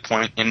 3-0 at that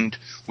point, and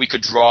we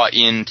could draw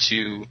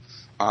into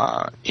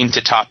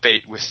top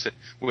 8 with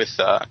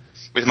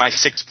my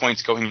 6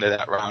 points going into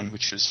that round,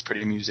 which was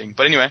pretty amusing.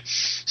 But anyway,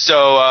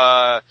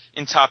 so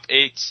in top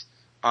 8,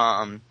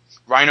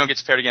 Rhino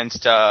gets paired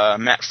against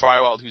Matt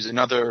Frywald, who's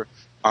another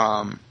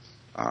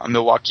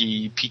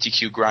Milwaukee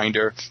PTQ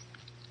grinder.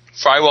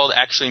 Frywald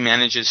actually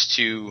manages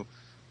to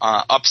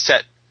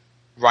upset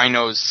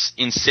Rhino's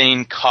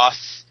insane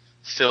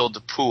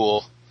Koth-filled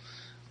pool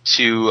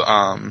to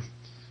kind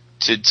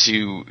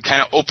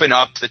of open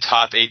up the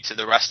top 8 to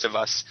the rest of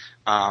us.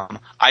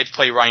 I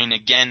play Ryan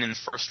again in the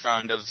first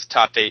round of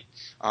top 8,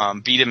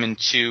 beat him in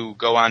 2,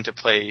 go on to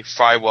play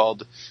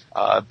Frywald,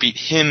 beat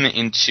him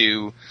in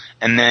 2,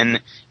 and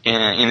then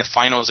in the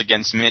finals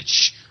against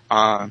Mitch,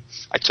 I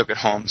took it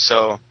home.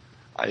 So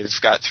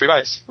I've got 3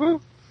 buys.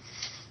 Woo!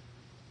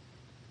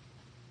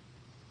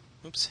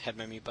 Oops, had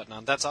my mute button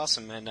on. That's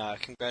awesome, and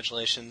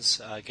congratulations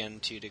again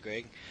to you, to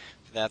Greg,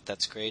 for that.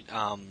 That's great.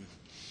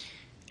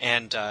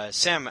 And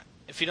Sam,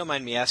 if you don't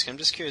mind me asking, I'm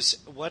just curious,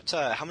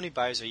 how many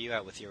buys are you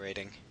at with your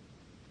rating?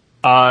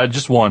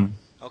 Just 1.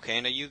 Okay,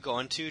 and are you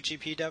going to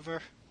GP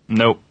Denver?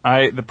 Nope.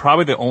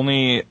 Probably the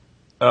only,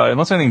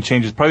 unless anything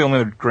changes, probably the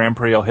only Grand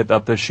Prix I'll hit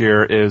up this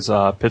year is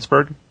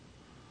Pittsburgh.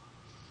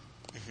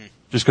 Mm-hmm.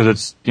 Just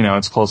because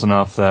it's close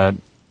enough that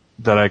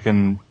I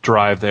can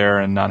drive there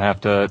and not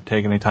have to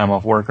take any time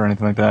off work or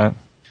anything like that.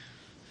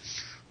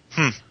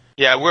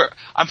 Yeah,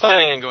 I'm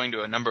planning on going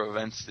to a number of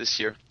events this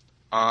year.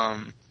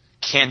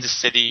 Kansas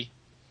City,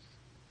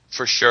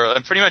 for sure.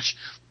 And pretty much,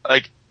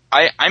 like,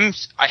 I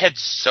had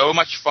so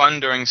much fun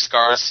during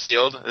Scars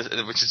Sealed,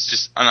 which is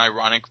just an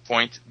ironic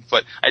point,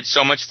 but I had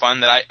so much fun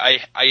that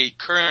I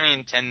currently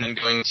intend on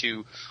going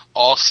to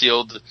all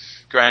sealed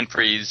Grand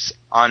Prix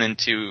on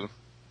into,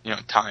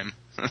 time.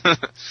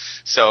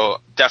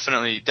 So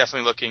definitely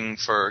looking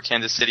for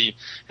Kansas City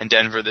and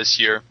Denver this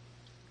year,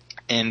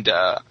 and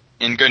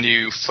going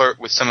to flirt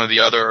with some of the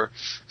other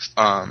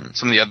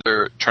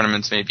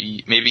tournaments.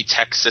 Maybe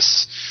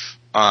Texas.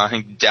 I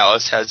think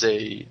Dallas has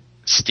a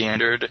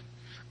standard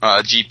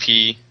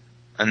GP,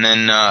 and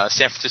then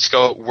San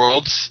Francisco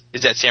Worlds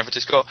is at San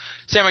Francisco.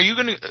 Sam, are you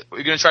gonna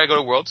try to go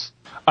to Worlds?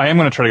 I am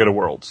gonna try to go to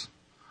Worlds.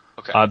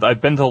 Okay.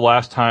 I've been to the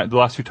last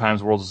 2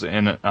 times Worlds was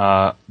in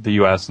the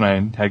U.S. and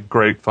I had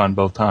great fun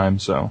both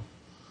times. So.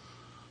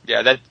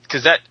 Yeah,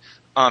 because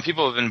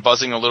people have been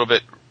buzzing a little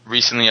bit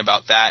recently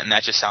about that, and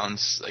that just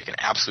sounds like an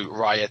absolute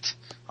riot.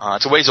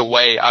 It's a ways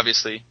away,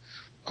 obviously.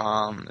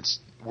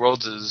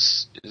 Worlds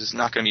is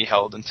not going to be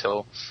held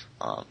until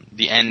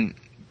the end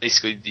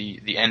basically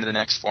the end of the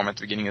next form at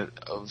the beginning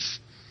of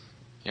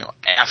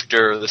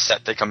after the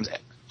set that comes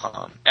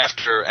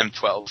after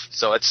M12.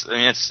 So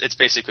it's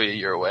basically a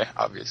year away,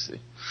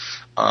 obviously.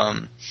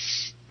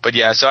 But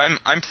yeah, so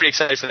I'm pretty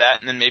excited for that,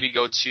 and then maybe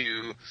go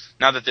to,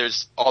 now that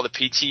there's all the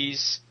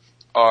PTs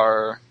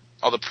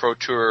all the Pro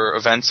Tour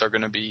events are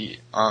going to be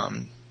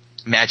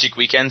Magic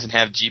weekends and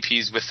have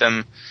GPs with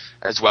them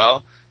as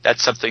well.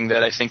 That's something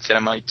that I think that I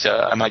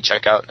might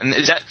check out. And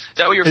is that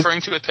what you're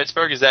referring to with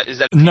Pittsburgh? Is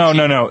that No.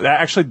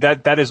 That's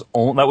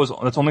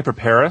only for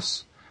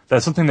Paris.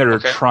 That's something they're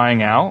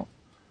trying out,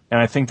 and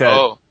I think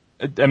that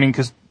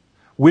because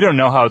we don't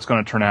know how it's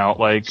going to turn out.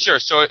 Like sure,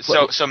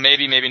 so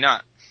maybe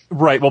not.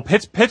 Right. Well,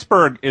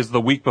 Pittsburgh is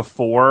the week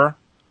before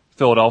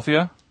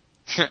Philadelphia.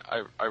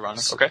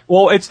 Ironic. Okay.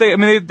 Well,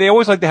 they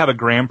always like to have a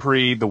Grand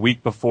Prix the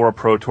week before a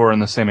Pro Tour in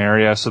the same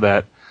area, so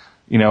that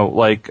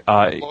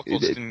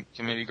locals can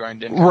maybe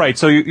grind in. Right.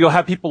 So you'll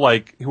have people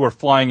who are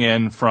flying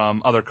in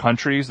from other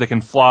countries. They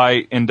can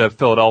fly into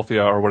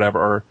Philadelphia or whatever,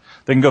 or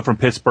they can go from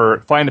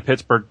Pittsburgh, fly into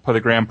Pittsburgh, play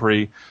the Grand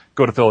Prix,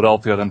 go to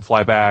Philadelphia, then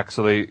fly back.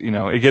 So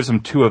it gives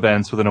them 2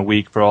 events within a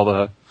week for all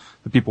the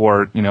people who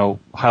are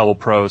high level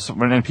pros.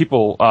 And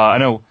people, I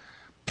know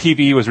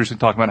PV was recently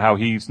talking about how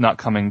he's not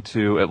coming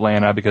to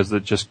Atlanta because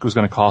it just was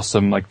going to cost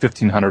him like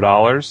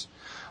 $1,500.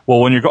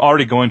 Well, when you're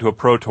already going to a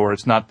Pro Tour,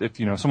 it's not, if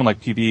someone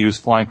like PV who's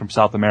flying from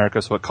South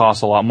America, so it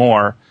costs a lot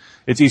more.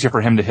 It's easier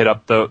for him to hit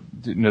up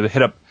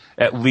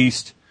at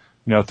least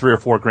 3 or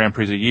 4 Grand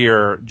Prix a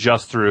year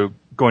just through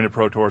going to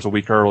Pro Tours a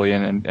week early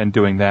and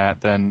doing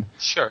that than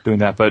doing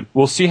that. But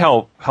we'll see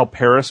how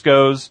Paris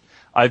goes.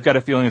 I've got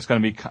a feeling it's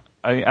going to be,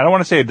 I don't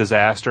want to say a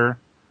disaster,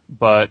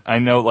 but I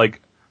know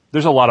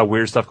there's a lot of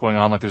weird stuff going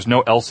on. Like there's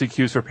no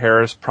LCQs for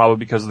Paris, probably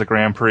because of the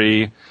Grand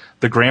Prix.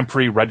 The Grand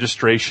Prix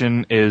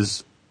registration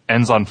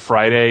ends on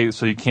Friday,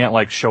 so you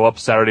can't show up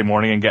Saturday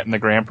morning and get in the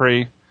Grand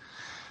Prix.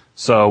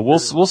 So we'll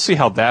see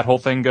how that whole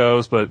thing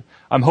goes, but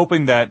I'm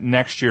hoping that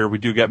next year we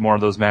do get more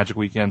of those Magic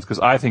weekends, because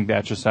I think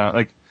that just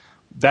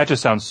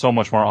sounds so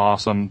much more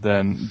awesome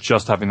than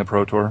just having the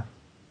Pro Tour.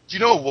 Do you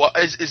know what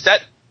is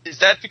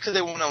that because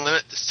they want to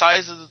limit the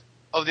size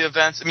of the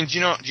events? I mean, do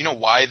you know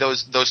why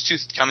those 2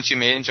 comments you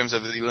made in terms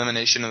of the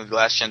elimination of the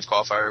last chance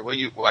qualifier? Well,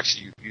 you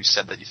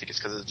said that you think it's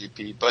because of the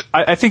GP, but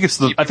I think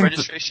it's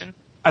registration.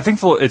 I think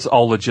it's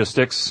all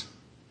logistics.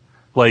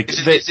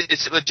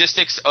 It's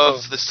logistics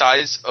of the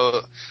size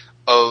of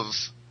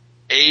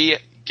a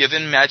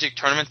given Magic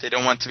tournament. They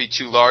don't want to be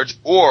too large,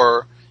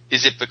 or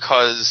is it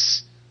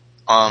because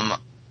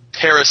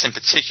Paris in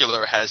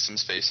particular has some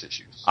space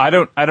issues? I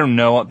don't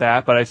know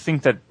that, but I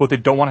think that what they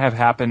don't want to have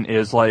happen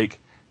is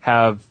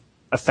have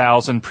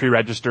 1,000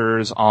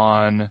 pre-registers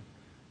on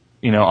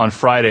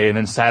Friday, and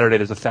then Saturday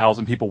there's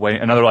 1,000 people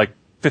waiting, another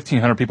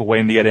 1,500 people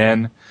waiting to get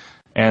in.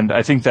 And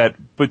I think that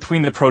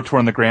between the Pro Tour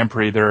and the Grand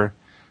Prix, there's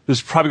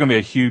probably going to be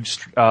a huge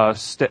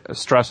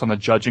stress on the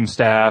judging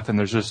staff, and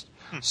there's just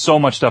so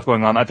much stuff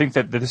going on. I think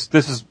that this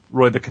is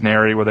really the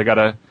canary where they got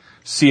to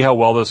see how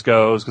well this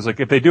goes, because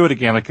if they do it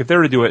again, if they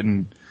were to do it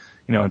in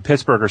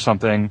Pittsburgh or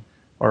something,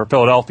 or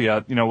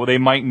Philadelphia, they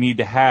might need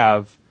to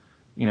have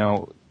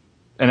an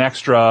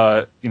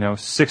extra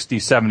 60,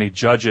 70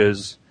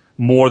 judges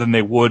more than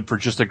they would for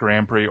just a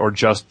Grand Prix or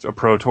just a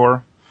Pro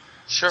Tour.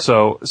 Sure.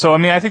 So I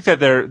mean, I think that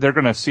they're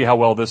going to see how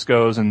well this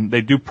goes, and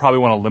they do probably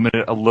want to limit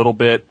it a little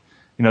bit.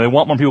 They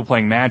want more people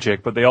playing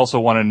Magic, but they also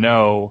want to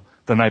know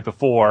the night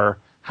before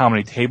how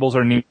many tables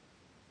are needed.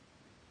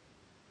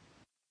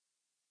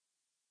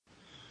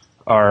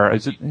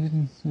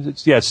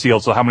 It's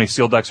sealed. So how many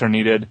sealed decks are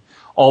needed?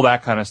 All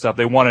that kind of stuff.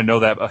 They want to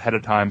know that ahead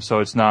of time, so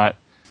it's not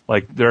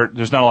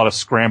there's not a lot of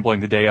scrambling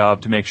the day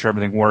of to make sure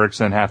everything works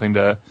and having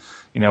to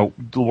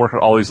work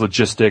out all these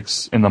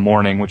logistics in the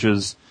morning, which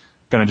is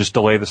going to just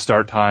delay the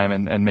start time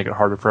and make it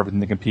harder for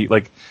everything to compete.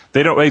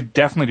 They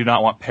definitely do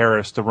not want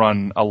Paris to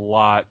run a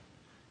lot.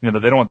 They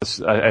don't want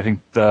this. I think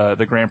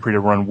the Grand Prix to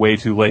run way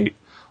too late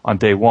on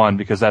day 1,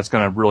 because that's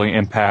going to really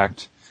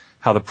impact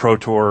how the Pro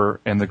Tour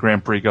and the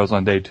Grand Prix goes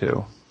on day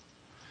 2.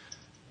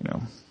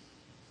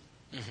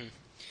 Mm-hmm.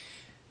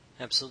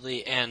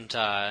 Absolutely, and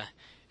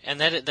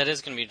that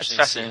is going to be interesting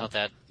to see how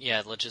that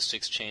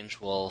logistics change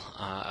will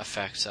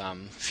affect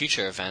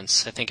future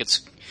events. I think it's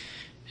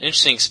an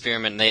interesting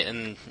experiment,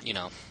 and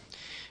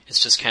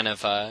it's just kind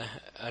of a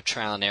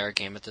trial and error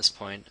game at this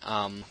point.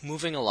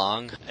 Moving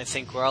along, I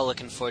think we're all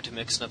looking forward to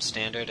mixing up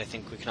Standard. I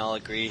think we can all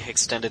agree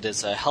Extended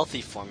is a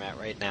healthy format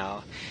right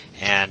now,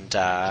 and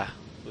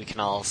we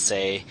can all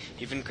say,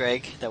 even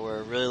Greg, that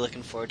we're really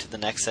looking forward to the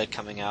next set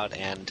coming out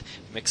and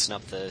mixing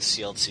up the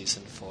sealed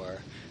season for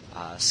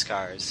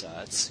Scars.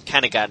 It's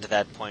kind of gotten to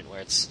that point where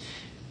it's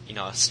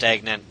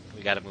stagnant.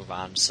 We got to move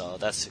on, so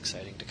that's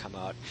exciting to come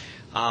out.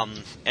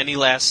 Any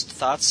last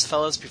thoughts,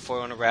 fellas, before we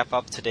want to wrap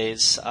up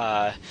today's?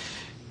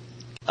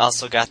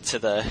 Also got to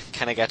the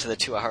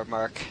 2-hour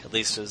mark, at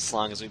least as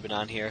long as we've been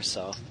on here.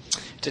 So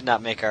did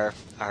not make our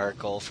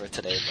goal for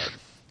today, but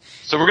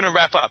so we're gonna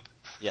wrap up.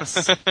 Yes,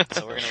 so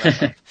we're gonna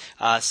wrap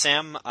up.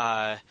 Sam,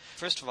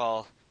 first of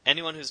all,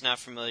 anyone who's not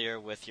familiar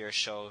with your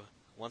show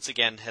once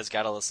again, has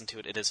got to listen to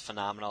it. It is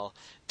phenomenal.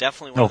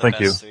 Definitely one of the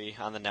best three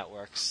on the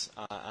networks.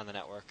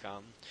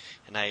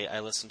 And I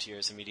listened to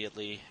yours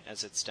immediately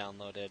as it's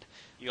downloaded.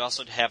 You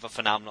also have a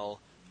phenomenal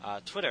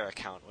Twitter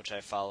account, which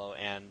I follow,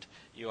 and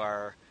you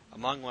are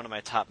among one of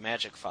my top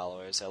Magic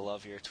followers. I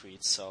love your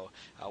tweets. So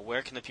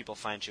where can the people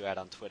find you at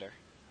on Twitter?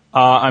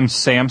 I'm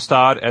Sam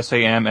Stod,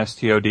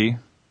 SAMSTOD,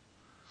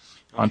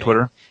 on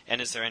Twitter.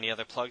 And is there any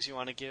other plugs you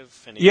want to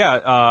give?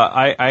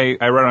 I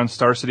write on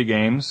Star City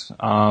Games.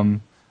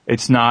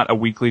 It's not a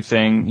weekly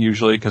thing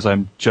usually because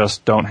I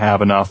just don't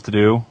have enough to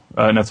do,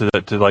 enough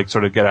to like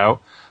sort of get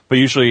out. But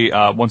usually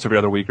once every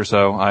other week or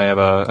so, I have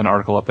an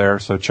article up there,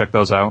 so check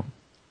those out.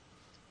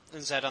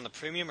 Is that on the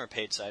premium or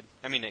paid side?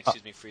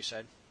 Free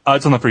side.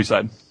 It's on the free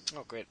side.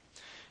 Oh, great.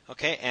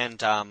 Okay,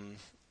 and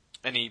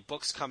any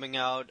books coming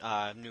out,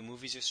 new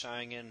movies you're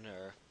starring in,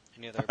 or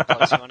any other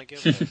plugs you want to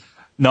give?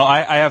 No,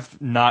 I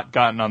have not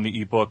gotten on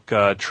the ebook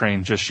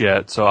train just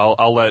yet, so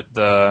I'll let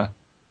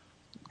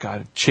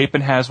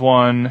Chapin has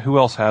one. Who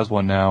else has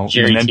one now?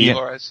 Jerry T.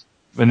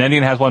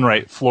 Venendian has one,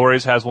 right?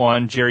 Flores has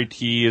one. Jerry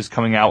T is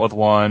coming out with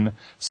one.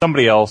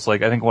 Somebody else, I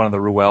think one of the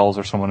Ruels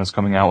or someone is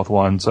coming out with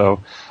one.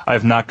 So I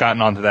have not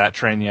gotten onto that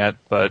train yet,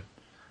 but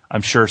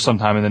I'm sure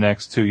sometime in the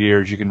next 2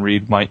 years you can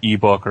read my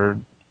ebook or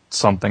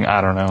something.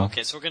 I don't know.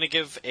 Okay, so we're going to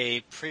give a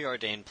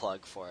preordained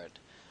plug for it.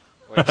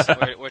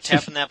 We're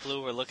tapping that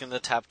blue, we're looking at the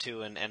top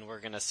two, and we're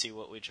going to see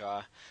what we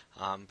draw.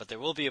 But there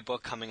will be a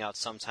book coming out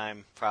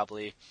sometime,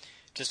 probably.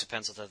 Just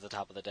depends what's at the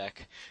top of the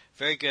deck.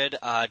 Very good.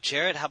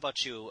 Jared, how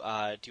about you?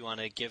 Do you want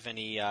to give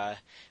any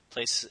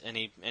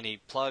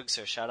plugs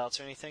or shout-outs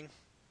or anything?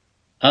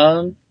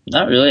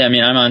 Not really. I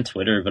mean, I'm on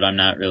Twitter, but I'm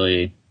not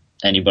really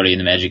anybody in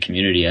the Magic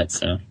community yet,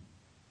 so.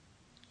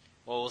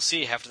 Well, we'll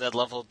see after that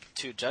level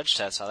 2 judge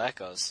test how that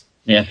goes.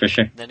 Yeah, for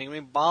sure. Then you're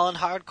going to be balling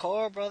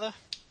hardcore, brother.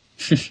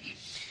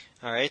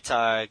 All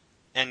right.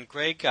 And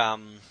Greg, I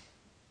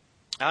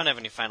don't have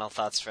any final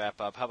thoughts to wrap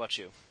up. How about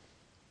you?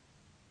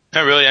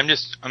 Not really. I'm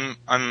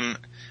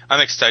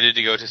excited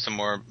to go to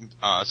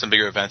some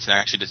bigger events and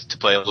actually just to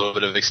play a little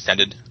bit of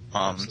Extended.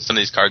 Some of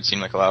these cards seem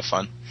like a lot of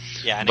fun.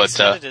 Yeah, and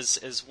Extended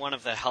is one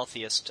of the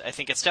healthiest. I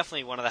think it's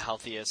definitely one of the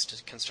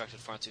healthiest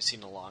constructed formats we've seen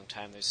in a long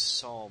time. There's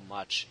so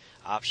much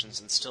options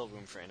and still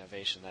room for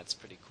innovation. That's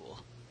pretty cool.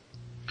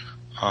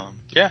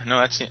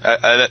 That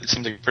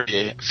seems like a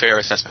pretty fair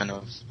assessment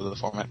of the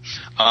format.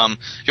 If you want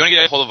to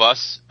get a hold of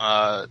us,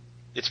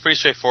 it's pretty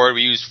straightforward.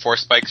 We use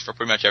Forcespikes for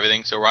pretty much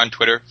everything. So we're on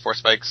Twitter,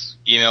 Forcespikes,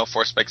 email,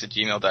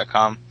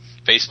 forcespikes@gmail.com,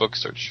 Facebook,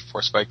 search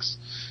Forcespikes,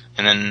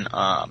 and then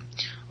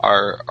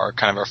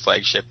our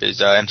flagship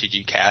is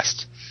MTG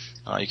Cast.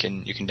 You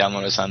can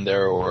download us on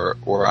there or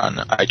on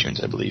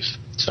iTunes, I believe.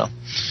 So,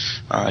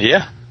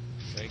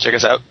 check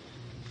us out.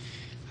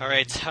 All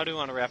right, how do we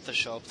want to wrap the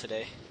show up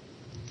today?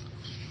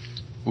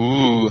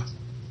 Ooh.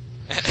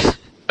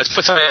 Let's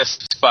put somebody on the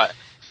spot.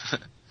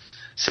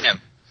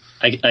 Sam.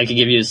 I could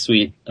give you a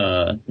sweet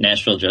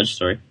Nashville judge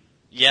story.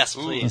 Yes,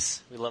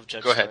 please. We love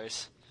judge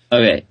stories.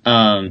 Okay.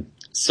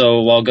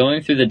 So while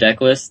going through the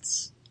deck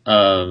lists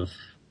of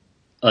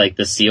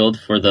the sealed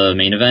for the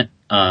main event,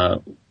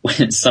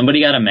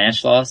 somebody got a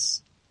match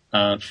loss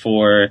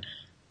for.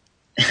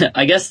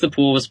 I guess the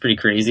pool was pretty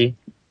crazy.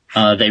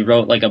 They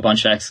wrote a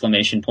bunch of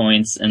exclamation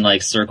points and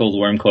circled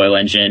Worm Coil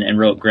Engine and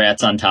wrote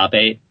Grats on top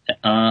 8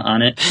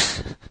 on it.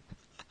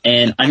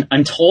 And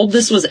I'm told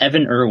this was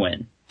Evan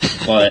Irwin,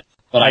 but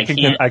I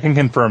can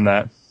confirm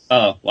that.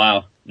 Oh,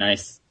 wow.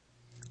 Nice.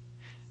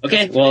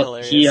 Okay, well,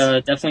 he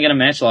definitely got a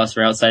match loss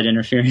for outside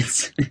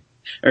interference.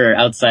 or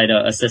outside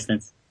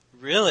assistance.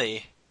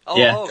 Really? Oh,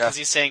 yeah. Because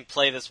he's saying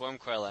play this Worm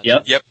Coil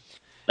Engine. Yep.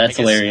 That's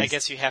hilarious. I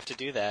guess you have to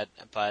do that,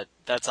 but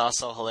that's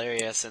also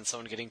hilarious and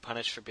someone getting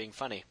punished for being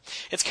funny.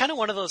 It's kind of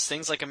one of those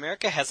things,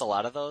 America has a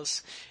lot of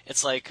those.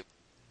 It's we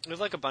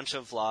have a bunch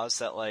of laws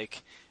that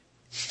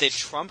they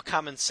trump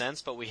common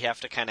sense, but we have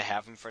to kind of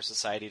have them for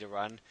society to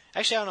run.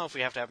 Actually, I don't know if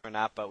we have to have them or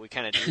not, but we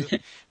kind of do.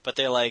 But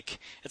they're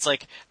it's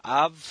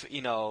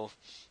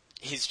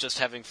he's just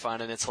having fun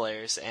and it's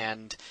hilarious,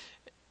 and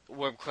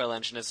Worm Coil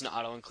Engine is an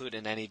auto-include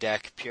in any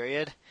deck,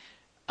 period.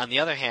 On the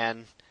other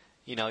hand,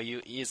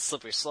 you use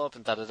Slippery Slope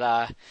and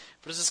da-da-da,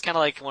 but it's just kind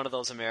of one of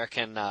those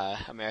American,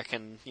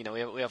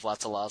 we have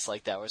lots of laws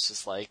like that where it's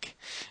just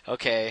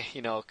okay,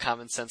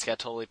 common sense got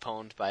totally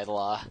pwned by the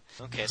law.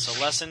 Okay, so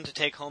lesson to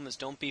take home is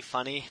don't be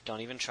funny,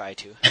 don't even try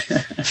to.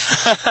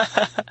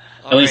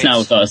 At least not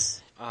with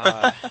us.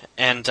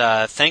 And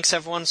thanks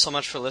everyone so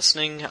much for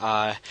listening.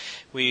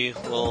 We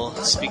will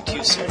speak to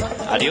you soon.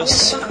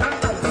 Adios.